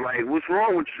skulls. Like, what's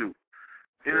wrong with you?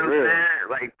 You know what I'm saying?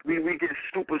 Like, we get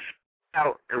super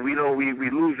out, and we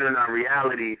losing our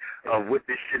reality of what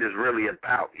this shit is really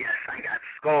about. Yes, I got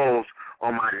skulls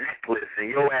on my necklace, and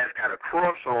your ass got a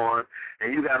cross on,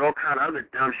 and you got all kind of other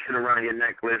dumb shit around your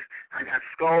necklace. I got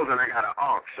skulls, and I got an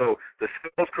ankh. So the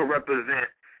skulls could represent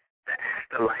the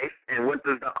afterlife, and what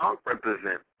does the ankh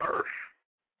represent? Birth.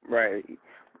 Right.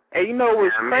 And you know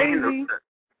what's crazy?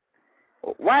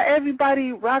 Why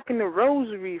everybody rocking the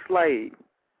rosaries like?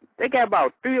 They got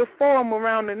about 3 or 4 of them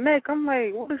around the neck. I'm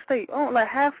like, what is they on? Like,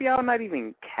 half of y'all not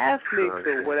even Catholics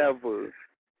or whatever.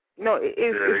 You know,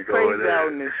 it's crazy out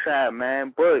in this side,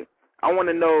 man. But I want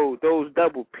to know those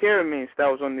double pyramids that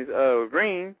was on this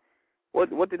ring.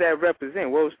 What did that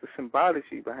represent? What was the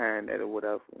symbology behind that or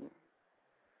whatever?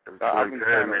 The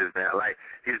pyramids, man. Like,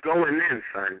 he's going in,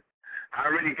 son. I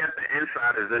already got the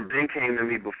insiders that Ben came to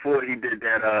me before he did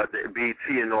that, the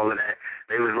BT and all of that.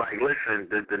 They was like, listen,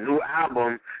 the new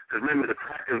album, because remember the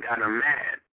crackers got him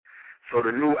mad. So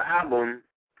the new album,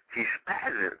 he's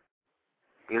spazzing.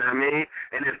 You know what I mean?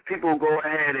 And if people go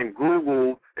ahead and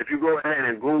Google,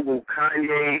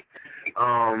 Kanye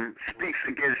speaks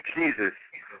against Jesus,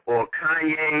 or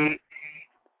Kanye,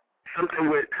 something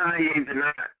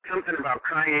about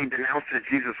Kanye denounces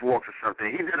Jesus walks or something.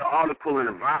 He did an article in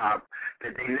the Vibe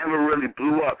that they never really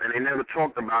blew up, and they never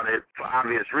talked about it for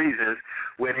obvious reasons,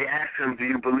 where they asked him, do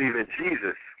you believe in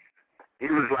Jesus? He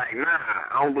was like, nah,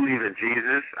 I don't believe in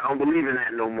Jesus. I don't believe in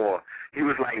that no more. He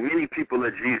was like, many people are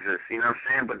Jesus, you know what I'm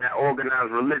saying? But that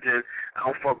organized religion, I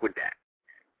don't fuck with that.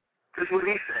 That's what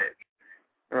he said.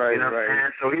 Right, you know what I'm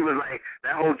saying? So he was like,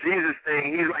 that whole Jesus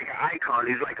thing, he's like an icon.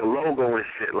 He's like a logo and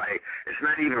shit. Like, it's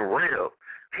not even real.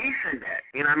 He said that,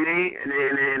 you know what I mean? And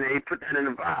they put that in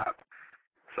the Vibe.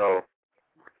 So,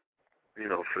 you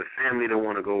know, for the family that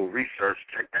want to go research,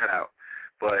 check that out.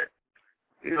 But,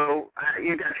 you know,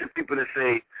 you got your people that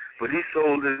say, but he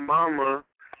sold his mama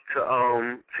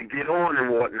to get on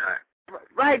and whatnot.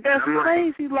 Right, that's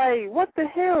crazy. Like, what the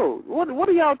hell? What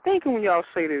are y'all thinking when y'all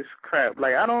say this crap?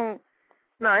 Like, I don't.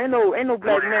 Nah, ain't no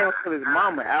black man put his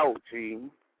mama out, G.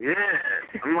 Yeah,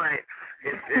 I'm like,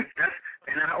 that's,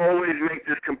 and I always make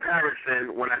this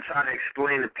comparison when I try to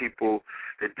explain to people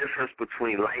the difference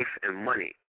between life and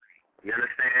money. You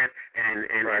understand? And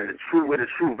where the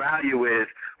true value is,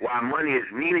 why money is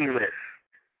meaningless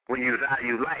when you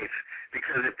value life.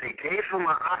 Because if they gave him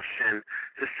an option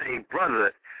to say,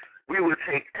 brother, we will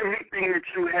take everything that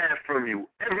you have from you,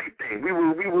 everything. We will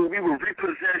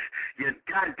repossess your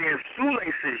goddamn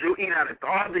shoelaces. You'll eat out of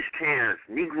garbage cans,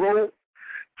 Negro,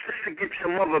 just to get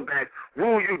your mother back.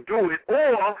 Will you do it?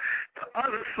 Or the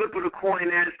other flip of the coin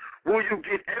is, will you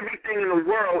get everything in the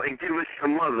world and give us your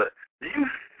mother? Do you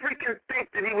freaking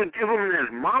think that he would give him his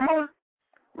mama?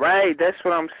 Right, that's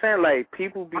what I'm saying. Like,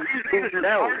 people be spooked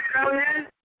out.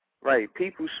 Right,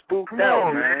 people spooked Come out,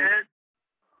 on, man.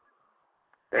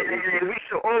 That And we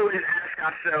should always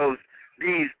ask ourselves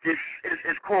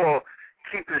it's called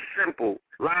keep it simple,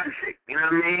 logic, you know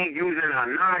what I mean? Using our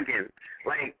noggin.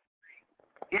 Like,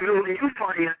 even when you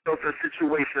find yourself in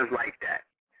situations like that.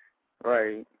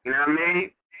 Right. You know what I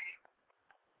mean?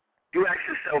 You ask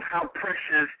yourself, how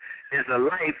precious is a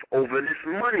life over this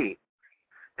money?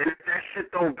 And if that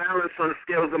shit don't balance on the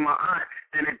scales of my eye,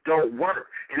 then it don't work.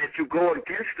 And if you go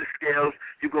against the scales,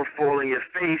 you gonna fall in your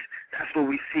face. That's what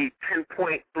we see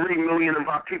 10.3 million of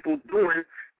our people doing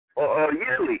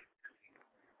yearly.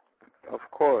 Of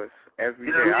course. Every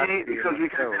you know day. what I mean? Because we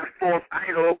got that false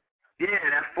idol. Yeah,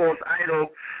 that false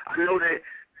idol. I know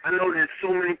that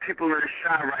so many people in the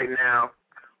shop right now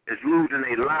is losing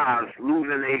their lives,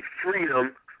 losing their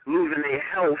freedom, losing their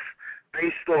health,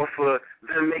 based off of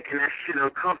them making that shit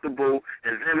uncomfortable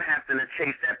and them having to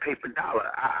chase that paper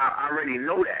dollar. I already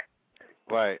know that.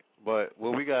 Right, but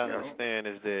what we got to understand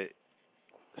is that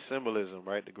symbolism,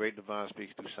 right? The great divine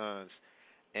speaks through signs,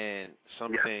 and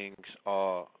some things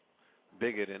are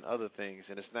bigger than other things,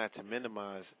 and it's not to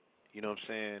minimize, you know what I'm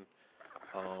saying,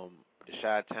 the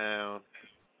Chi-Town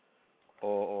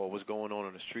or what's going on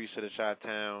in the streets of the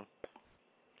Chi-Town,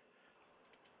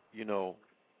 you know,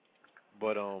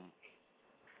 but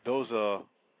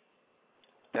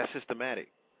that's systematic.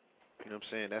 You know what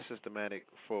I'm saying? That's systematic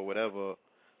for whatever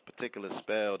particular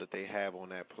spell that they have on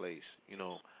that place. You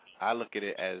know, I look at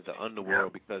it as the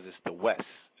underworld because it's the West.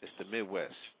 It's the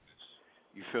Midwest.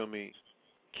 You feel me?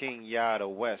 King Yah the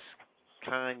West.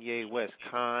 Kanye West.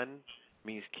 Khan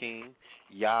means king.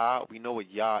 Yah, we know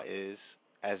what Yah is,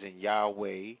 as in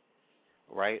Yahweh,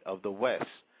 right, of the West.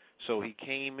 So he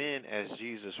came in as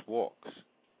Jesus walks.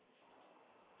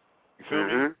 You feel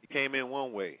me? He came in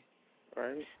one way.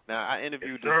 Right. Now I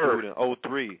interviewed this dude in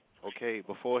 2003, okay,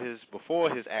 before his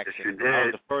accident. I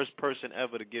was the first person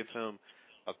ever to give him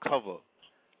a cover.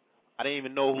 I didn't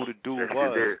even know who the dude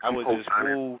was.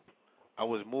 I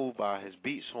was moved by his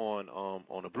beats on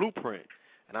the Blueprint,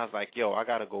 and I was like, yo, I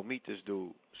gotta go meet this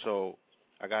dude. So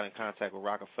I got in contact with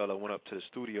Rockefeller, went up to the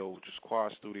studio, which was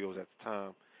Quad Studios at the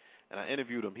time, and I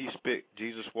interviewed him. He spit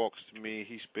Jesus Walks to Me.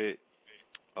 He spit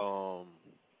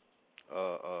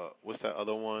what's that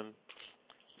other one?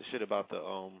 The shit about the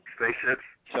spaceships.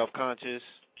 Self-conscious.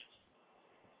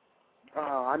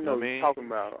 I know what you're talking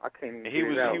about. I can't even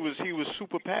he was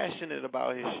super passionate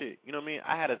about his shit. You know what I mean?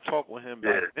 I had a talk with him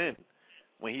back then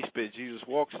when he spit Jesus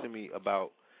Walks to Me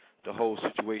about the whole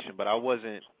situation, but I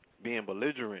wasn't being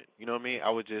belligerent. You know what I mean? I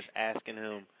was just asking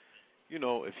him, you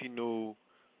know, if he knew,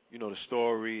 you know, the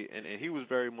story, and he was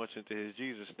very much into his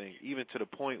Jesus thing, even to the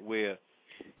point where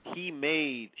he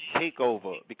made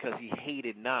Takeover because he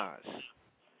hated Nas.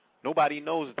 Nobody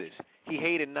knows this. He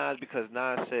hated Nas because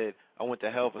Nas said, I went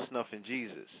to hell for snuffing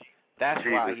Jesus. That's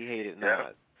why he hated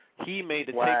Nas. He made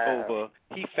the Takeover.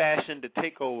 He fashioned the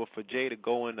Takeover for Jay to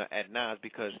go in at Nas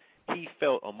because he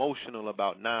felt emotional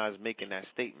about Nas making that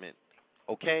statement.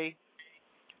 Okay?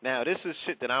 Now, this is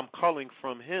shit that I'm culling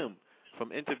from him,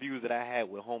 from interviews that I had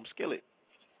with Home Skillet.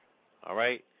 All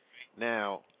right?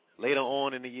 Now, later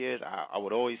on in the years, I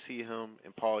would always see him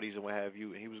in parties and what have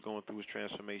you, and he was going through his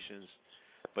transformations.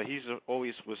 But he's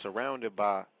always was surrounded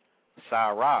by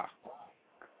Sa-Ra.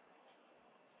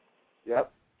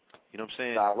 Yep. You know what I'm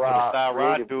saying? Sa-Ra, the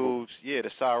Sa-Ra dudes,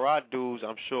 the Sa-Ra dudes,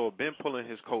 I'm sure, been pulling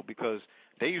his coat because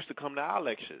they used to come to our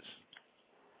lectures.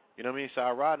 You know what I mean?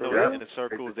 Sa-Ra know that in the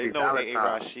circles. They know the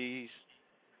A-Rashis.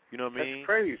 You know what I mean? That's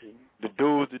crazy. The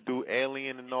dudes that do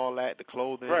Alien and all that, the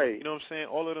clothing. Right. You know what I'm saying?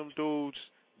 All of them dudes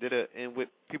that are in what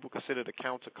people consider the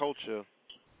counterculture.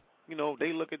 You know,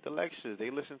 they look at the lectures. They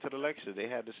listen to the lectures. They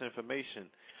have this information.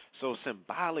 So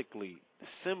symbolically, the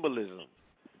symbolism,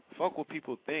 fuck what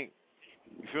people think.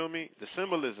 You feel me? The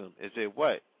symbolism is that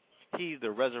what? He's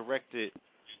the resurrected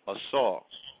Asar,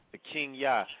 the King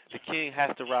Yah. The king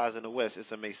has to rise in the West.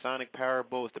 It's a Masonic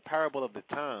parable. It's the parable of the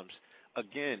times.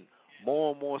 Again,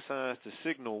 more and more signs to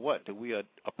signal what? That we are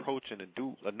approaching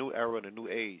a new era and a new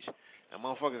age. And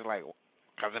motherfuckers like,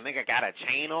 because a nigga got a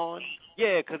chain on?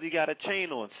 Yeah, because he got a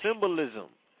chain on. Symbolism.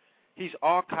 He's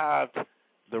archived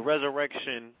the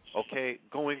resurrection, okay,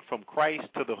 going from Christ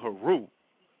to the Haru.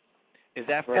 Is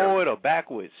that forward or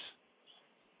backwards?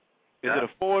 Is it a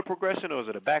forward progression or is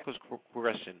it a backwards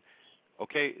progression?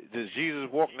 Okay, does Jesus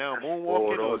walk now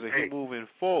moonwalking or is he moving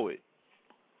forward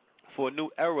for a new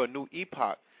era, a new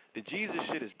epoch? The Jesus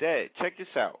shit is dead. Check this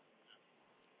out.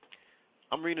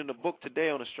 I'm reading a book today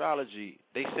on astrology.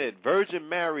 They said Virgin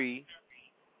Mary,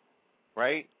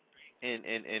 right, in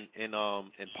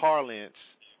parlance,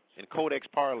 in codex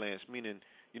parlance, meaning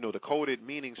the coded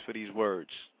meanings for these words.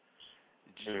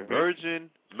 Virgin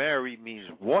Mary means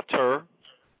water.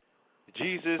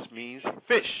 Jesus means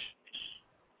fish.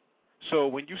 So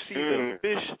when you see the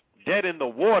fish dead in the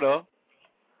water,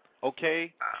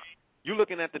 okay, you're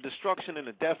looking at the destruction and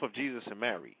the death of Jesus and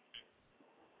Mary.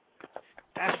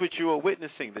 That's what you are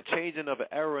witnessing, the changing of an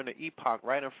era and an epoch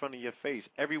right in front of your face.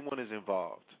 Everyone is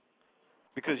involved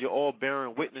because you're all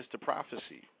bearing witness to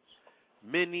prophecy.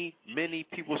 Many, many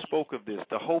people spoke of this.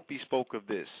 The Hopi spoke of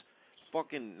this.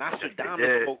 Fucking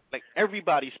Nostradamus spoke. Like,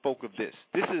 everybody spoke of this.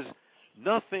 This is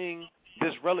nothing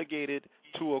that's relegated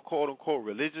to a quote-unquote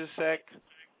religious sect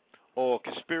or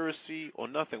conspiracy or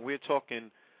nothing. We're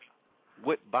talking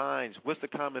what binds, what's the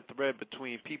common thread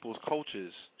between people's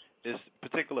cultures is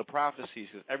particular prophecies,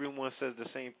 because everyone says the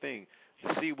same thing.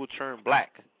 The sea will turn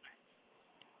black.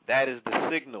 That is the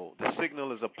signal. The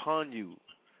signal is upon you.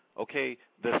 Okay?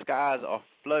 The skies are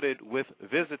flooded with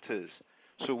visitors.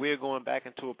 So we're going back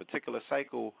into a particular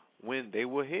cycle when they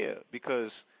were here,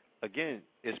 because, again,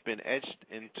 it's been etched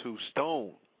into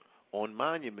stone on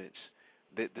monuments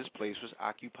that this place was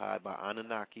occupied by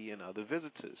Anunnaki and other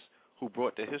visitors who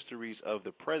brought the histories of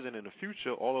the present and the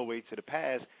future all the way to the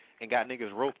past and got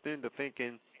niggas roped into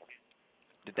thinking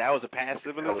that was a past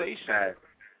civilization.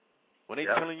 When they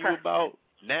telling you about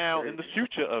now and the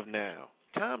future of now,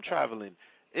 time traveling.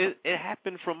 It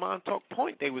happened from Montauk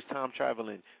Point. They was time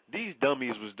traveling. These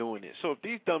dummies was doing it. So if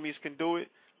these dummies can do it,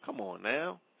 come on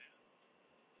now.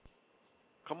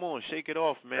 Come on, shake it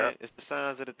off, man. It's the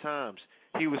signs of the times.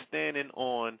 He was standing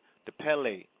on the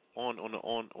Pele, on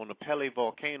the Pele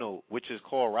volcano, which is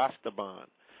called Rastaban.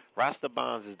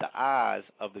 Rastaban is the eyes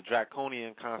of the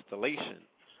Draconian constellation.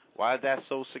 Why is that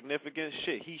so significant?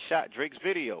 Shit, he shot Drake's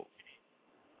video.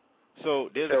 So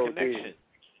there's a connection.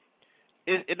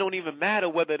 It don't even matter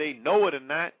whether they know it or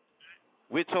not.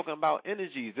 We're talking about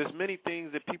energies. There's many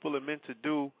things that people are meant to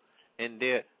do, and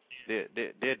they're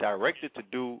directed to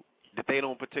do that they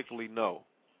don't particularly know,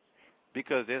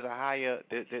 because there's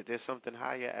there's something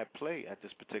higher at play at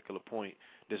this particular point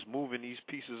that's moving these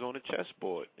pieces on the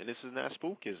chessboard, and this is not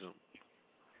spookism.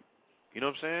 You know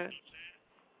what I'm saying?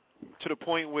 To the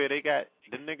point where they got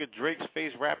the nigga Drake's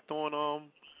face wrapped on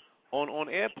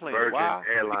airplanes. Virgin Why?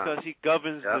 Airlines. Because he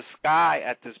governs the sky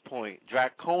at this point.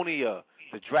 Draconia,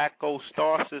 the Draco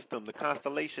star system, the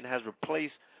constellation has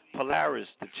replaced Polaris.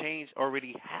 The change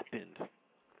already happened.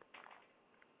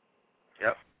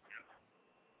 Yep.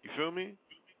 You feel me?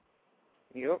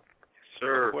 Yep.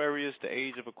 Sir. Aquarius, the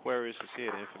age of Aquarius is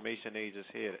here. The information age is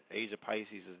here. The age of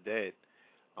Pisces is dead.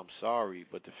 I'm sorry,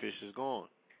 but the fish is gone.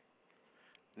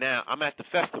 Now, I'm at the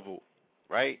festival,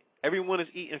 right? Everyone is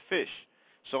eating fish.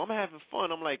 So I'm having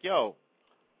fun. I'm like, yo,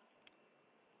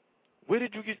 where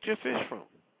did you get your fish from?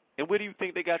 And where do you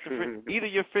think they got the fish? Either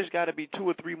your fish got to be 2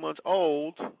 or 3 months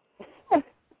old.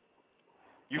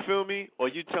 You feel me? Or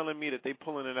you telling me that they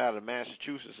pulling it out of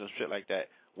Massachusetts and shit like that,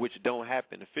 which don't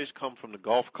happen. The fish come from the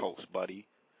Gulf Coast, buddy.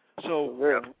 So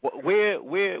where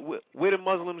the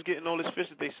Muslims getting all this fish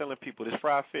that they selling people, this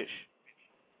fried fish?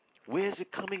 Where is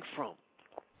it coming from?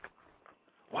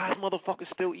 Why is motherfuckers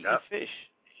still eating fish?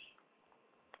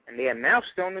 And they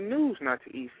announced on the news not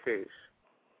to eat fish.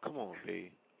 Come on,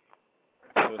 B.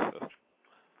 Man,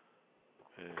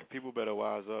 people better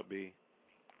wise up, B.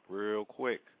 Real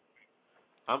quick.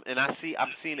 I've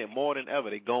seen it more than ever.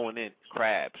 They going in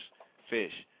crabs,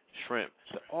 fish, shrimp.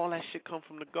 All that shit come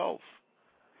from the Gulf.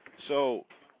 So,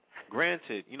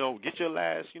 granted, get your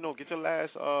last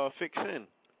fix in,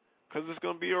 because it's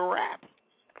gonna be a wrap.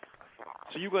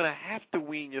 So you're gonna have to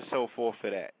wean yourself off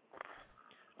of that.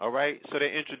 All right, so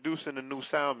they're introducing a new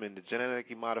salmon. The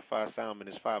genetically modified salmon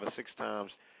is 5 or 6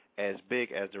 times as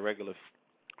big as the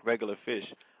regular fish.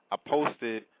 I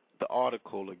posted the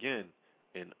article again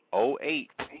in 2008,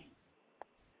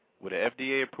 where the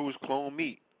FDA approves clone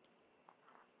meat,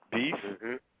 beef,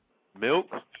 milk,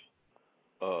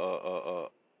 all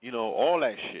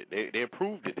that shit. They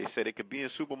approved it. They said it could be in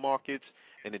supermarkets,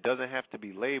 and it doesn't have to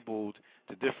be labeled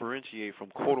to differentiate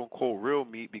from quote unquote real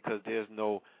meat, because there's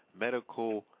no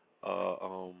medical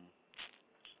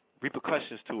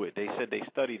repercussions to it. They said they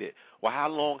studied it. Well, how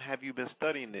long have you been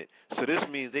studying it? So this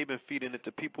means they've been feeding it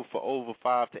to people for over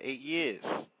 5 to 8 years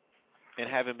and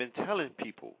haven't been telling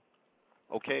people.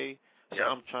 Okay? So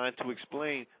I'm trying to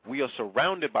explain, we are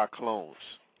surrounded by clones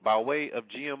by way of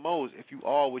GMOs. If you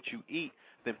are what you eat,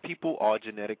 then people are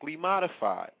genetically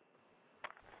modified.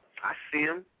 I see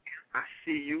them. I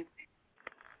see you.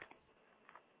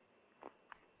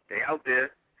 They out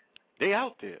there. They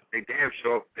out there. They damn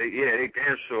sure. They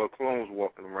damn sure clones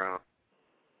walking around.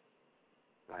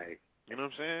 Like, you know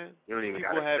what I'm saying? You don't even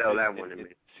people gotta sell that one to me.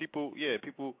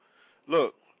 People.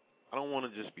 Look, I don't want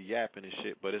to just be yapping and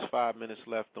shit, but it's 5 minutes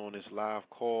left on this live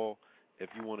call. If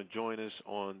you want to join us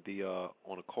on the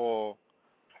call,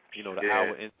 you know, the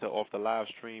hour into off the live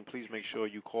stream, please make sure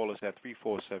you call us at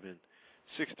 347-637-2135.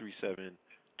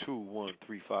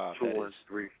 That is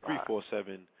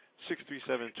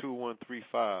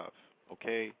 347-637-2135.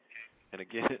 Okay, and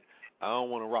again, I don't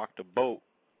want to rock the boat,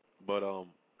 but I'm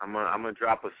gonna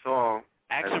drop a song.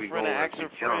 Action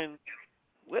friend.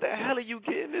 Where the hell are you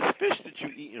getting this fish that you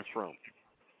eating from?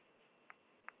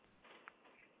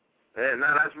 Yeah,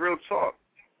 nah, that's real talk.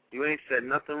 You ain't said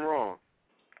nothing wrong.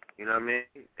 You know what I mean?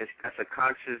 That's a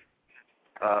conscious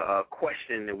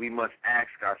question that we must ask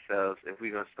ourselves if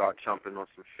we're gonna start jumping on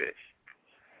some fish.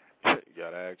 You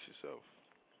gotta ask yourself.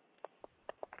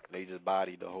 They just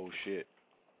bodied the whole shit.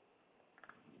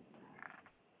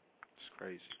 It's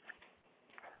crazy.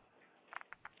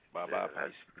 Bye,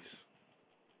 Pisces.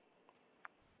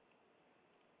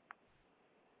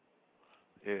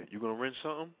 Yeah, you gonna rinse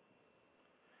something?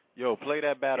 Yo, play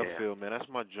that Battlefield, man. That's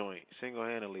my joint,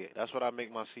 single-handedly. That's what I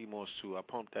make my CMOS to. I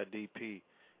pump that DP,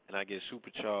 and I get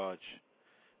supercharged.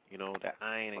 You know, that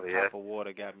iron and copper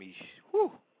water got me,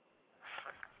 whew.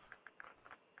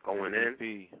 Going in.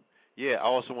 DP. Yeah, I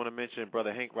also want to mention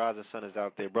Brother Hank Rosin's son is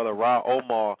out there. Brother Ra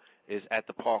Omar is at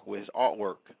the park with his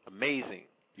artwork. Amazing.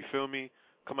 You feel me?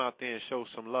 Come out there and show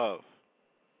some love.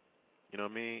 You know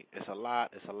what I mean? It's a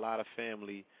lot of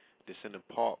family that's in the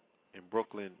park in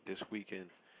Brooklyn this weekend.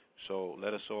 So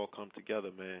let us all come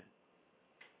together, man.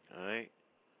 All right?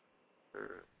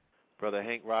 Brother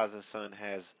Hank Rosin's son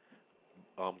has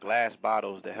glass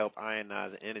bottles that help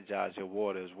ionize and energize your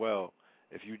water as well.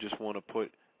 If you just want to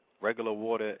put regular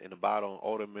water in a bottle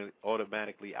and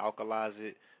automatically alkalize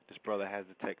it, this brother has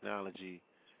the technology,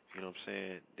 you know what I'm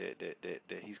saying,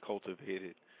 that he's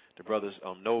cultivated. The brothers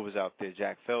Nova's out there,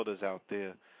 Jack Felder's out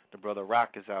there, the brother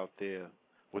Rock is out there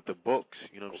with the books,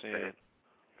 you know what I'm saying,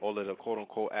 all of the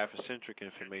quote-unquote Afrocentric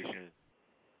information.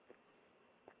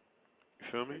 You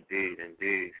feel me?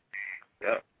 Indeed.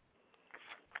 Yep.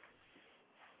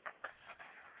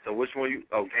 So which one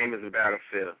Game is the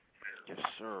Battlefield. Yes,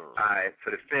 sir. All right,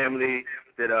 for the family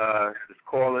that is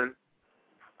calling,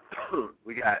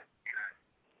 we got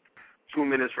 2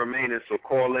 minutes remaining, so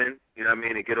call in, you know what I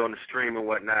mean, and get on the stream and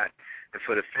whatnot. And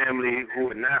for the family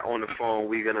who are not on the phone,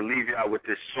 we're going to leave y'all with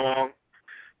this song.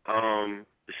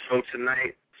 The show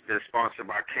tonight has been sponsored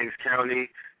by Kings County.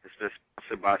 It's been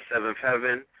sponsored by Seventh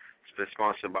Heaven. It's been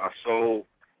sponsored by Soul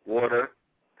Water.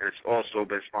 And it's also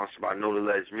been sponsored by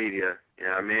NOBLES Media, you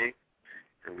know what I mean?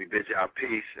 And we bid y'all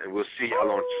peace, and we'll see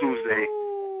y'all on Tuesday.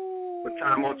 What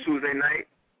time on Tuesday night?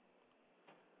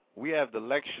 We have the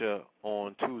lecture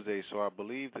on Tuesday, so I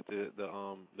believe that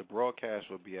the broadcast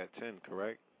will be at 10,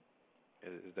 correct?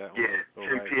 Is that 10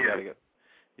 p.m.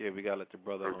 We gotta let the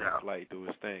brother on the flight do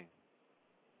his thing.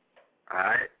 All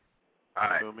right.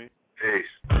 You feel me?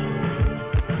 Peace.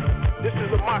 This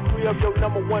is a mockery of your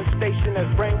number one station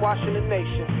that's brainwashing the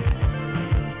nation.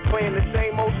 Playing the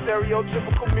same old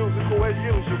stereotypical musical as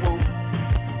usual.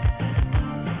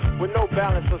 With no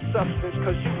balance or substance,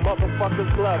 cause you motherfuckers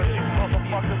love it.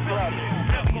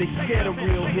 They scared of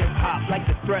real hip-hop, like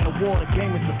the threat of war. The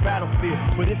game is a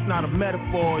battlefield, but it's not a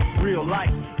metaphor, it's real life.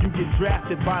 You get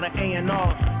drafted by the A&R,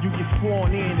 you get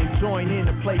sworn in and join in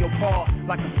to play your part.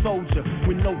 Like a soldier,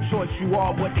 with no choice, you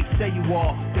are what they say you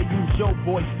are. They use your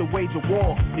voice to wage a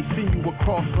war. They see you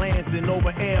across lands and over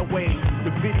airways.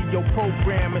 The video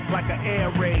program is like an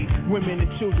air raid. Women and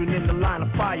children in the line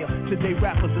of fire. Today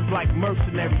rappers is like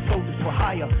mercenaries, soldiers for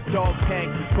hire. Dog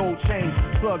tags is gold chains,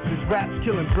 slugs is raps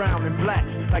killing brown and black.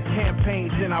 Like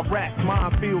campaigns in Iraq,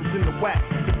 minefields in the whack.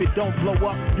 If it don't blow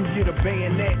up, you get a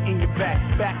bayonet in your back.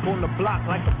 Back on the block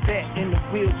like a vet in the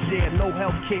wheelchair, no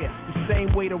health care. The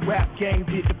same way the rap game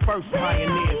did the first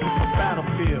pioneers. It's a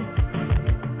battlefield.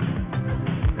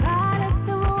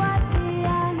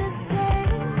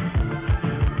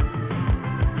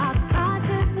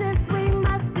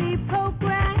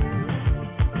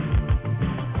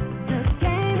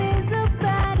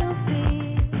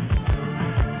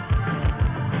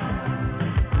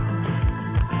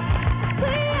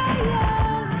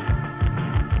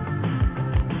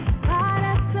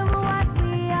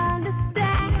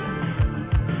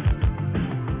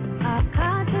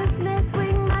 Consciousness,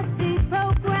 we must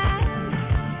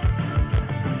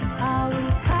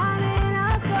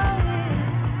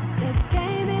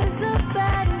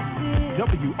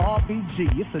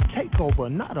BG, it's a takeover,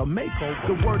 not a makeover.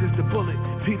 The word is the bullet.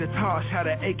 Peter Tosh had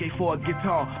an AK for a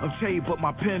guitar. I'm shade, but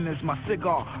my pen is my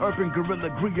cigar. Urban guerrilla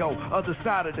griot, other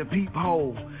side of the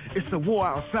peephole. It's a war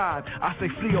outside. I say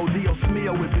Fleo, Dio,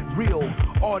 Smeo, is it real?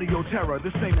 Audio terror,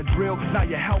 this ain't a drill. Now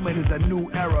your helmet is a new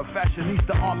era.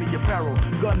 Fashionista army apparel,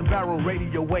 gun barrel,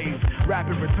 radio waves,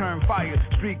 rapid return fire.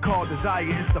 Street call desire,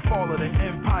 it's the fall of the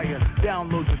empire.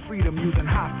 Download your freedom using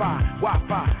hi-fi,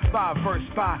 Wi-Fi, 5 verse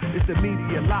 5. It's the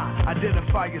media lie.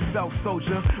 Identify yourself,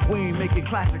 soldier. We ain't making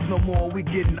classics no more. We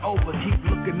getting over. Keep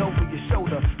looking over your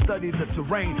shoulder. Study the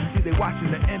terrain. See they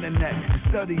watching the internet and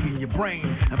studying your brain.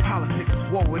 And politics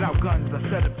is war without guns. I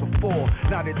said it before.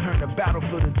 Now they turn the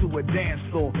battlefield into a dance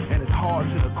floor. And it's hard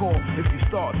to the core if you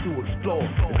start to explore.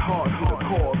 It's hard to the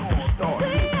core if you start to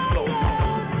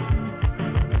explore.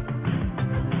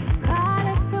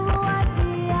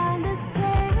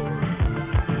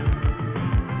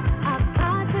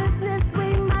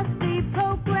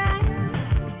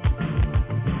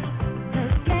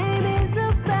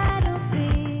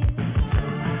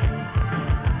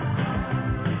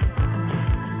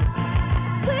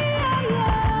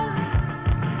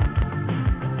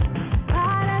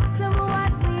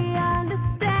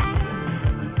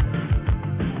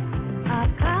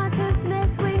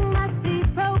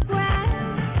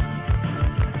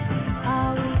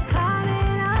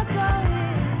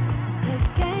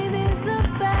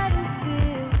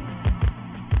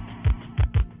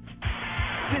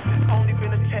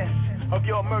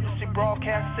 Emergency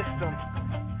broadcast system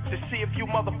to see if you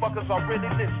motherfuckers are really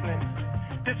listening.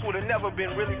 This would have never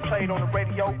been really played on the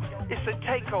radio. It's a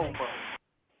takeover.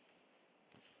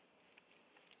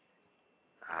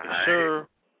 Yes, sir.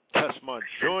 That's my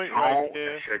joint right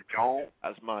there.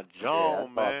 That's my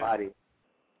joint, man.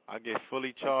 I get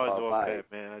fully charged off that,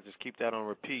 man. I just keep that on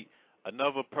repeat.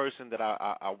 Another person that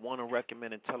I want to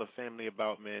recommend and tell a family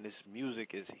about, man, this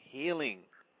music is healing.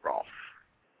 Ross.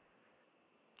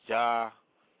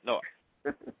 No.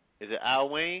 Is it Al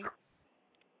Wayne?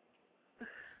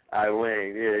 Al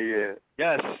Wayne, yeah.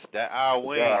 Yes, that Al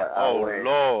Wayne. Al Wayne.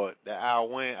 Lord. That Al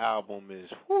Wayne album is,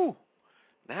 whew.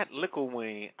 Not Liquor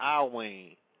Wayne, Al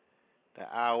Wayne.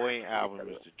 The Al Wayne album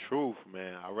is the truth,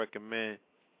 man. I recommend,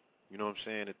 you know what I'm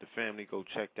saying, that the family go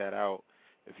check that out.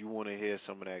 If you want to hear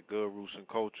some of that good roots and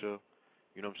culture,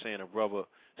 you know what I'm saying, a brother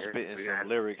spitting some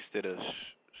lyrics that are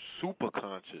super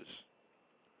conscious.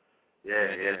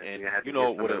 And you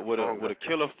know, with a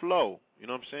killer flow, you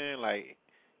know what I'm saying? Like,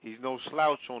 he's no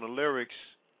slouch on the lyrics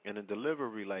and the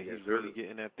delivery. Like, he's really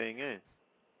getting that thing in.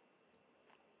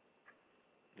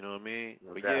 You know what I mean?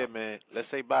 But yeah, man, let's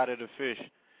say bye to the fish.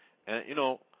 And, you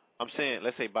know, I'm saying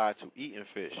let's say bye to eating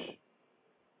fish.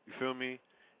 You feel me?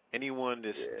 Anyone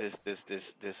this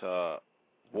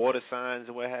water signs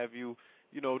and what have you,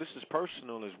 you know, this is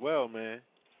personal as well, man.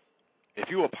 If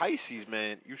you a Pisces,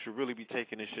 man, you should really be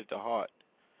taking this shit to heart.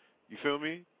 You feel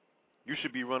me? You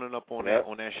should be running up on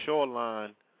that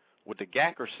shoreline with the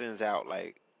Gackersons out,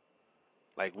 like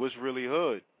what's really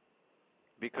hood?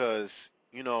 Because,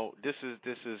 you know, this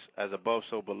is as above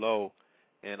so below,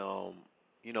 and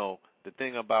you know, the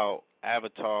thing about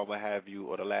Avatar, what have you,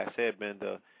 or The Last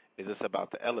Airbender, is it's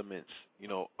about the elements. You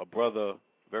know, a brother,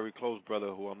 very close brother,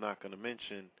 who I'm not gonna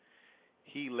mention,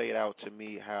 he laid out to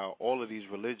me how all of these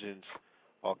religions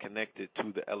are connected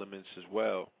to the elements as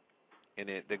well, and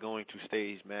they're going to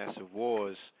stage massive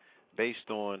wars based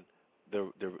on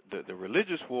the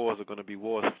religious wars are going to be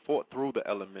wars fought through the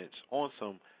elements on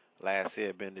some Last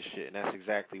Airbender shit, and that's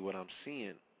exactly what I'm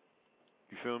seeing.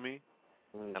 You feel me?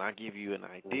 And I give you an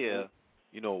idea,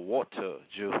 you know, water,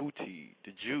 Jehuti,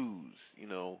 the Jews, you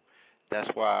know, that's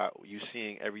why you're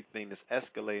seeing everything that's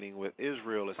escalating with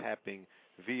Israel is happening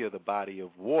via the body of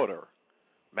water,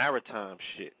 maritime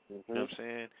shit. You know what I'm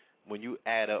saying? When you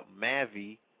add up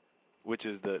Mavi, which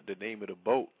is the name of the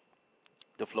boat,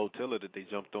 the flotilla that they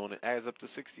jumped on, it adds up to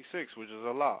 66, which is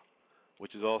Allah,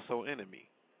 which is also enemy.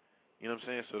 You know what I'm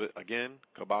saying? So that, again,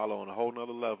 Kabbalah on a whole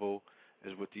nother level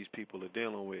is what these people are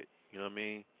dealing with. You know what I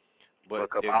mean? But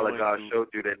Kabbalah God showed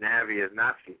you that Navi is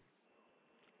Nazi.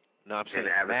 No, I'm saying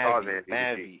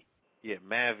Mavi. Yeah,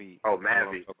 Mavi. Oh, Mavi.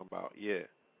 Mavi. I'm talking about, yeah.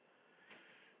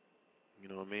 You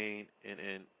know what I mean?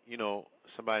 And you know,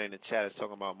 somebody in the chat is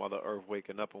talking about Mother Earth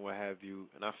waking up and what have you.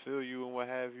 And I feel you and what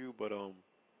have you, but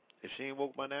if she ain't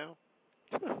woke by now,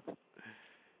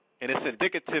 and it's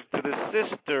indicative to the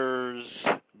sisters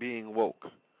being woke.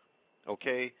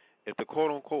 Okay? If the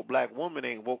quote-unquote black woman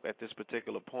ain't woke at this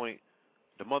particular point,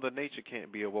 the Mother Nature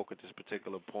can't be awoke at this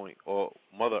particular point. Or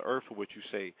Mother Earth, for what you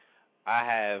say. I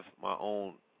have my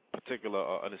own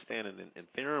particular understanding and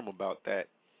theorem about that.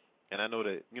 And I know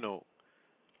that, you know,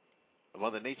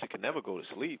 Mother Nature can never go to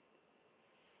sleep.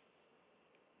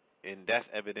 and that's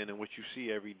evident in what you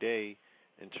see every day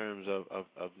in terms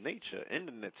of nature.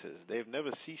 Indonesians, they've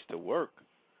never ceased to work,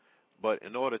 but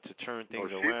in order to turn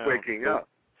things around, waking up.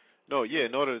 No, yeah,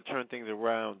 in order to turn things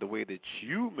around the way that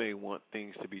you may want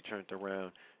things to be turned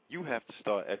around, you have to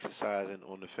start exercising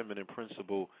on the feminine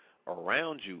principle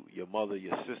around you, your mother,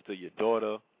 your sister, your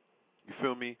daughter. You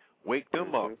feel me? Wake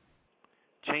them up.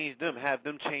 Change them. Have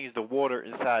them change the water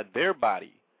inside their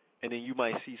body. And then you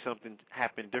might see something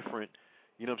happen different,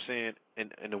 you know what I'm saying,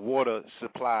 in the water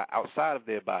supply outside of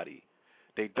their body.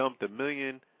 They dumped 1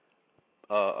 million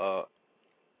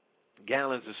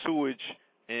gallons of sewage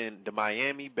in the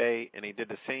Miami Bay, and they did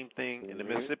the same thing in the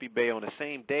Mississippi Bay on the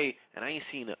same day, and I ain't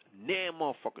seen a damn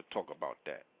motherfucker talk about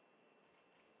that.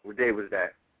 What day was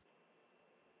that?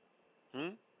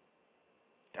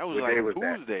 That was what like day was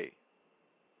Tuesday.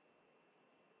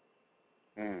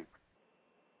 That?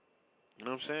 You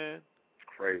know what I'm saying? It's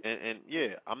crazy. And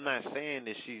yeah, I'm not saying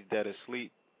that she's dead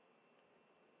asleep.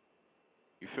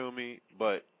 You feel me?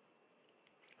 But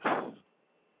oh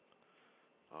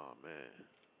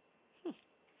man,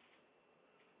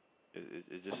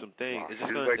 it's just some things. Wow, it's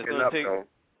just she's gonna up, take. though.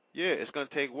 Yeah, it's gonna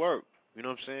take work. You know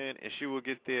what I'm saying? And she will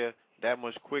get there that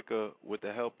much quicker with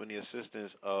the help and the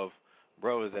assistance of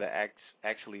brothers that are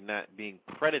actually not being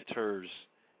predators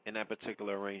in that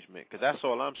particular arrangement. Because that's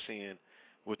all I'm seeing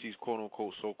with these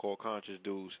quote-unquote so-called conscious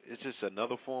dudes. It's just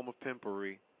another form of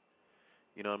pimpery.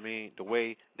 You know what I mean? The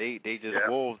way they just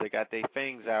wolves, they got their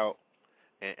fangs out,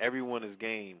 and everyone is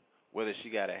game. Whether she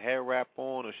got a hair wrap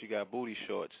on or she got booty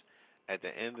shorts. At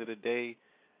the end of the day,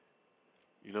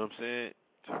 you know what I'm saying?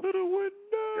 To the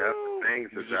window. Fangs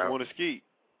You is just out. want to skeet.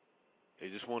 They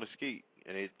just want to skeet.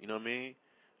 And they, you know what I mean?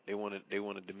 They want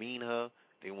to demean her.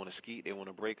 They want to skeet. They want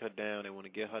to break her down. They want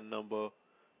to get her number.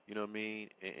 You know what I mean?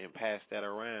 And pass that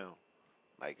around.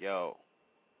 Like, yo.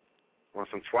 On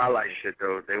some Twilight shit,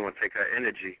 though, they want to take her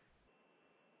energy.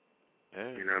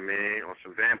 Yeah. You know what I mean? On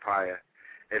some vampire.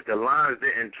 If the lines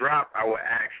didn't drop, I would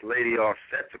ask Lady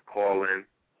Offset to call in,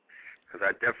 because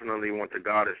I definitely want the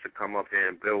goddess to come up here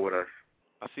and build with us.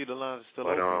 I see the lines still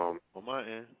But, open on my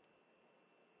end.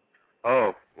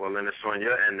 Oh, well, then it's on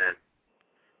your end then.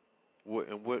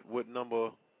 What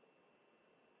number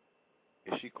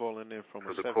is she calling in from?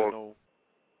 A 70?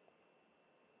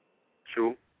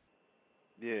 True.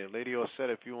 Yeah, Lady Offset,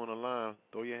 if you on the line,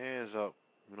 throw your hands up.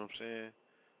 You know what I'm saying?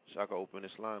 So I can open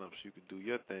this line up so you can do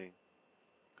your thing.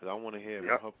 Because I want to hear from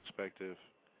her perspective.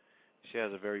 She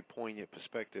has a very poignant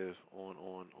perspective on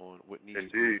what needs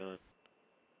to be done.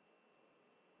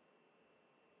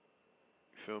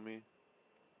 You feel me?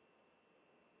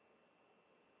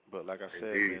 But like I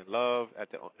said, man, love at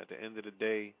the end of the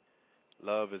day,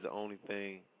 love is the only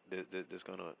thing that's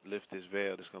gonna lift this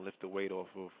veil, that's gonna lift the weight off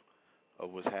of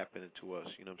what's happening to us.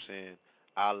 You know what I'm saying?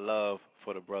 Our love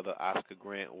for the brother Oscar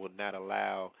Grant will not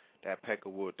allow that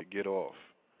peckerwood to get off.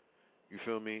 You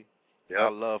feel me?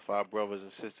 Our love for our brothers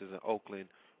and sisters in Oakland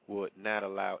would not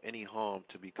allow any harm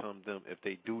to become them if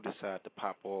they do decide to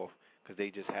pop off, because they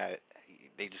just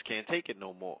can't take it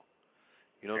no more.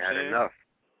 You know what I'm saying? Enough.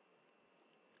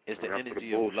 It's the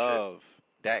energy of love,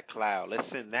 that cloud. Let's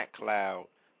send that cloud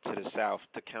to the south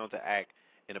to counteract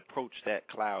and approach that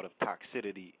cloud of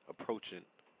toxicity approaching.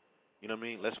 You know what I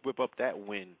mean? Let's whip up that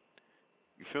wind.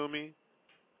 You feel me?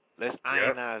 Let's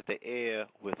ionize the air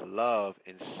with love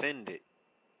and send it.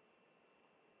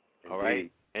 All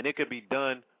right? And it could be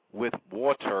done with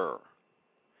water.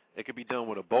 It could be done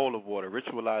with a bowl of water.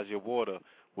 Ritualize your water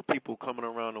with people coming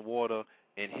around the water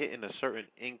and hitting a certain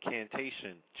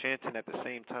incantation, chanting at the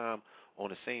same time on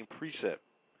the same precept,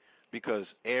 because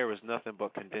air is nothing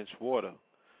but condensed water.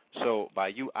 So by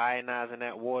you ionizing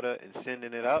that water and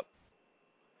sending it up,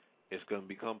 it's going to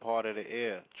become part of the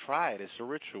air. Try it. It's a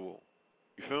ritual.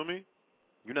 You feel me?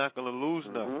 You're not going to lose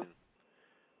nothing.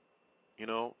 You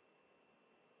know?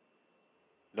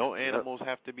 No animals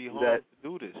have to be harmed to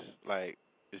do this. Like,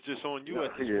 it's just on you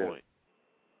at this point.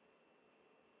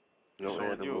 No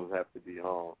animals have to be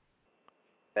harmed.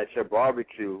 At your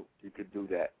barbecue, you could do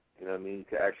that. You know what I mean? You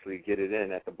could actually get it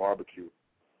in at the barbecue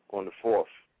on the 4th.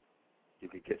 You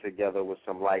could get together with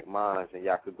some like minds and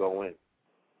y'all could go in.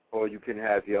 Or you can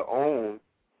have your own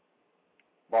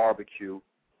barbecue, you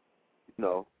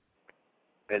know,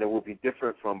 and it will be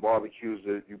different from barbecues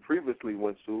that you previously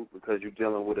went to, because you're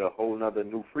dealing with a whole nother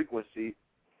new frequency,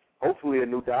 hopefully a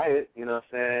new diet, you know what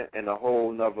I'm saying, and a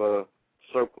whole nother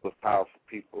circle of powerful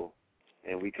people.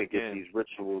 And we could get these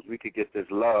rituals, we could get this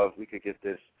love, we could get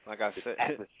this, like I said,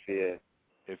 atmosphere.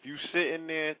 If you sitting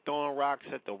there throwing rocks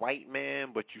at the white man,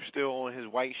 but you still on his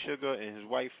white sugar and his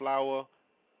white flour,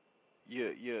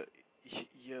 you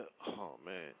oh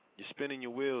man, you're spinning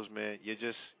your wheels, man.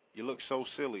 You look so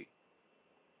silly.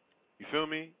 You feel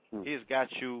me? He's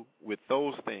got you with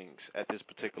those things at this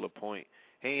particular point.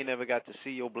 He ain't never got to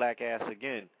see your black ass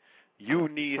again. You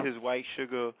need his white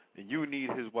sugar, and you need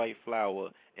his white flour,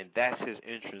 and that's his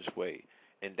entranceway.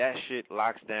 And that shit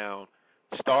locks down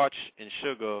starch and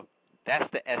sugar.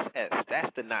 That's the SS.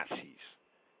 That's the Nazis.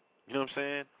 You know what I'm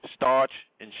saying? Starch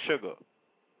and sugar.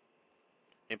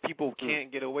 And people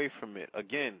can't get away from it.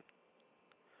 Again,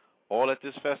 all at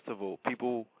this festival,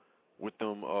 people with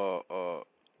them the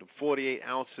 48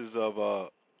 ounces of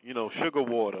sugar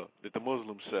water that the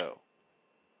Muslims sell.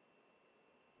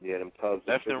 Yeah, them tubs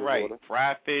left of and right. Water.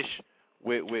 Fried fish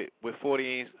with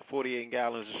 48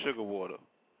 gallons of sugar water.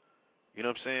 You know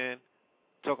what I'm saying?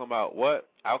 Talking about what?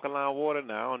 Alkaline water?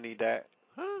 No, I don't need that.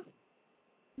 Huh?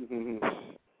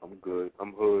 I'm good.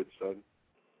 I'm hood, son.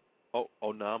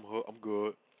 Oh no, I'm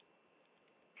good.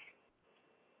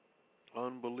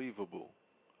 Unbelievable.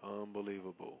 You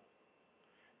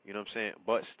know what I'm saying?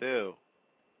 But still,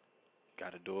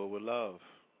 got to do it with love.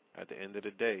 At the end of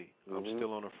the day, I'm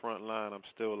still on the front line. I'm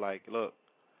still like, look,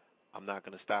 I'm not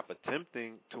going to stop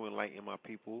attempting to enlighten my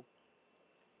people,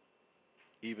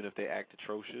 even if they act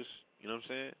atrocious. You know what I'm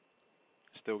saying?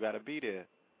 Still got to be there.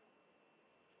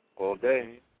 All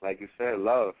day. Like you said,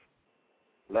 love.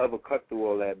 Love will cut through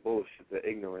all that bullshit, the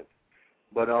ignorance.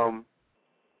 But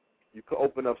you could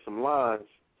open up some lines,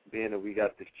 being that we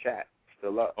got this chat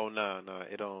still up. Oh no,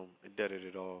 it deaded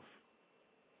it off.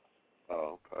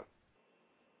 Oh, okay.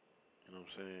 You know what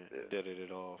I'm saying? It deaded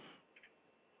it off.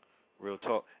 Real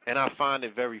talk. And I find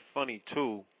it very funny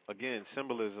too. Again,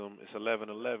 symbolism. It's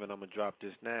 11:11. I'm gonna drop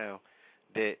this now.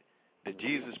 That the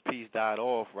Jesus piece died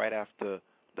off right after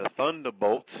the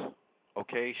thunderbolt.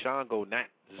 Okay, Shango, not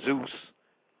Zeus.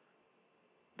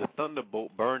 The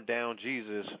thunderbolt burned down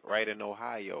Jesus right in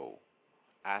Ohio,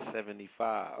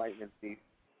 I-75. Lightning thief.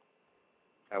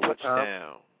 At what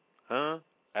time? Huh?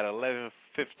 At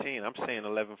 11:15. I'm saying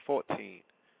 11:14.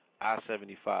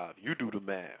 I-75. You do the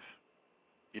math.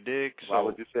 You dig? Why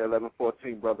would you say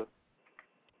 11:14, brother?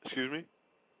 Excuse me?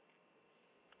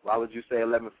 Why would you say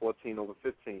 11:14 over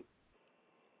 15?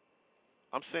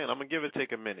 I'm saying I'm going to give it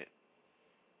take a minute.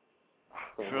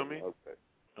 You feel me? Okay.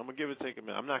 I'm going to give it take a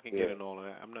minute. I'm not going to get in all of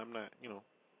that. I'm not,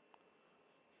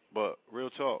 But real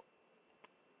talk,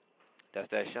 that's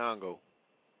that Shango.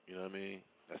 You know what I mean?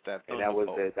 That's that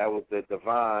thunderbolt. And that was the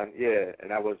divine,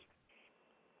 and that was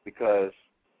because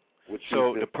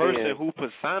so the person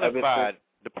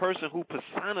who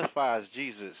personifies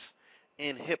Jesus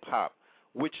in hip hop,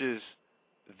 which is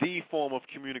the form of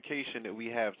communication that we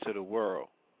have to the world.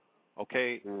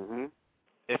 Okay?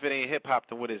 If it ain't hip hop,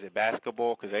 then what is it?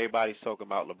 Basketball? Because everybody's talking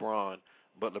about LeBron,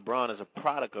 but LeBron is a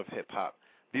product of hip hop.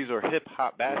 These are hip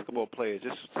hop basketball players,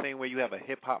 just the same way you have a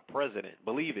hip hop president.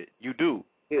 Believe it, you do.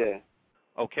 Yeah.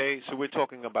 Okay, so we're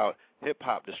talking about hip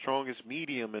hop, the strongest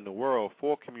medium in the world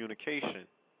for communication.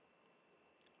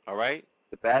 All right?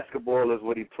 The basketball is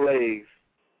what he plays,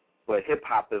 but hip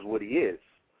hop is what he is.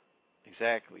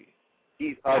 Exactly.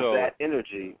 He's of that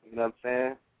energy. You know what I'm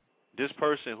saying? This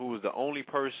person, who was the only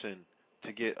person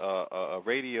to get a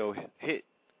radio hit,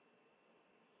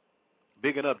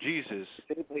 bigging up Jesus,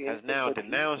 has now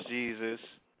denounced Jesus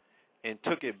and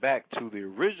took it back to the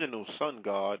original sun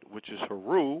god, which is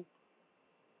Haru,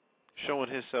 showing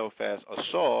himself as a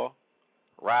Saw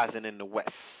rising in the west.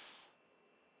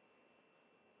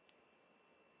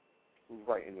 Who's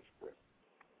writing the script?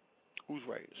 Who's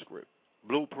writing the script?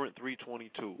 Blueprint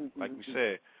 322. Like we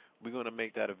said, we're going to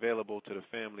make that available to the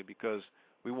family because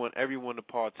we want everyone to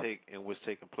partake in what's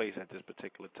taking place at this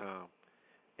particular time.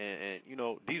 And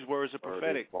these words are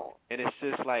prophetic. And it's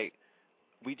just like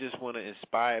we just want to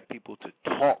inspire people to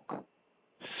talk,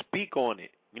 speak on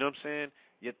it. You know what I'm saying?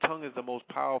 Your tongue is the most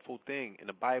powerful thing. In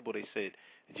the Bible, they said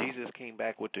Jesus came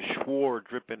back with the sword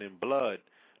dripping in blood.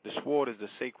 The sword is the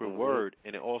sacred word,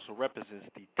 and it also represents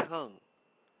the tongue.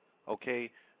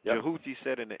 Okay? Jehuti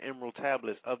said in the Emerald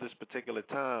Tablets of this particular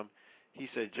time, he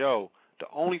said, Joe, the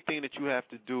only thing that you have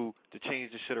to do to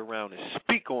change the shit around is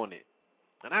speak on it.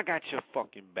 And I got your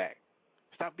fucking back.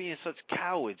 Stop being such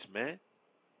cowards, man.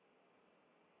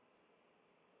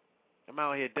 I'm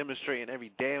out here demonstrating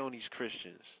every day on these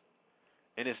Christians.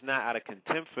 And it's not out of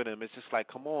contempt for them. It's just like,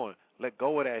 come on, let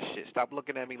go of that shit. Stop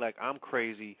looking at me like I'm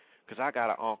crazy because I got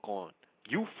an ankh on.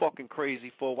 You fucking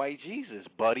crazy for white Jesus,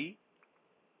 buddy.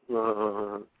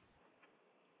 How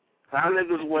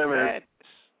niggas wearing?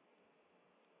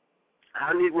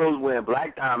 How Negroes wearing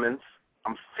black diamonds?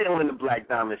 I'm feeling the black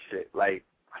diamond shit. Like,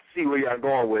 I see where y'all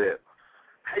going with it.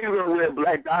 How you gonna wear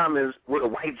black diamonds with a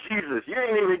white Jesus? You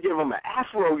ain't even give him an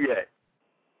afro yet.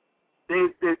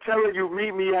 they're telling you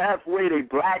meet me halfway. They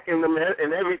blacken them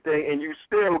and everything, and you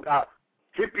still got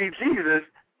hippie Jesus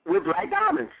with black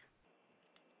diamonds.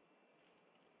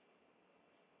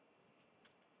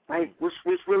 Like, what's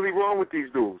really wrong with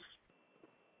these dudes?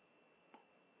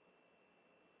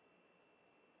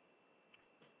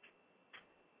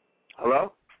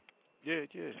 Hello? Yeah.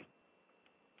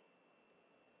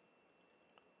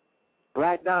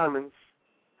 Black diamonds.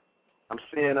 I'm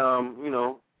seeing,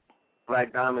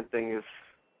 black diamond thing is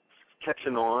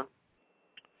catching on.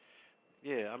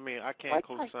 Yeah, I mean, I can't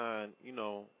co-sign,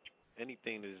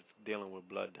 anything that's dealing with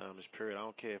blood diamonds, period. I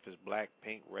don't care if it's black,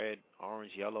 pink, red,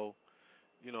 orange, yellow.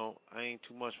 I ain't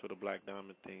too much for the black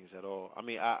diamond things at all. I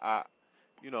mean,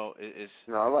 it's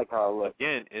I like how it looks.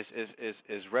 Again,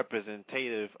 it's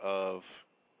representative of,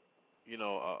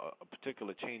 a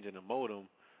particular change in the modem.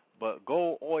 But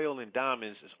gold, oil, and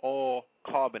diamonds is all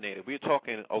carbonated. We're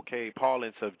talking,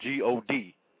 parlance of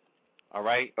GOD. All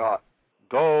right?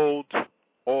 Gold,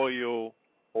 oil,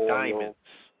 diamonds.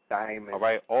 All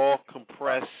right? All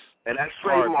compressed. And that's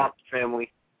trademark,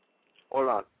 family. Hold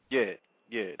on. Yeah.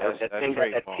 That's thing,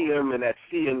 that TM and that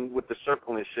C and with the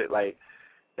circle and shit, like,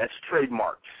 that's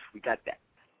trademarks. We got that.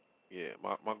 Yeah,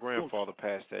 my grandfather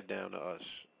passed that down to us.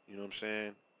 You know what I'm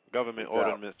saying? Government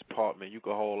Ordnance Department. You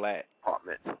can hold that.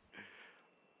 Department.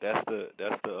 That's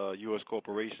the U.S.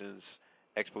 Corporation's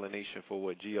explanation for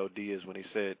what GOD is when they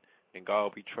said, "In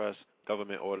God we trust,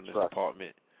 Government Ordnance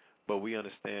Department." But we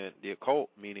understand the occult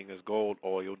meaning is gold,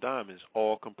 oil, diamonds,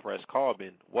 all compressed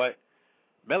carbon. What?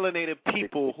 Melanated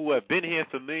people who have been here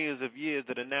for millions of years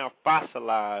that are now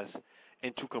fossilized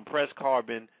into compressed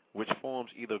carbon, which forms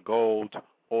either gold,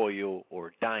 oil,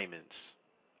 or diamonds.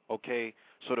 Okay?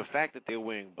 So the fact that they're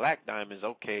wearing black diamonds,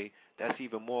 that's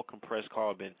even more compressed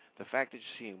carbon. The fact that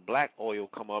you're seeing black oil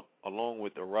come up along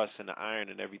with the rust and the iron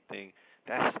and everything,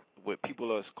 that's what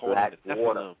people are calling the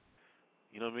Nephilim.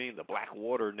 You know what I mean? The black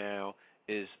water now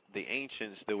is the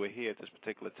ancients that were here at this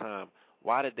particular time.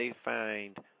 Why did they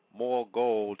find more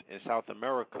gold in South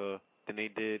America than they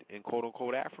did in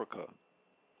quote-unquote Africa?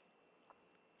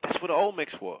 That's where the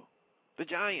Olmecs were. The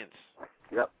giants.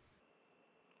 Yep.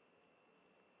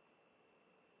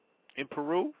 In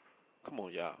Peru? Come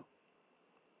on, y'all.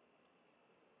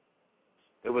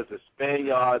 It was the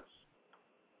Spaniards,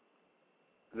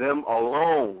 them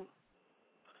alone.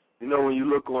 When you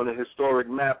look on the historic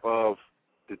map of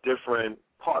the different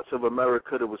parts of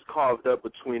America that was carved up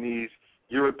between these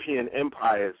European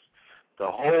empires, the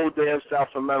whole damn South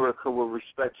America with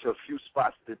respect to a few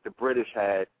spots that the British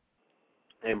had,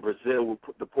 and Brazil,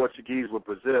 the Portuguese with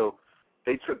Brazil,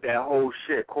 they took that whole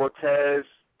shit. Cortez,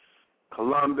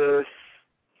 Columbus,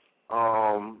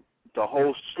 the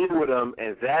whole slew of them,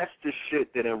 and that's the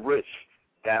shit that enriched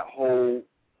that whole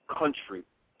country,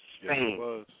 Spain. Yes, it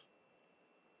was.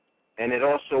 And it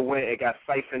also it got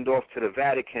siphoned off to the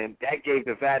Vatican. That gave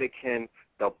the Vatican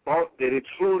the bump that it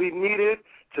truly needed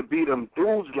to be them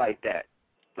dudes like that.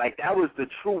 Like, that was the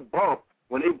true bump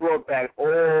when they brought back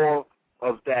all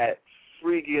of that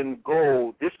friggin'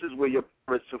 gold. This is where your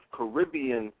Pirates of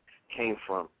Caribbean came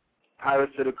from.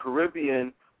 Pirates of the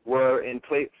Caribbean were in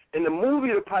place. In the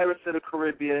movie The Pirates of the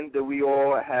Caribbean that we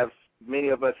all have, many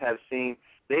of us have seen,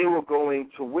 they were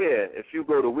going to where? If you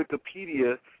go to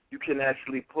Wikipedia, you can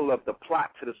actually pull up the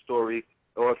plot to the story,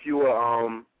 or if you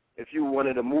were one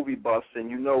of the movie buffs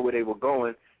and you know where they were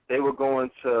going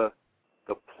to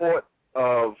the port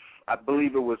of, I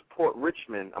believe it was Port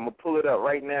Richmond. I'm going to pull it up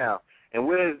right now. And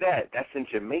where is that? That's in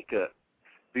Jamaica.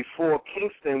 Before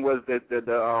Kingston was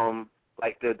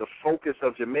the focus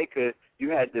of Jamaica, you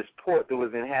had this port that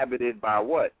was inhabited by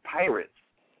what? Pirates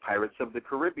of the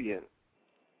Caribbean.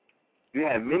 You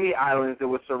had many islands that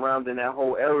were surrounding that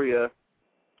whole area.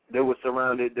 They were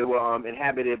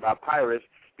inhabited by pirates,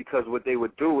 because what they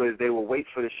would do is they would wait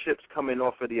for the ships coming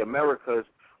off of the Americas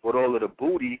with all of the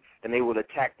booty, and they would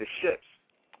attack the ships.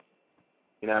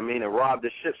 You know what I mean? And rob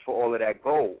the ships for all of that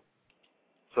gold.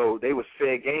 So they was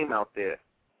fair game out there.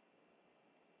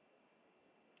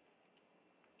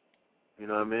 You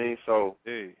know what I mean? So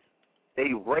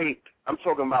they raped. I'm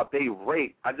talking about they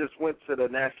raped. I just went to the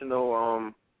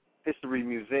National History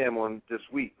Museum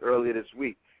earlier this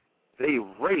week. They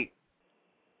raped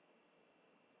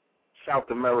South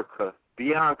America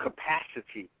beyond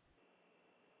capacity.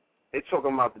 They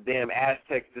talking about the damn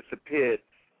Aztecs disappeared.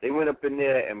 They went up in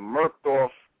there and murked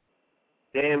off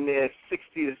damn near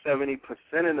 60 to 70%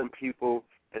 of them people,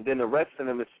 and then the rest of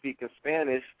them is speaking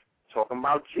Spanish, talking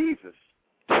about Jesus.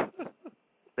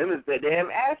 Them is the damn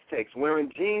Aztecs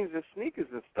wearing jeans and sneakers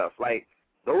and stuff. Like,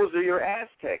 those are your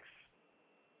Aztecs.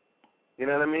 You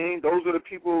know what I mean? Those are the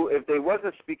people, if they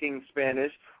wasn't speaking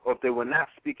Spanish or if they were not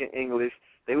speaking English,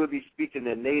 they would be speaking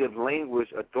their native language,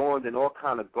 adorned in all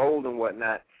kind of gold and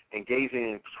whatnot, engaging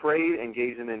in trade,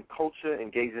 engaging in culture,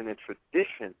 engaging in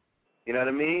tradition. You know what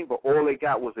I mean? But all they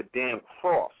got was a damn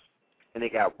cross, and they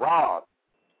got robbed,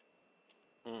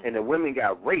 and the women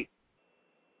got raped.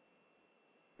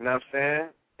 You know what I'm saying?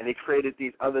 And they created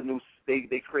these other new.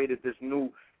 They created this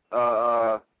new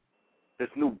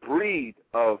breed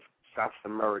of South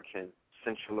American,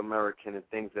 Central American, and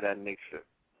things of that nature.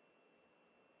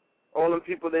 All the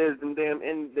people there is them damn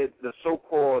the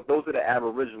so-called, those are the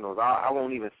aboriginals. I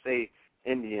won't even say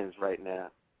Indians right now.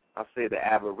 I'll say the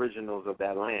aboriginals of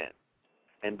that land.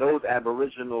 And those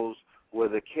aboriginals were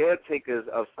the caretakers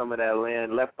of some of that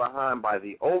land left behind by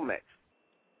the Olmecs.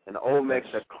 And the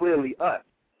Olmecs are clearly us.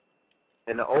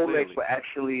 And the Olmecs were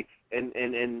actually,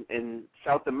 in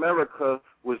South America,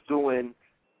 was doing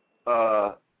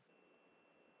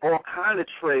all kind of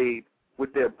trade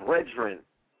with their brethren.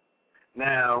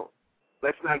 Now,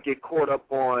 let's not get caught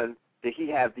up on that he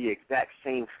have the exact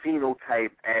same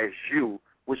phenotype as you,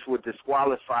 which would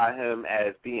disqualify him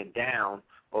as being down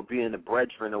or being the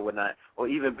brethren or whatnot, or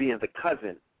even being the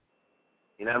cousin.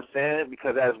 You know what I'm saying?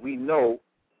 Because as we know,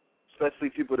 especially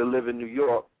people that live in New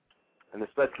York, and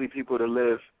especially people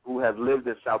that who have lived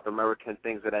in South America and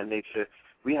things of that nature,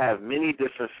 we have many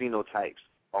different phenotypes,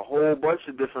 a whole bunch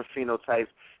of different phenotypes,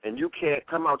 and you can't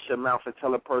come out your mouth and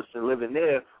tell a person living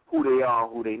there who they are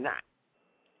and who they not.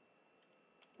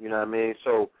 You know what I mean?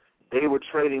 So they were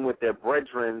trading with their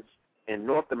brethren in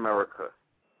North America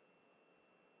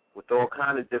with all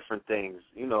kind of different things,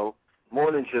 you know,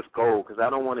 more than just gold, because I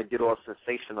don't want to get all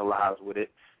sensationalized with it.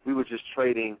 We were just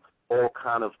trading all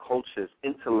kind of cultures,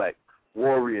 intellect,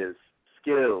 warriors,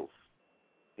 skills.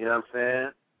 You know what I'm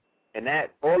saying? And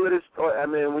that, all of this, I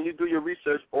mean, when you do your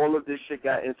research, all of this shit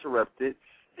got interrupted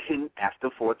after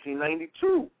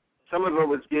 1492. Some of it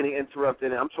was getting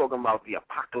interrupted, and I'm talking about the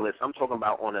apocalypse. I'm talking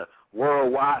about on a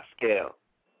worldwide scale.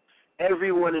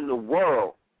 Everyone in the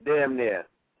world, damn near.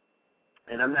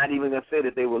 And I'm not even going to say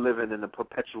that they were living in a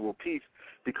perpetual peace,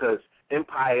 because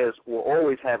empires were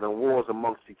always having wars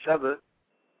amongst each other.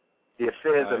 The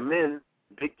affairs of men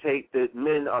dictate that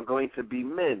men are going to be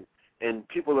men, and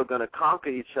people are going to conquer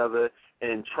each other,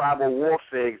 and tribal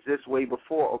warfare exists way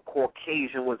before a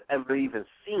Caucasian was ever even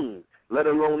seen, let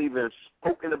alone even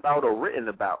spoken about or written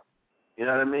about. You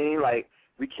know what I mean? Like,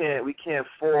 we can't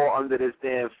fall under this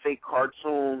damn fake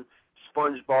cartoon,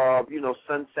 SpongeBob, you know,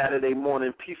 Sun Saturday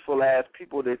Morning, peaceful ass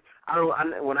people that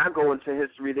when I go into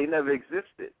history, they never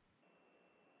existed.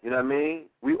 You know what I mean?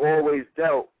 We always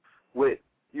dealt with,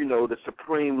 you know, the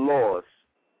supreme laws,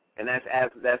 and that's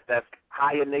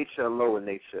higher nature and lower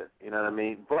nature. You know what I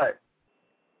mean? But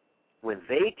when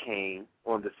they came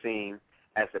on the scene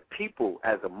as a people,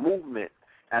 as a movement,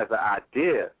 as an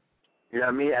idea, you know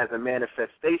what I mean, as a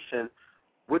manifestation,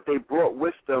 what they brought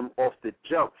with them off the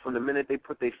jump from the minute they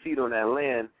put their feet on that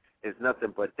land is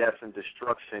nothing but death and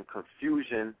destruction,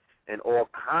 confusion, and all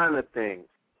kind of things.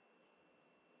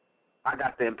 I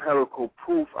got the empirical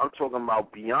proof. I'm talking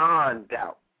about beyond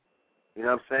doubt. You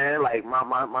know what I'm saying? Like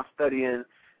my studying,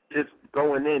 just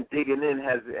going in, digging in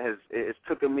it's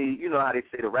taken me, you know how they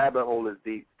say the rabbit hole is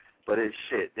deep, but it's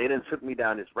shit. They done took me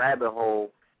down this rabbit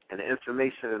hole, and the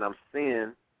information that I'm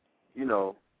seeing, you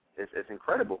know, it's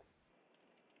incredible.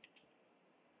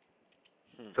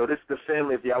 So this is the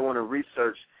family, if y'all want to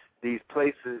research these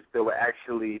places that were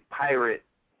actually pirate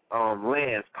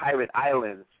lands, pirate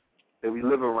islands that we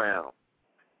live around.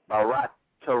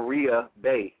 Barataria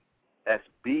Bay. That's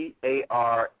Barataria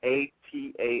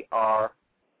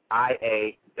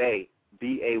Bay,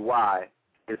 B-A-Y,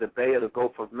 is a bay of the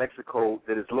Gulf of Mexico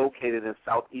that is located in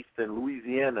southeastern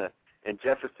Louisiana in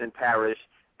Jefferson Parish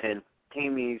and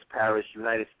Camies Parish,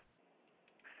 United States.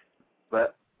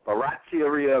 But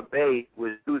Barataria Bay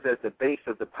was used as the base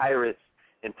of the pirates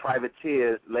and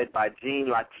privateers led by Jean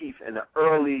Latif in the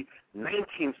early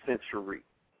 19th century,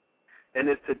 and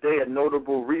is today a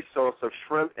notable resource of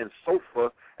shrimp and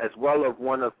sulfur, as well as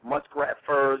one of muskrat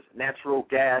furs, natural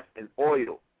gas, and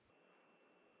oil.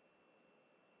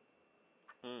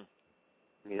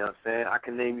 You know what I'm saying? I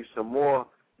can name you some more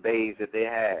bays that they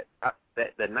had.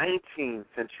 The 19th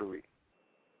century.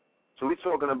 So we're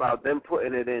talking about them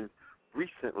putting it in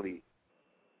recently.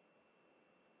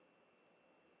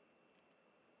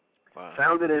 Wow.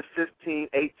 Founded in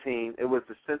 1518, it was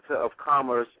the center of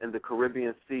commerce in the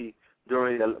Caribbean Sea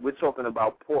we're talking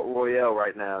about Port Royal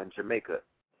right now in Jamaica.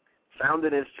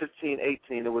 Founded in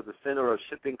 1518, it was the center of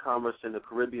shipping commerce in the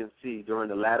Caribbean Sea during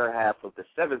the latter half of the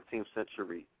 17th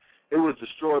century. It was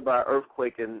destroyed by an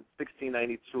earthquake in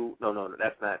 1692. No,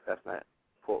 that's not.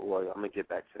 Port Royal. I'm going to get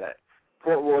back to that.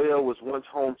 Port Royal was once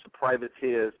home to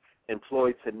privateers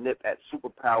employed to nip at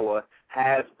superpower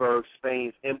Habsburg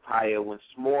Spain's empire when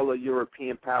smaller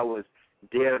European powers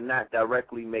dared not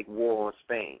directly make war on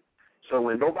Spain. So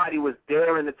when nobody was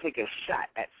daring to take a shot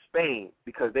at Spain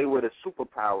because they were the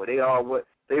superpower,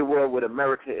 they were what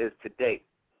America is today.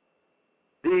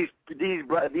 These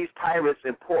pirates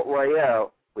in Port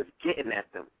Royal was getting at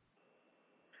them.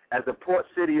 As a port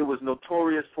city, it was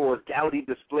notorious for its gaudy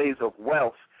displays of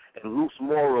wealth and loose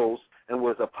morals, and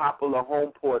was a popular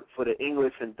home port for the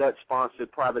English and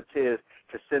Dutch-sponsored privateers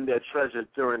to send their treasure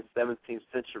during the 17th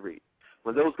century.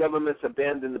 When those governments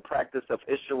abandoned the practice of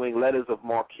issuing letters of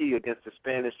marque against the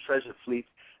Spanish treasure fleets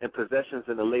and possessions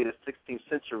in the later 16th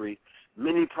century,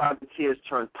 many privateers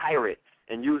turned pirate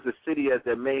and used the city as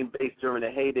their main base during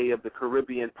the heyday of the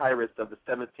Caribbean pirates of the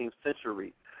 17th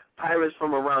century. Pirates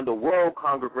from around the world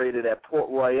congregated at Port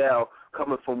Royal,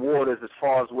 coming from waters as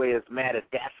far away as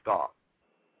Madagascar.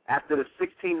 After the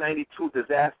 1692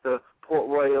 disaster, Port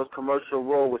Royal's commercial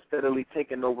role was steadily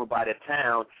taken over by the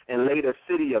town and later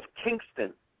city of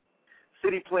Kingston.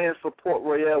 City plans for Port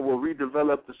Royal will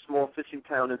redevelop the small fishing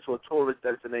town into a tourist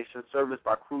destination serviced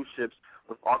by cruise ships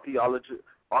with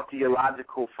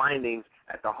archaeological findings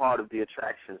at the heart of the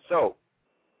attraction. So,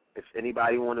 if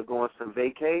anybody want to go on some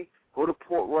vacay, go to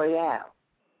Port Royal.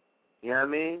 You know what I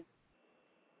mean?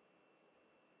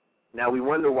 Now, we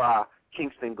wonder why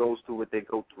Kingston goes through what they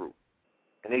go through.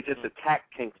 And they just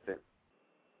attacked Kingston.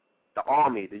 The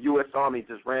Army, the U.S. Army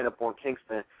just ran up on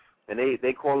Kingston, and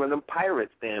they calling them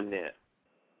pirates damn near.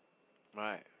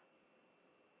 Right.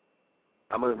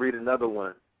 I'm going to read another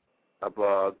one of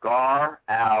Gar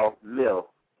al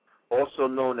Mill, also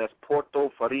known as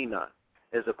Porto Farina,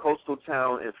 is a coastal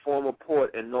town and former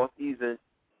port in northeastern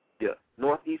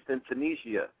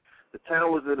Tunisia. The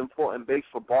town was an important base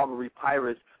for Barbary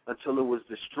pirates until it was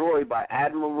destroyed by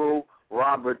Admiral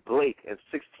Robert Blake in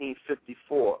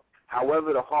 1654.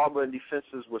 However, the harbor and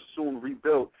defenses were soon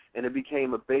rebuilt, and it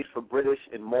became a base for British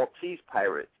and Maltese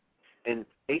pirates. In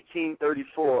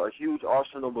 1834, a huge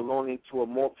arsenal belonging to a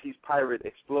Maltese pirate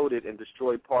exploded and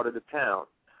destroyed part of the town.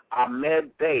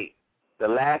 Ahmed Bey, the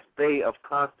last Bey of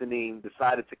Constantine,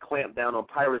 decided to clamp down on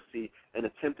piracy and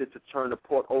attempted to turn the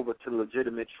port over to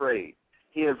legitimate trade.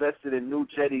 He invested in new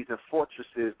jetties and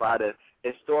fortresses by the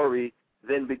estuary,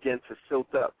 then began to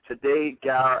silt up. Today,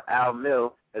 Gar al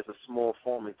Mill is a small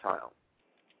farming town.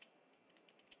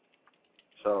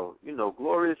 So,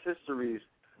 glorious histories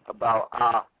about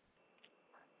our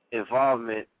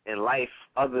involvement in life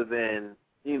other than,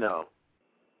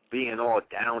 being all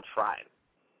downtrodden.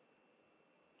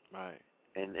 Right.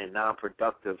 And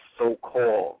non-productive,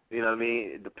 so-called,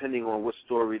 depending on what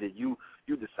story that you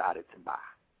decided to buy.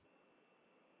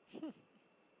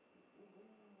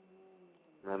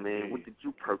 What did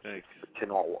you purchase for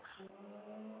 $10?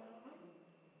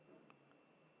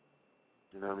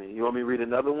 You want me to read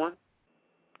another one?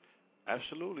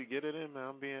 Absolutely. Get it in, man.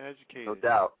 I'm being educated. No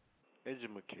doubt.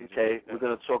 Educated. Okay, we're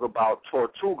going to talk about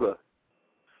Tortuga.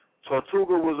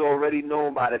 Tortuga was already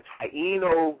known by the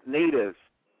Taino natives.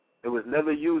 It was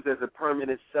never used as a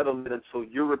permanent settlement until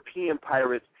European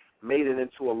pirates made it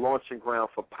into a launching ground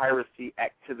for piracy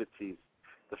activities.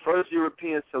 The first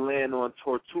Europeans to land on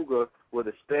Tortuga were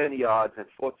the Spaniards in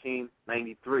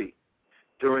 1493,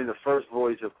 during the first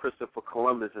voyage of Christopher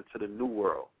Columbus into the New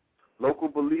World. Local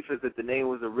belief is that the name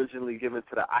was originally given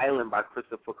to the island by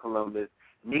Christopher Columbus,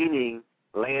 meaning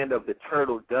land of the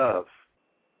turtle dove.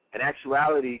 In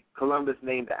actuality, Columbus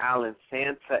named the island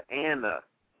Santa Ana.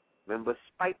 Remember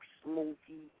Spike's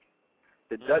movie?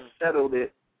 The Dutch settled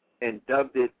it and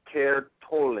dubbed it Ter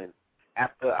Tolen,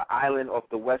 after an island off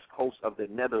the west coast of the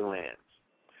Netherlands.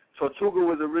 Tortuga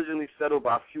was originally settled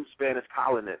by a few Spanish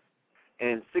colonists.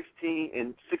 In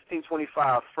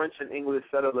 1625, French and English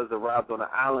settlers arrived on the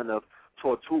island of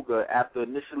Tortuga after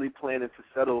initially planning to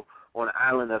settle on the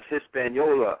island of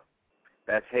Hispaniola.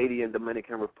 That's Haiti and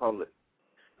Dominican Republic.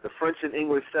 The French and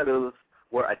English settlers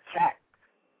were attacked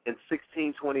in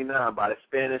 1629 by the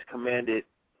Spanish commanded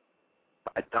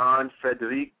by Don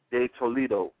Frederic de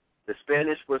Toledo. The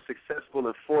Spanish were successful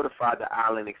and fortified the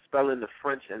island, expelling the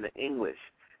French and the English,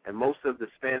 and most of the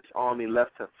Spanish army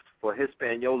left for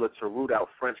Hispaniola to root out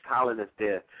French colonists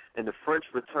there, and the French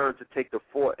returned to take the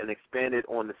fort and expanded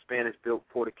on the Spanish-built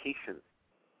fortifications.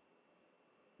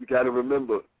 You got to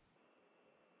remember,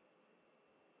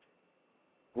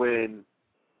 when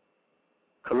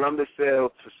Columbus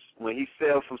sailed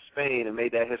from Spain and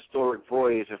made that historic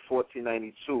voyage in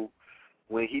 1492,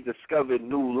 when he discovered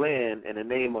new land in the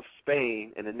name of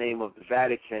Spain, in the name of the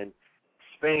Vatican,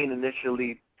 Spain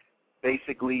initially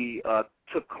basically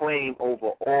took claim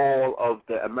over all of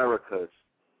the Americas,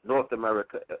 North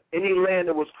America. Any land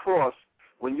that was crossed,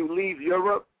 when you leave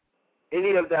Europe,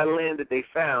 any of that land that they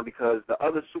found, because the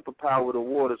other superpower of the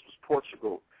waters was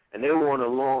Portugal, and they were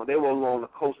along the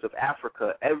coast of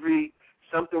Africa.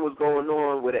 Something was going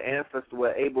on where the ancestors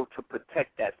were able to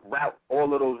protect that route,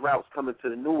 all of those routes coming to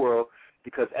the New World,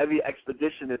 because every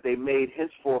expedition that they made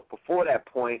henceforth before that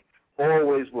point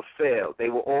always would fail. They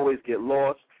would always get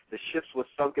lost. The ships were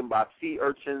sunken by sea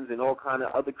urchins and all kind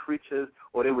of other creatures,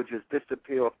 or they would just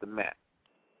disappear off the map.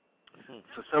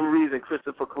 For some reason,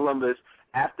 Christopher Columbus,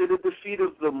 after the defeat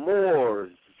of the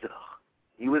Moors,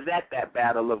 he was at that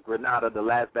Battle of Granada, the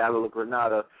last Battle of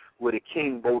Granada, where the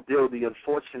King Bodil the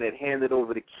Unfortunate handed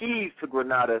over the keys to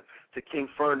Granada to King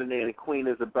Ferdinand and Queen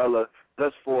Isabella,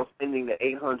 thus forth ending the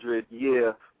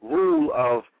 800-year rule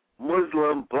of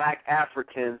Muslim black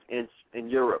Africans in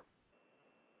Europe,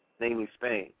 namely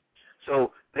Spain.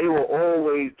 So they were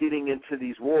always getting into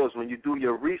these wars. When you do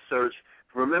your research,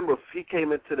 remember, he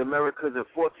came into the Americas in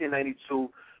 1492.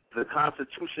 The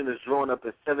Constitution is drawn up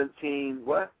in 78?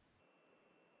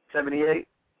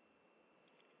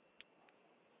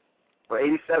 Or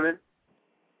 87?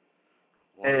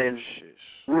 And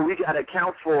what we got to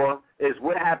account for is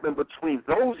what happened between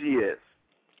those years.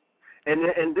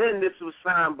 And then this was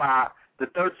signed by the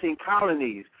 13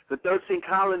 colonies. The 13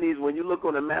 colonies, when you look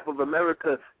on the map of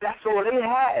America, that's all they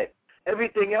had.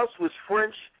 Everything else was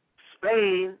French,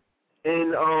 Spain,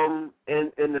 and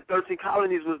the 13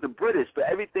 colonies was the British, but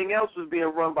everything else was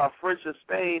being run by French and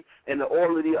Spain and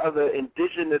all of the other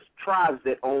indigenous tribes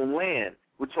that own land.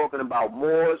 We're talking about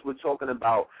Moors. We're talking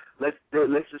about, let's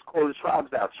just call the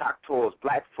tribes out: Choctaws,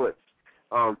 Blackfoots,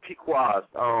 Pequots,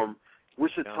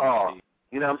 Wichita.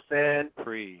 You know what I'm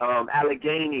saying?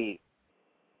 Allegheny.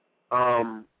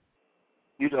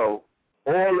 You know,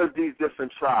 all of these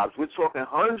different tribes. We're talking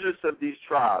hundreds of these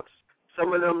tribes.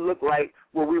 Some of them look like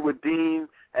what we would deem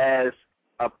as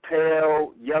a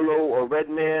pale yellow or red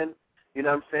man. You know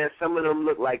what I'm saying? Some of them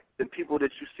look like the people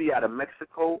that you see out of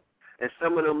Mexico. And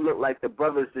some of them look like the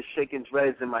brothers that's shaking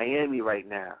dreads in Miami right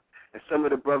now. And some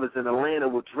of the brothers in Atlanta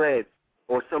with dreads.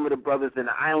 Or some of the brothers in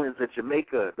the islands of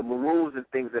Jamaica, the Maroons and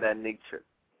things of that nature.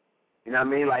 You know what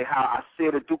I mean? Like how I see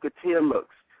the Ducatia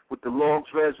looks, with the long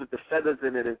dreads with the feathers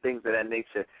in it and things of that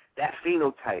nature. That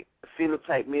phenotype, the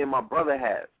phenotype me and my brother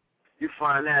have. You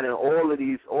find that in all of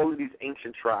these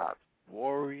ancient tribes.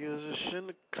 Warriors of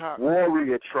Shinnecock.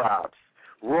 Warrior tribes.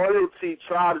 Royalty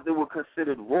tribes that were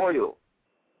considered royal.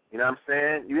 You know what I'm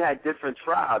saying? You had different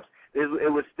tribes.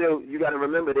 It was still, you got to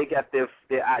remember, they got their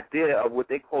idea of what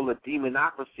they call a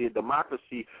democracy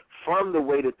from the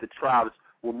way that the tribes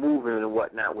were moving and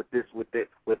whatnot with their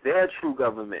true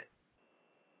government.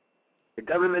 The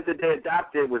government that they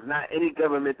adopted was not any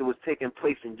government that was taking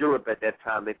place in Europe at that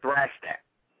time. They thrashed that.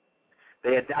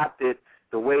 They adopted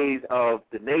the ways of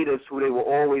the natives, who they were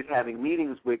always having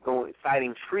meetings with,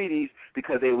 citing treaties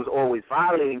because they was always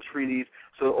violating treaties.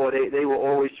 Or they were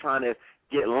always trying to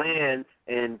get land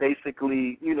and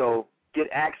basically, you know, get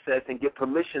access and get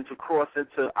permission to cross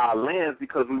into our lands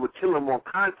because we would kill them on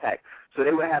contact. So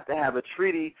they would have to have a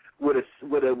treaty with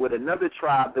another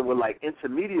tribe that were like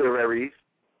intermediaries.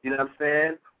 You know what I'm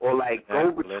saying? Or like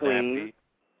go-between.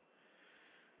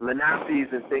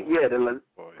 Lenapes and things. Yeah, the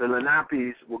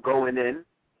Lenapes were going in.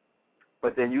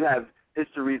 But then you have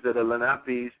histories of the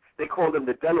Lenapes. They called them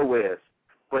the Delawares.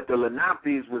 But the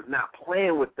Lenapes was not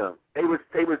playing with them.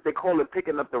 They call it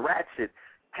picking up the ratchet.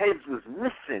 Heads was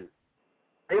missing.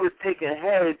 They was taking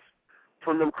heads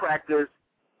from them crackers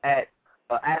at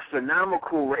an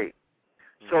astronomical rate.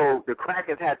 So the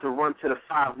crackers had to run to the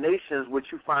Five Nations, which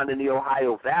you find in the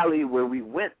Ohio Valley, where we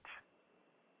went.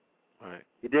 Right.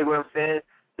 You dig what I'm saying?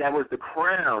 That was the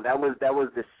crown. That was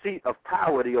the seat of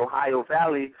power, the Ohio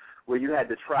Valley, where you had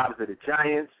the tribes of the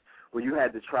giants, where you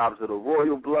had the tribes of the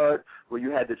royal blood, where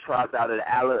you had the tribes out of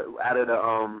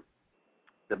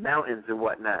the mountains and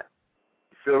whatnot.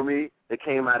 You feel me? They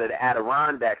came out of the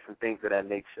Adirondacks and things of that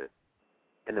nature.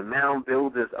 And the mound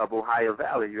builders of Ohio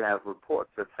Valley, you have reports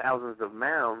of thousands of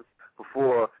mounds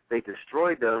before they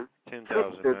destroyed them.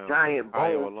 10,000 the giant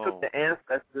bones, took the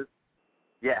ancestors.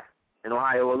 Yeah, in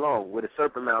Ohio alone, where the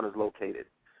Serpent Mound is located.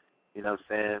 You know what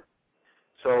I'm saying?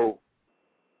 So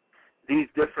these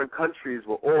different countries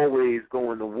were always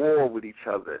going to war with each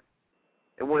other.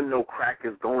 There wasn't no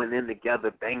crackers going in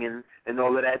together, banging and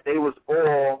all of that. They was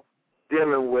all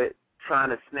dealing with trying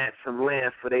to snatch some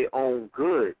land for their own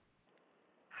good,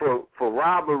 for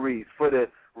robberies, for the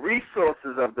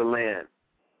resources of the land.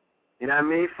 You know what I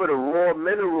mean? For the raw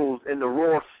minerals and the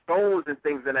raw stones and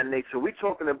things of that nature. We're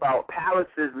talking about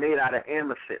palaces made out of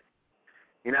amethyst.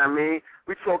 You know what I mean?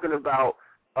 We're talking about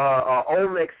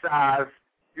Olmec-size,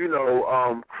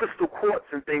 crystal quartz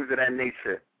and things of that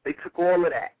nature. They took all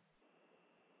of that.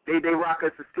 They rock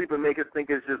us to sleep and make us think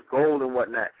it's just gold and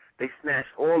whatnot. They snatched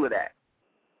all of that.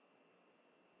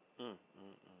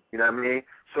 You know what I mean?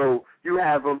 So you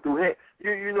have them through here.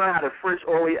 You know how the French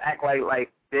always act like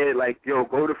they're like, yo,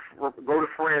 go to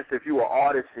France if you an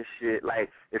artist and shit. Like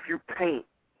if you paint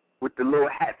with the little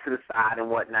hat to the side and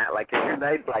whatnot, like if you're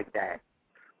nice like that,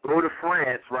 go to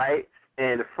France, right?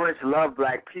 And the French love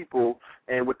black people,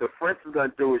 and what the French is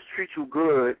gonna do is treat you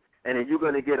good, and then you're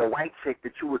gonna get a white chick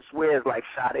that you would swear is like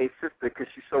Sade's sister because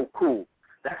she's so cool.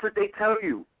 That's what they tell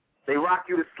you. They rock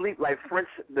you to sleep like France,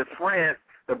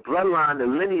 the bloodline, the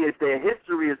lineage, their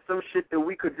history is some shit that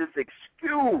we could just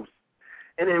excuse.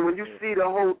 And then when you see the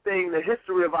whole thing, the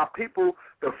history of our people,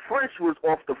 the French was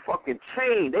off the fucking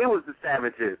chain. They was the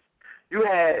savages. You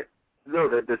had,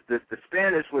 the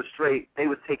Spanish was straight. They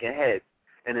was taking heads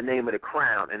in the name of the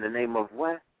crown, in the name of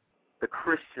what? The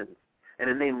Christians. In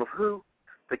the name of who?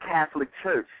 The Catholic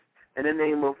Church. In the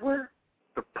name of what?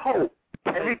 The Pope.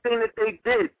 Everything that they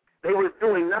did, they was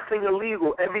doing nothing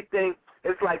illegal. Everything.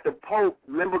 It's like the Pope,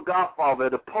 remember Godfather,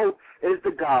 the Pope is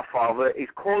the Godfather, he's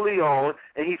Corleone,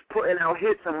 and he's putting out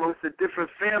hits amongst the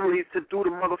different families to do the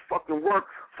motherfucking work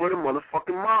for the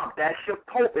motherfucking mob. That's your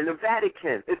Pope in the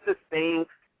Vatican. It's the same,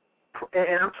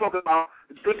 and I'm talking about,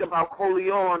 think about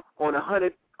Corleone on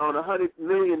 100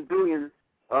 million billion,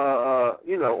 on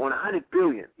 100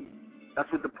 billion.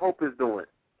 That's what the Pope is doing.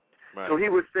 Right. So he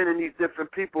was sending these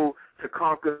different people to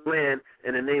conquer land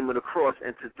in the name of the cross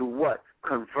and to do what?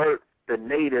 Convert the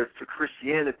natives to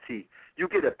Christianity. You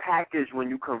get a package when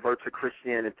you convert to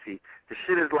Christianity. The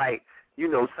shit is like,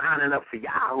 signing up for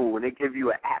Yahoo and they give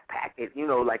you an app packet, getting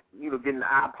the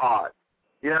iPod.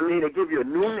 You know what I mean? They give you a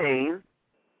new name,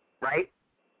 right?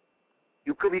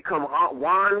 You could become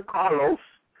Juan Carlos.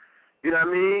 You know what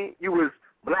I mean? You was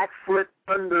Blackfoot,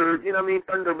 Thunder,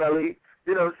 Thunderbelly.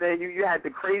 You know what I'm saying? You had the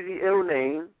crazy ill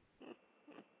name.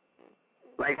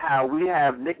 Like how we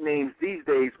have nicknames these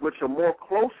days, which are more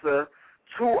closer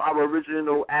to our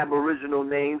original Aboriginal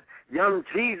names. Young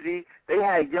Jeezy, they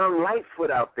had Young Lightfoot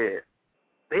out there.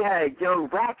 They had Young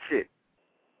Ratchet.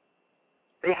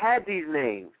 They had these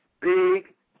names, Big,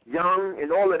 Young,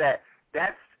 and all of that.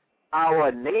 That's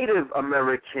our Native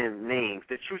American names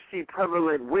that you see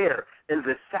prevalent where? In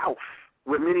the South,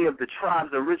 where many of the tribes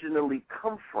originally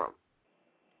come from.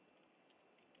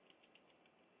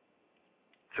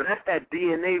 So that's that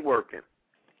DNA working.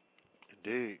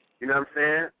 Indeed. You know what I'm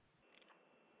saying?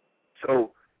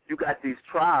 So you got these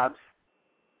tribes,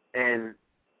 and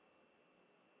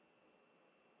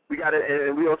we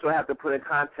also have to put in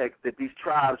context that these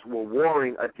tribes were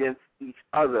warring against each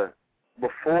other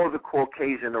before the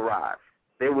Caucasian arrived.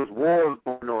 There was wars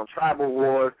going on, tribal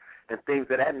wars and things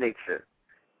of that nature.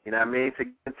 You know what I mean? To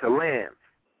get into lands.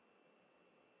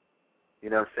 You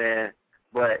know what I'm saying?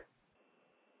 But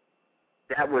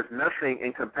that was nothing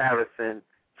in comparison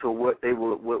to what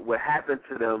happened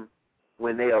to them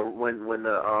when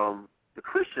the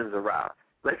Christians arrived.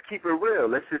 Let's keep it real.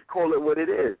 Let's just call it what it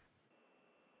is.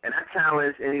 And I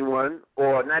challenge anyone,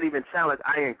 or not even challenge,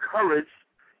 I encourage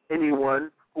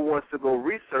anyone who wants to go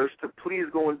research to please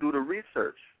go and do the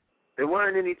research. There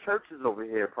weren't any churches over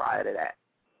here prior to that.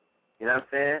 You know what I'm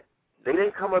saying? They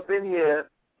didn't come up in here.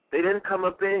 They didn't come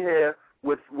up in here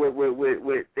with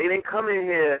they didn't come in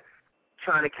here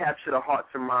trying to capture the hearts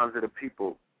and minds of the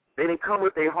people. They didn't come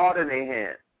with their heart in their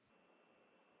hand.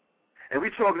 And we're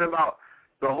talking about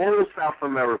the whole South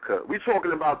America. We're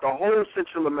talking about the whole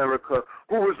Central America,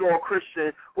 who was all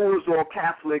Christian, who was all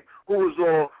Catholic, who was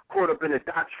all caught up in the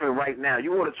doctrine right now.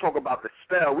 You want to talk about the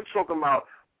spell. We're talking about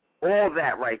all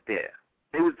that right there.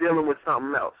 They was dealing with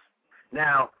something else.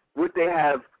 Now, what they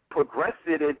have progressed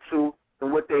it into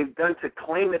and what they've done to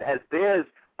claim it as theirs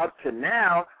up to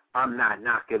now, I'm not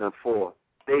knocking them for.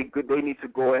 They need to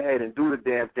go ahead and do the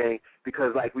damn thing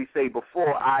because, like we say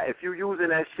before, if you're using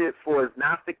that shit for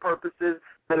Gnostic purposes,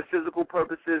 metaphysical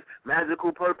purposes,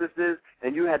 magical purposes,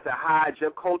 and you had to hide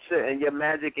your culture and your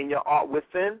magic and your art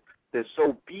within, then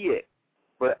so be it.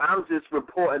 But I'm just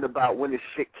reporting about when this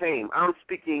shit came. I'm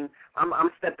stepping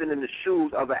in the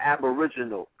shoes of an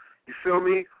Aboriginal. You feel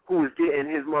me? Who was getting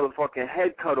his motherfucking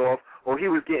head cut off, or he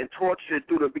was getting tortured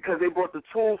because they brought the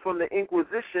tools from the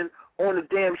Inquisition on the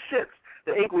damn ships.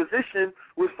 the Inquisition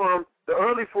was from the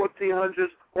early 1400s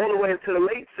all the way into the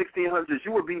late 1600s.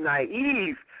 You would be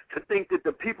naive to think that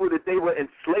the people that they were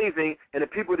enslaving and the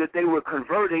people that they were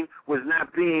converting was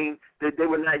not being, that they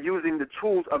were not using the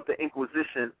tools of the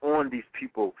Inquisition on these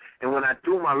people. And when I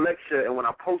do my lecture and when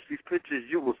I post these pictures,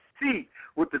 you will see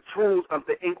with the tools of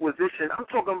the Inquisition. I'm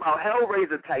talking about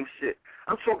Hellraiser type shit.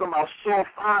 I'm talking about Saw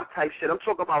 5 type shit. I'm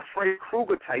talking about Freddy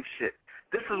Krueger type shit.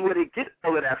 This is where they get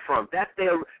all of that from. That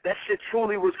shit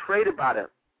truly was created by them.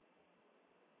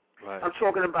 Right. I'm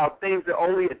talking about things that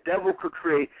only a devil could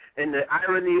create, and the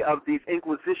irony of these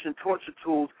Inquisition torture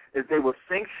tools is they were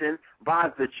sanctioned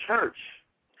by the church.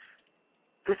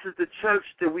 This is the church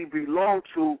that we belong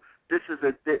to. This is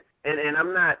and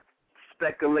I'm not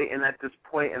speculating at this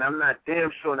point, and I'm not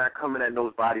damn sure not coming at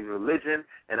nobody's religion,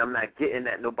 and I'm not getting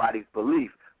at nobody's belief.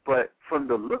 But from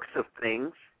the looks of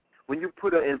things, when you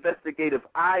put an investigative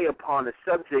eye upon the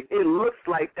subject, it looks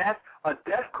like that's a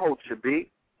death culture, B.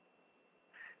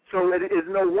 So it is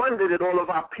no wonder that all of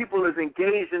our people is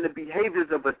engaged in the behaviors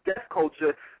of a death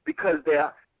culture, because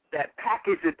that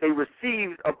package that they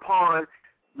received upon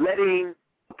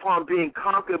being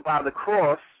conquered by the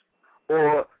cross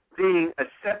or being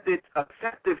acceptive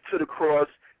to the cross,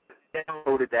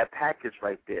 downloaded that package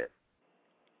right there.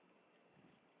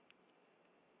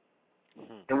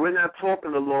 Mm-hmm. And we're not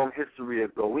talking a long history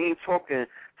ago. We ain't talking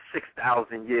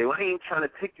 6,000 years. I ain't trying to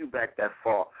take you back that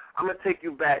far. I'm going to take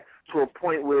you back to a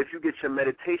point where if you get your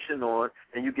meditation on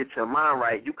and you get your mind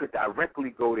right, you could directly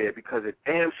go there, because it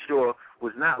damn sure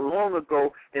was not long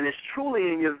ago, and it's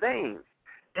truly in your veins.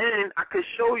 And I could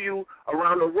show you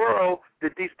around the world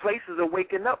that these places are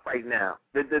waking up right now.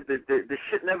 The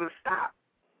shit never stopped.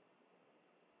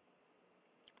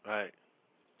 Right.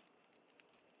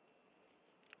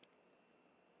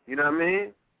 You know what I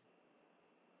mean?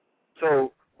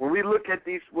 So when we look at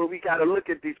these, we got to look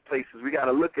at these places. We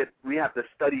have to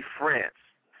study France.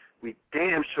 We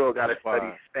damn sure got to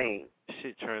study Spain.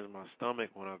 Shit turns my stomach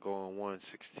when I go on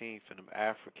 116th and them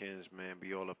Africans, man,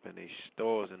 be all up in their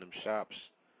stores and them shops.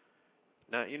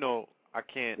 Now, you know, I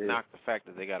can't knock the fact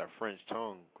that they got a French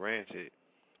tongue, granted,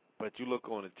 but you look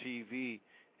on the TV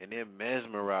and they're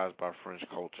mesmerized by French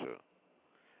culture,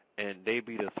 and they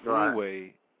be the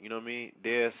throughway. You know what I mean?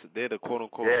 They're the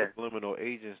quote-unquote subliminal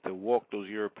agents that walk those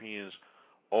Europeans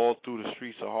all through the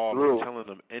streets of Harlem, telling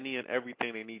them any and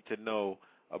everything they need to know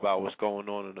about what's going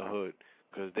on in the hood,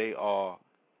 because they are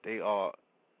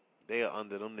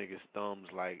under them niggas' thumbs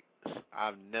like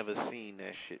I've never seen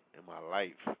that shit in my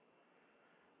life.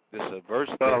 The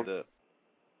subversive,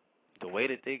 the way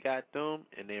that they got them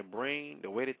and their brain, the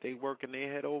way that they working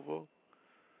their head over.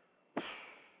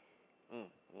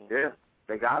 Yeah,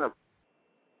 they got them.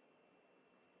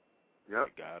 Yep.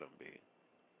 They got them, B.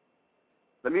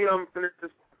 Let me finish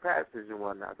this passage and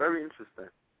whatnot. Very interesting.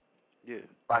 Yeah.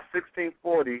 By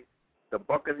 1640, the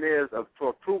Buccaneers of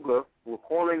Tortuga were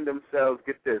calling themselves,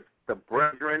 get this, the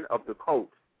Brethren of the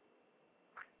Coast.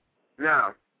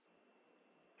 Now,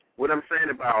 what I'm saying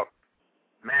about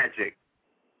magic,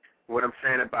 what I'm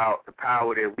saying about the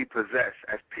power that we possess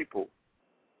as people,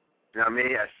 you know what I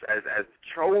mean, as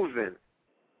chosen,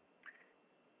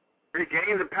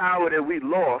 regain the power that we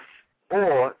lost,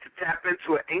 or to tap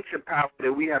into an ancient power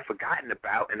that we have forgotten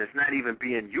about and it's not even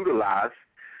being utilized.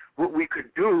 What we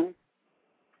could do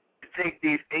is take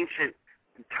these ancient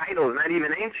titles, not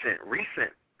even ancient,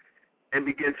 recent, and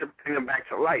begin to bring them back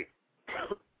to life.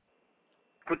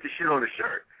 Put the shit on the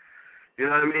shirt. You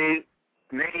know what I mean?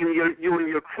 Name you and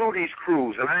your crew these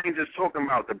crews. And I ain't just talking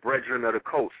about the Brethren of the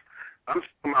Coast. I'm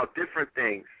talking about different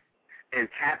things. And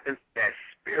tap into that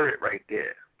spirit right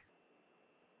there.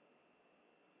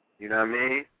 You know what I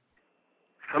mean?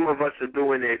 Some of us are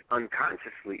doing it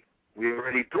unconsciously. We're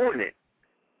already doing it.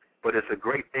 But it's a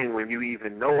great thing when you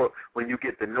even know it, when you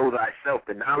get to know thyself,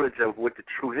 the knowledge of what the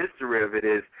true history of it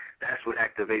is. That's what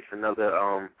activates another,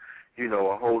 a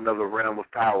whole nother realm of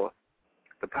power.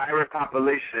 The pirate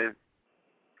population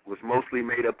was mostly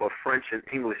made up of French and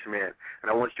Englishmen.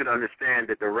 And I want you to understand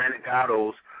that the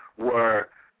renegados were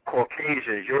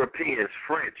Caucasians, Europeans,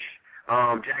 French.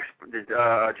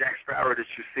 Jack Sparrow that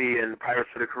you see in Pirates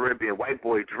of the Caribbean, white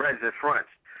boy, dreads and fronts.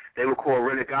 They were called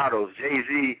renegados.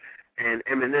 Jay-Z and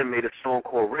Eminem made a song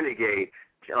called Renegade.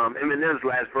 Eminem's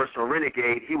last verse on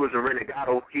Renegade, he was a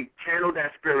renegado. He channeled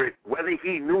that spirit, whether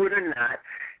he knew it or not.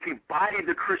 He bodied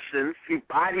the Christians. He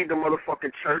bodied the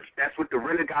motherfucking church. That's what the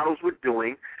renegados were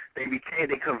doing. They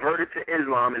converted to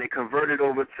Islam, and they converted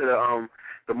over to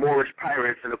the Moorish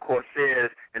pirates and the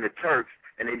Corsairs and the Turks,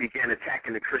 and they began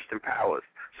attacking the Christian powers.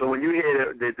 So when you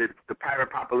hear the pirate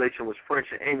population was French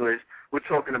and English, we're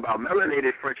talking about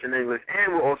melanated French and English,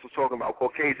 and we're also talking about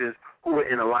Caucasians who were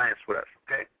in alliance with us,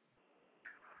 okay?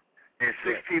 In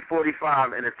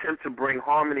 1645, an attempt to bring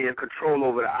harmony and control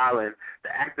over the island,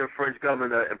 the acting French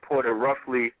governor imported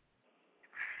roughly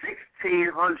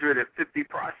 1,650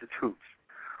 prostitutes,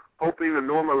 hoping to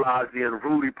normalize the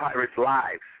unruly pirates'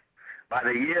 lives. By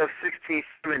the year of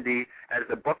 1670, as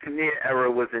the buccaneer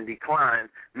era was in decline,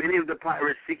 many of the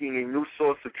pirates seeking a new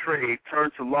source of trade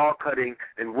turned to log cutting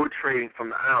and wood trading from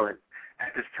the island.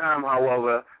 At this time,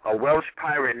 however, a Welsh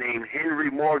pirate named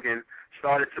Henry Morgan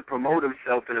started to promote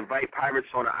himself and invite pirates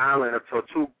on the island of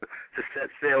Tortuga to set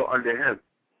sail under him.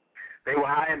 They were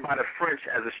hired by the French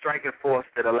as a striking force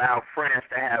that allowed France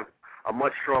to have a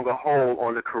much stronger hold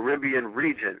on the Caribbean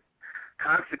region.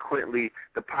 Consequently,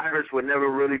 the pirates were never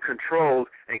really controlled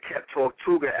and kept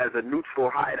Tortuga as a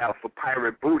neutral hideout for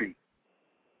pirate booty.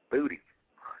 In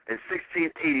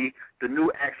 1680, the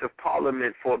new Acts of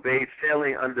Parliament forbade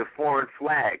sailing under foreign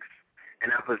flags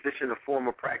in opposition to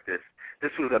former practice.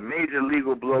 This was a major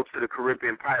legal blow to the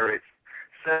Caribbean pirates.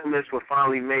 Settlements were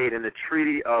finally made in the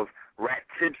Treaty of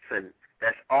Ratisbon,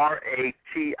 that's Ratisbon,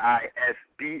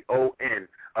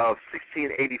 of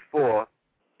 1684,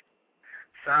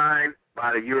 signed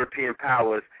by the European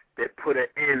powers that put an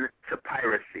end to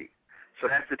piracy. So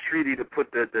that's the treaty to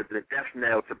put the death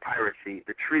knell to piracy,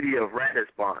 the Treaty of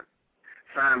Ratisbon,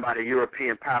 signed by the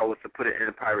European powers to put an end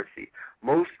to piracy.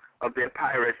 Most of their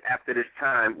pirates after this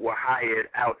time were hired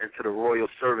out into the royal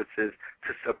services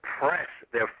to suppress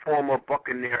their former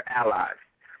buccaneer allies.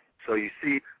 So you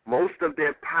see, most of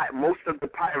the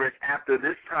pirates after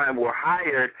this time were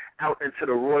hired out into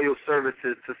the royal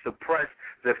services to suppress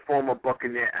their former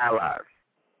buccaneer allies.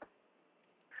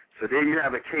 So there you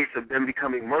have a case of them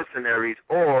becoming mercenaries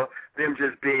or them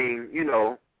just being,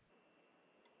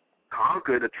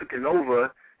 conquered or taken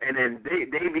over, and then they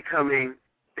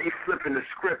flipping the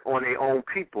script on their own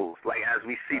peoples, like as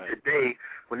we see today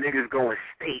when niggas go in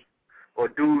state or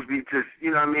dudes be just,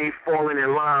 falling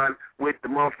in line with the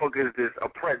motherfuckers that's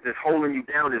oppressed, that's holding you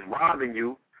down, that's robbing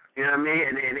you, and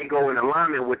they go in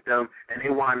alignment with them and they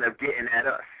wind up getting at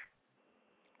us.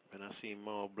 And I see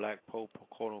more black popo,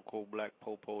 quote-unquote black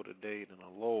popo today than a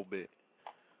little bit.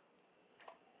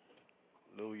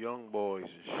 Little young boys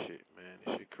and shit, man.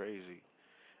 This shit crazy.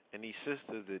 And these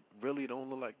sisters that really don't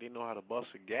look like they know how to bust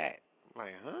a gat. I'm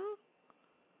like, huh?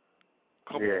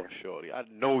 Come on, shorty. I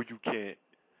know you can't.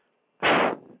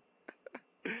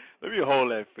 Let me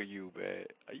hold that for you, man.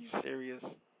 Are you serious?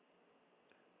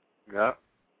 Yeah.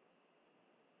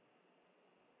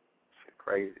 Shit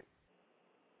crazy.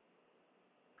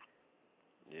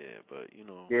 Yeah, but,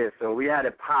 Yeah, so we had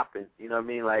it popping,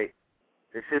 like,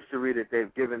 this history that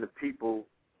they've given the people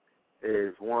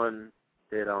is one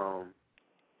that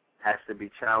has to be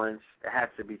challenged. It has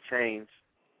to be changed.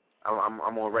 I'm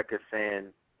on record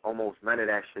saying almost none of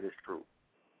that shit is true.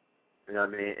 You know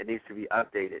what I mean? It needs to be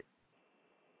updated.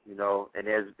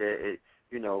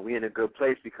 And we in a good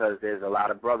place because there's a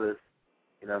lot of brothers,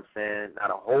 not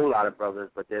a whole lot of brothers,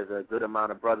 but there's a good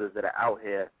amount of brothers that are out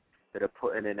here that are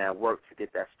putting in that work to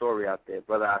get that story out there.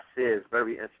 Brother Asir is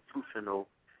very institutional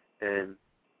in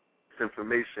this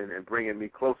information and bringing me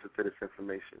closer to this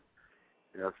information,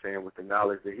 with the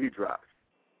knowledge that he drops.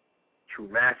 True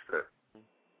Master,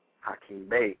 Hakeem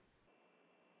Bey,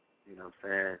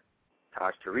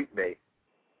 Taj Tariq Bey.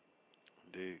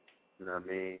 Dude.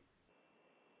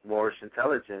 Moorish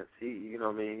Intelligence, he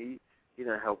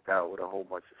done helped out with a whole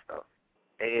bunch of stuff.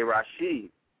 A.A. Rashid,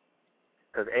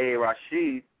 because A.A.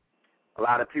 Rashid, a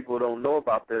lot of people don't know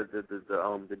about the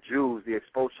Jews, the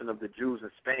expulsion of the Jews in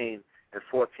Spain in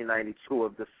 1492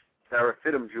 of the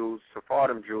Sephardim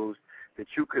Jews, that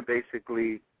you could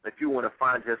basically, if you want to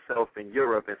find yourself in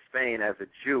Europe and Spain as a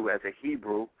Jew, as a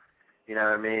Hebrew, in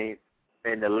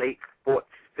the late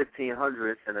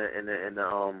 1500s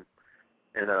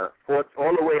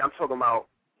all the way, I'm talking about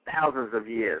thousands of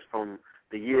years, from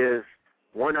the years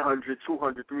 100,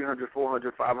 200, 300,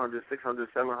 400, 500, 600,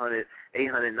 700,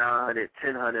 800, 900,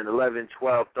 1000, 11,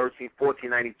 12, 13,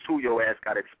 1492, your ass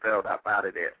got expelled up out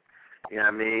of there.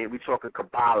 We talking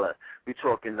Kabbalah. We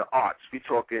talking the arts. We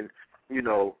talking,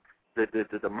 the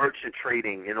merchant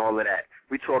trading and all of that.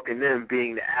 We talking them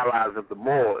being the allies of the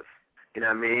Moors. But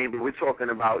we're talking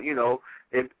about,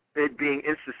 it being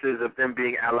instances of them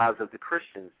being allies of the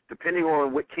Christians. Depending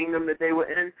on what kingdom that they were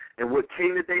in and what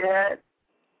king that they had,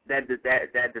 that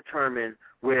determined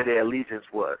where their allegiance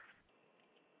was.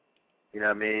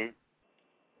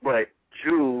 But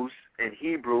Jews and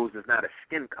Hebrews is not a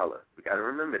skin color. We got to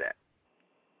remember that.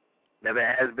 Never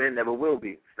has been, never will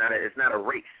be. It's not a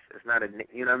race. It's not a,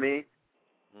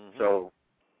 So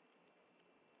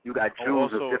you got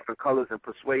Jews of different colors and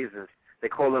persuasions. They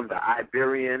call them the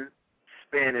Iberian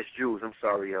Spanish Jews. I'm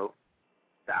sorry, yo.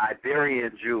 The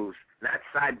Iberian Jews, not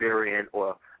Siberian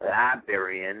or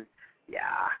Liberian.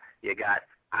 Yeah, you got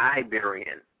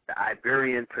Iberian, the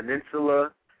Iberian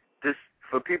Peninsula. Just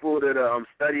for people that are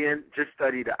studying, just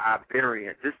study the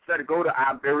Iberian. Go to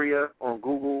Iberia on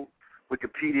Google,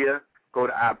 Wikipedia. Go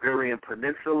to Iberian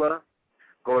Peninsula.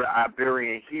 Go to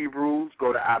Iberian Hebrews.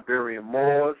 Go to Iberian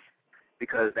Moors,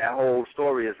 because that whole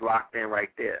story is locked in right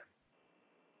there.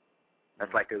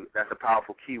 That's a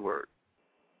powerful keyword.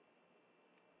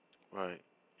 Right.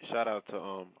 Shout out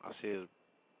to I see his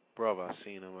brother. I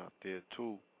seen him out there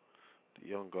too, the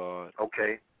young guard.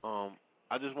 Okay.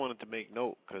 I just wanted to make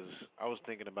note because I was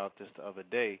thinking about this the other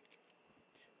day,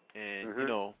 and you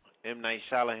know, M. Night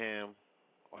Shyamalan,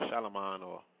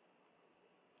 or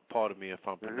pardon me if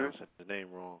I'm pronouncing the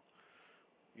name wrong.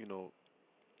 You know,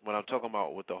 when I'm talking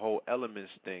about with the whole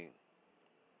elements thing,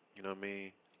 you know what I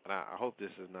mean? And I hope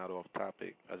this is not off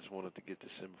topic. I just wanted to get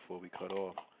this in before we cut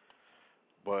off.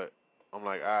 But I'm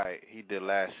like, all right, he did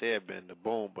Last Airbender,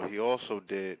 boom, but he also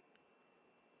did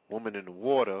Woman in the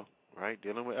Water, right,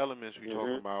 dealing with elements we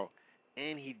talking about,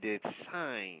 and he did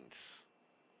Signs.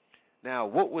 Now,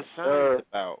 what was Signs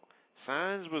about?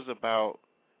 Signs was about,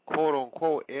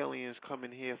 quote-unquote, aliens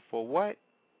coming here for what?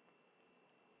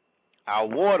 Our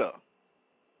water.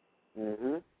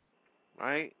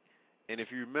 Right? And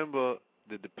if you remember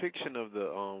the depiction of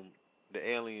the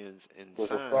aliens in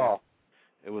Signs,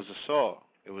 it was a saw.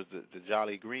 It was the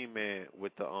Jolly Green Man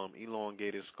with the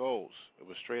elongated skulls. It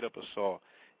was straight up a saw.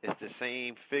 It's the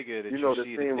same figure that you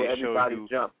see that they showed you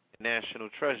in National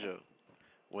Treasure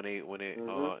when they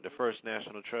the first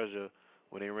National Treasure,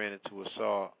 when they ran into a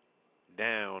saw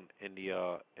down in the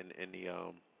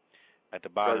at the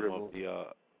bottom of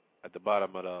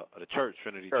the church,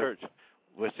 Trinity Church.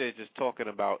 What they're just talking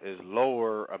about is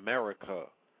Lower America,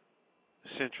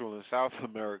 Central and South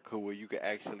America, where you can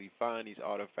actually find these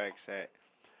artifacts at,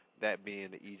 that being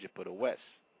the Egypt of the West.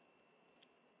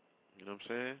 You know what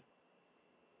I'm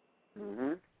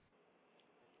saying?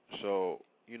 So,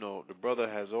 you know, the brother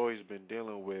has always been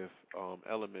dealing with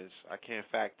elements. I can't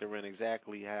factor in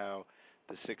exactly how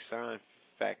the sixth sign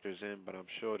factors in, but I'm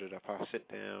sure that if I sit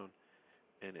down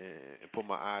and put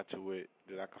my eye to it,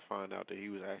 that I could find out that he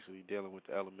was actually dealing with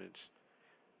the elements.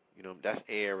 You know, that's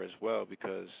air as well,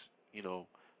 because, you know,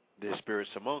 there's spirits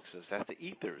amongst us. That's the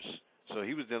ethers. So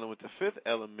he was dealing with the fifth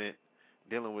element,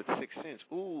 dealing with sixth sense.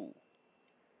 Ooh.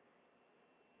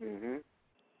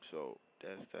 So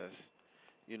that's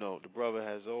you know, the brother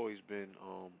has always been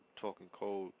talking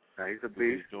code. He's a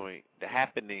beast. Joint. The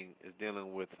Happening is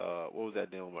dealing with what was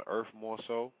that dealing with? Earth more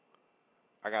so.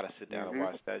 I gotta sit down and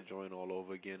watch that joint all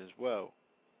over again as well.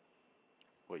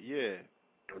 But yeah.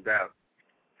 No doubt.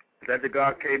 Is that the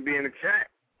God KB in the chat?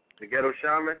 The Ghetto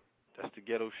Shaman? That's the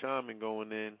Ghetto Shaman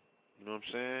going in. You know what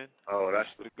I'm saying? Oh, that's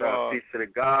the God. Peace to the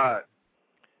God.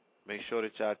 Make sure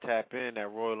that y'all tap in. That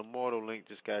Royal Immortal link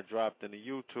just got dropped in the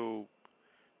YouTube.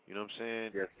 You know what I'm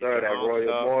saying? Yes, sir. That Royal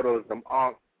Immortal is them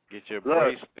arcs. Get your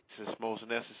bracelets. It's most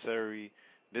necessary.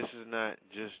 This is not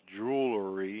just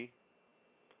jewelry.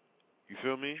 You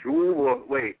feel me?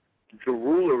 Jewelry.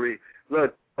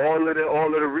 Look, all of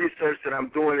the research that I'm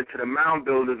doing into the mound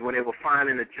builders, when they were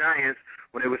finding the giants,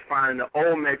 when they was finding the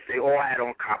Olmecs, they all had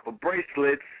on copper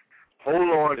bracelets. Hold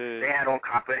on, they had on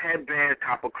copper headbands,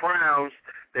 copper crowns.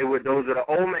 Those are the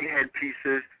Olmec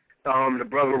headpieces. The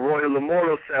brother Royal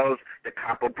Immortal sells the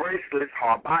copper bracelets,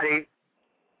 hard body.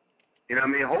 You know what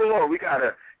I mean? Hold on, we got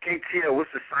a KTL.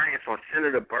 What's the science on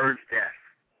Senator Byrd's death?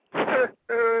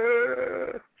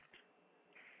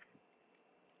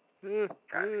 That's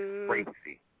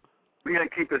crazy. We gotta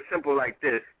keep it simple like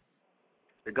this.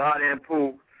 The God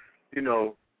Pooh, you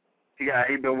know, he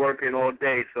been working all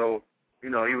day, so you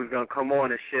know he was gonna come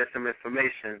on and share some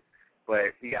information,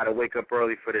 but he gotta wake up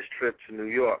early for this trip to New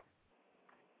York.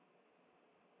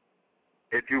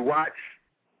 If you watch,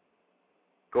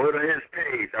 go to his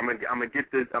page. I'm gonna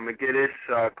get this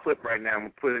clip right now. I'm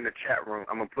gonna put it in the chat room.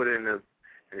 I'm gonna put it in the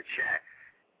chat.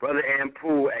 Brother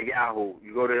Pooh at Yahoo.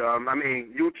 You go to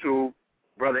YouTube,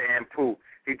 Brother Pooh.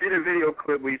 He did a video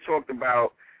clip where he talked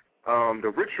about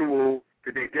the ritual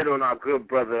that they did on our good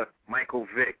brother Michael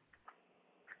Vick.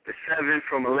 The seven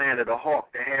from Atlanta, the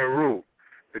Hawk, the Heru,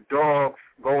 the dogs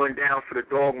going down for the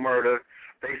dog murder,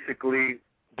 basically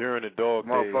during the dog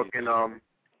days.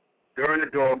 During the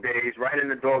dog days, right in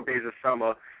the dog days of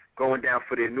summer, going down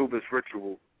for the Anubis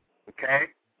ritual. Okay?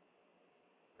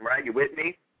 Right, you with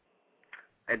me?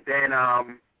 And then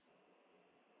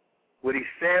what he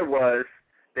said was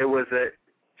there was a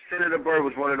Senator Byrd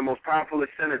was one of the most powerful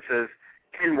senators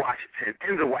in Washington,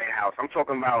 in the White House. I'm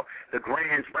talking about the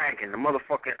Grand Dragon, the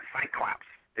motherfucking Cyclops,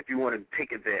 if you want to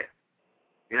take it there.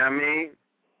 You know what I mean?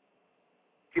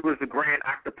 He was the Grand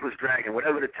Octopus Dragon,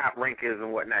 whatever the top rank is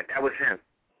and whatnot. That was him.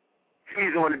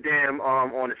 He's on the damn,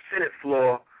 on the Senate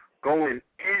floor going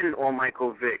in on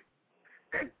Michael Vick.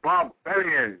 That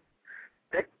barbarian.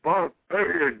 He's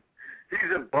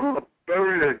a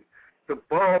barbarian.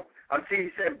 I see he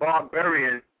said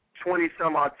barbarian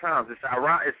 20-some odd times. It's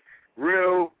ironic. It's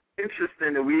real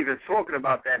interesting that we even talking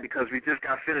about that because we just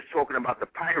got finished talking about the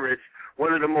pirates.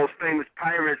 One of the most famous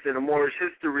pirates in the Moorish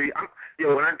history.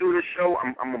 When I do this show,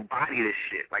 I'm gonna body this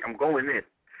shit. Like I'm going in.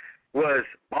 Was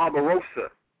Barbarossa.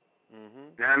 You know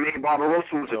what I mean?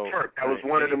 Barbarossa was a Turk. That was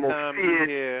one of the most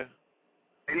feared.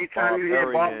 Anytime you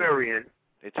hear barbarian,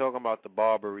 they're talking about the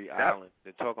Barbary Islands.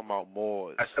 They're talking about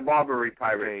Moors. That's the Barbary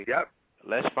pirates. Okay. Yep.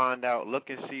 Let's find out. Look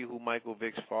and see who Michael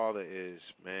Vick's father is,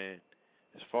 man.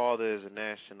 His father is a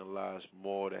nationalized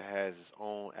Moor that has his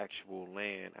own actual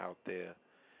land out there.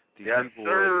 These people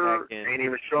are attacking ain't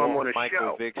even show him on the Michael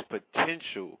show. Vick's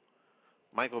potential.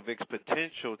 Michael Vick's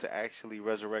potential to actually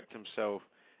resurrect himself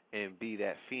and be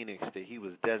that phoenix that he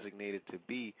was designated to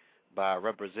be by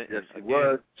representing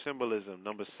symbolism.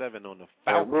 Number 7 on the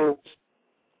Falcons.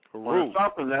 On the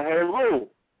Falcons, that had rule.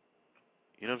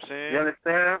 You know what I'm saying? You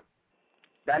understand?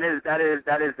 That is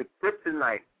the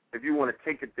kryptonite. If you want to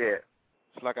take it there.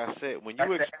 It's like I said, when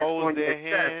you expose their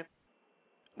hand,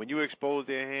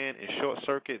 and short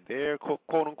circuit their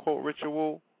quote unquote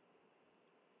ritual,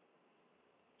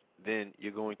 then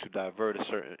you're going to divert a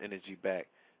certain energy back.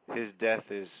 His death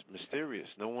is mysterious.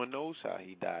 No one knows how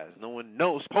he dies. No one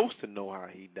supposed to know how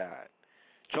he died.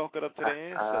 Chalk it up to the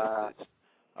ancestors.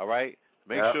 All right?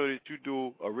 Make sure that you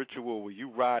do a ritual where you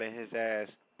ride in his ass,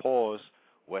 pause,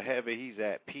 wherever he's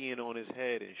at, peeing on his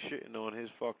head and shitting on his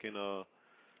fucking, I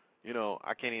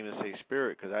can't even say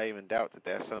spirit because I even doubt that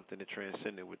that's something that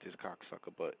transcended with this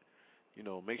cocksucker. But,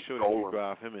 make sure that you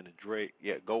drive him in the Drake.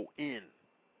 Yeah, go in.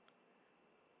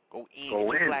 Go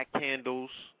in. Get black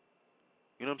candles.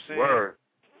 You know what I'm saying? Word.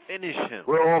 Finish him.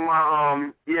 We're all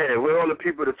we're all the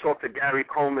people that talk to Gary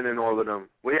Coleman and all of them.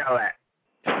 Where y'all at?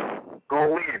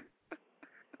 Go in.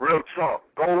 Real talk.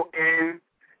 Go in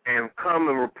and come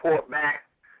and report back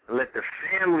and let the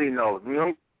family know.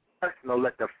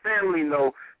 Let the family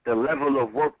know the level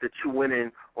of work that you went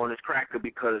in on this cracker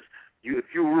because if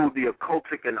you rule the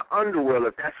occultic and the underworld,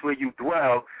 if that's where you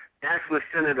dwell, that's where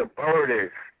Senator Byrd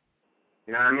is.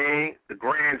 You know what I mean? The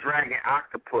Grand Dragon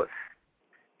Octopus.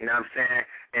 You know what I'm saying?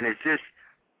 And it's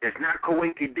not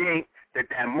coinky-dink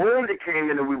that moon that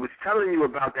came in that we was telling you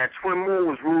about, that twin moon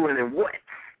was ruling in what?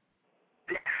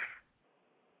 Death.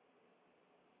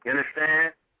 You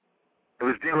understand? It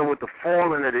was dealing with the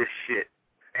falling of this shit.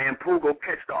 And Pooh go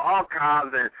catch the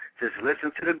archives and just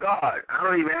listen to the God. I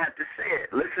don't even have to say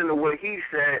it. Listen to what he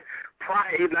said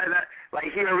prior.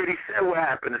 Like he already said what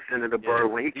happened to Senator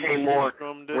Byrd when he came on,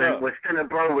 when Senator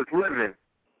Byrd was living.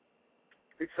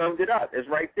 He summed it up. It's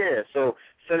right there. So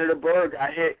Senator Byrd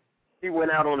got hit. He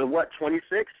went out on the,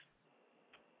 26th?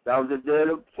 That was the day of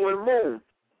the full moon.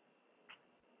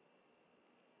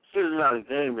 This is not a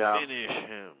game, y'all. Finish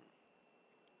him.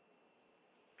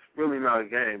 It's really not a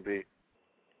game, B.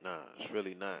 Nah, it's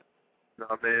really not. No,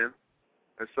 man.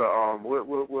 And so, what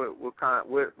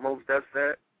most that's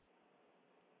that?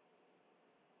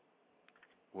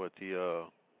 What the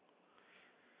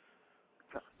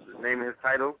name of his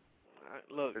title?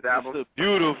 Look, his it's a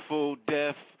beautiful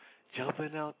death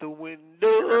jumping out the window.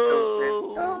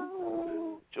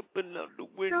 Jumping out the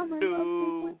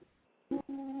window.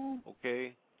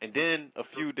 Okay. And then a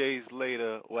few days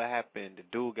later, what happened? The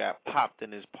dude got popped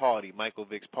in his party, Michael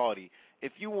Vick's party.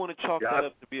 If you want to chalk that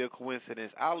up to be a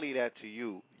coincidence, I'll leave that to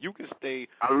you. You can stay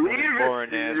on this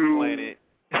foreign-ass planet,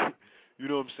 you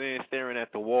know what I'm saying, staring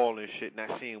at the wall and shit,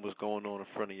 not seeing what's going on in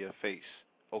front of your face.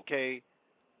 Okay?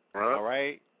 All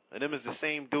right? And them is the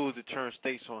same dudes that turned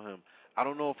states on him. I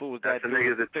don't know if it was that dude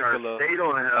in particular, state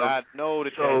on him. but I know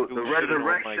that so that dude the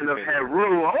resurrection of Vick.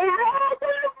 Heru. Hold on, wait a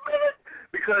minute.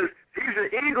 Because he's an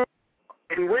Eagle,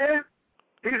 and where?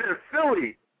 He's in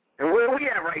Philly. And where are we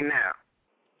at right now?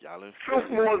 Y'all in Philly.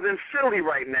 Truthmore's in Philly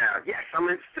right now. Yes, I'm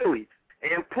in Philly.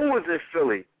 And Pooh is in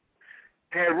Philly.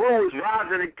 Heru is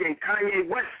rising again. Kanye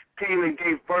West came and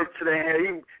gave birth to the head.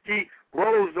 He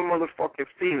rose the motherfucking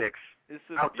phoenix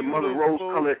out the mother rose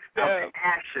colored, out the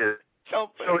ashes.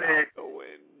 So then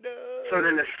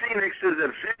the phoenix is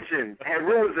avenging.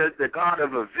 Heru is the god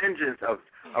of a vengeance, of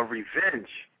revenge.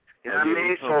 You know what I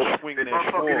mean? So the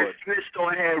motherfucker that snitched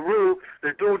on Heru,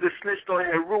 the dude that snitched on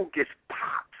Heru gets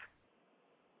popped.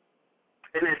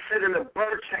 and then sending the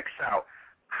bird checks out.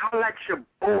 Holla at your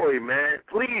boy, man.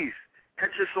 Please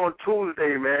catch us on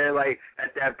Tuesday, man. Like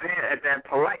at that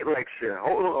polite lecture.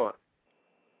 Hold on.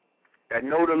 At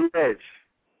Know the Ledge.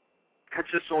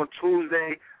 Catch us on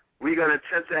Tuesday. We're gonna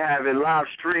attempt to have it live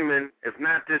streaming, if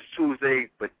not this Tuesday,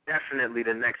 but definitely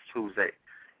the next Tuesday.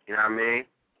 You know what I mean?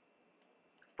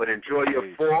 But enjoy your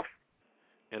 4th.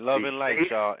 And love and light,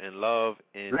 y'all. And love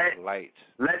and light.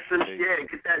 Let some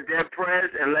get that dead prez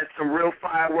and let some real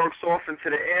fireworks off into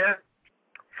the air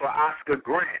for Oscar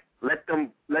Grant. Let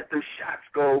them shots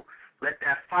go. Let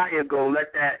that fire go.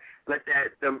 Let that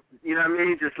you know what I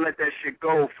mean? Just let that shit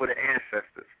go for the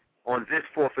ancestors. On this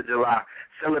 4th of July,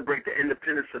 celebrate the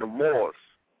independence of the Moors.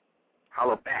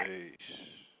 Holla back.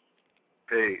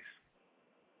 Peace.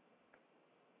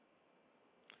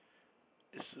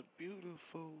 It's a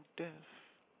beautiful death,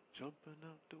 jumping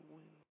out the window.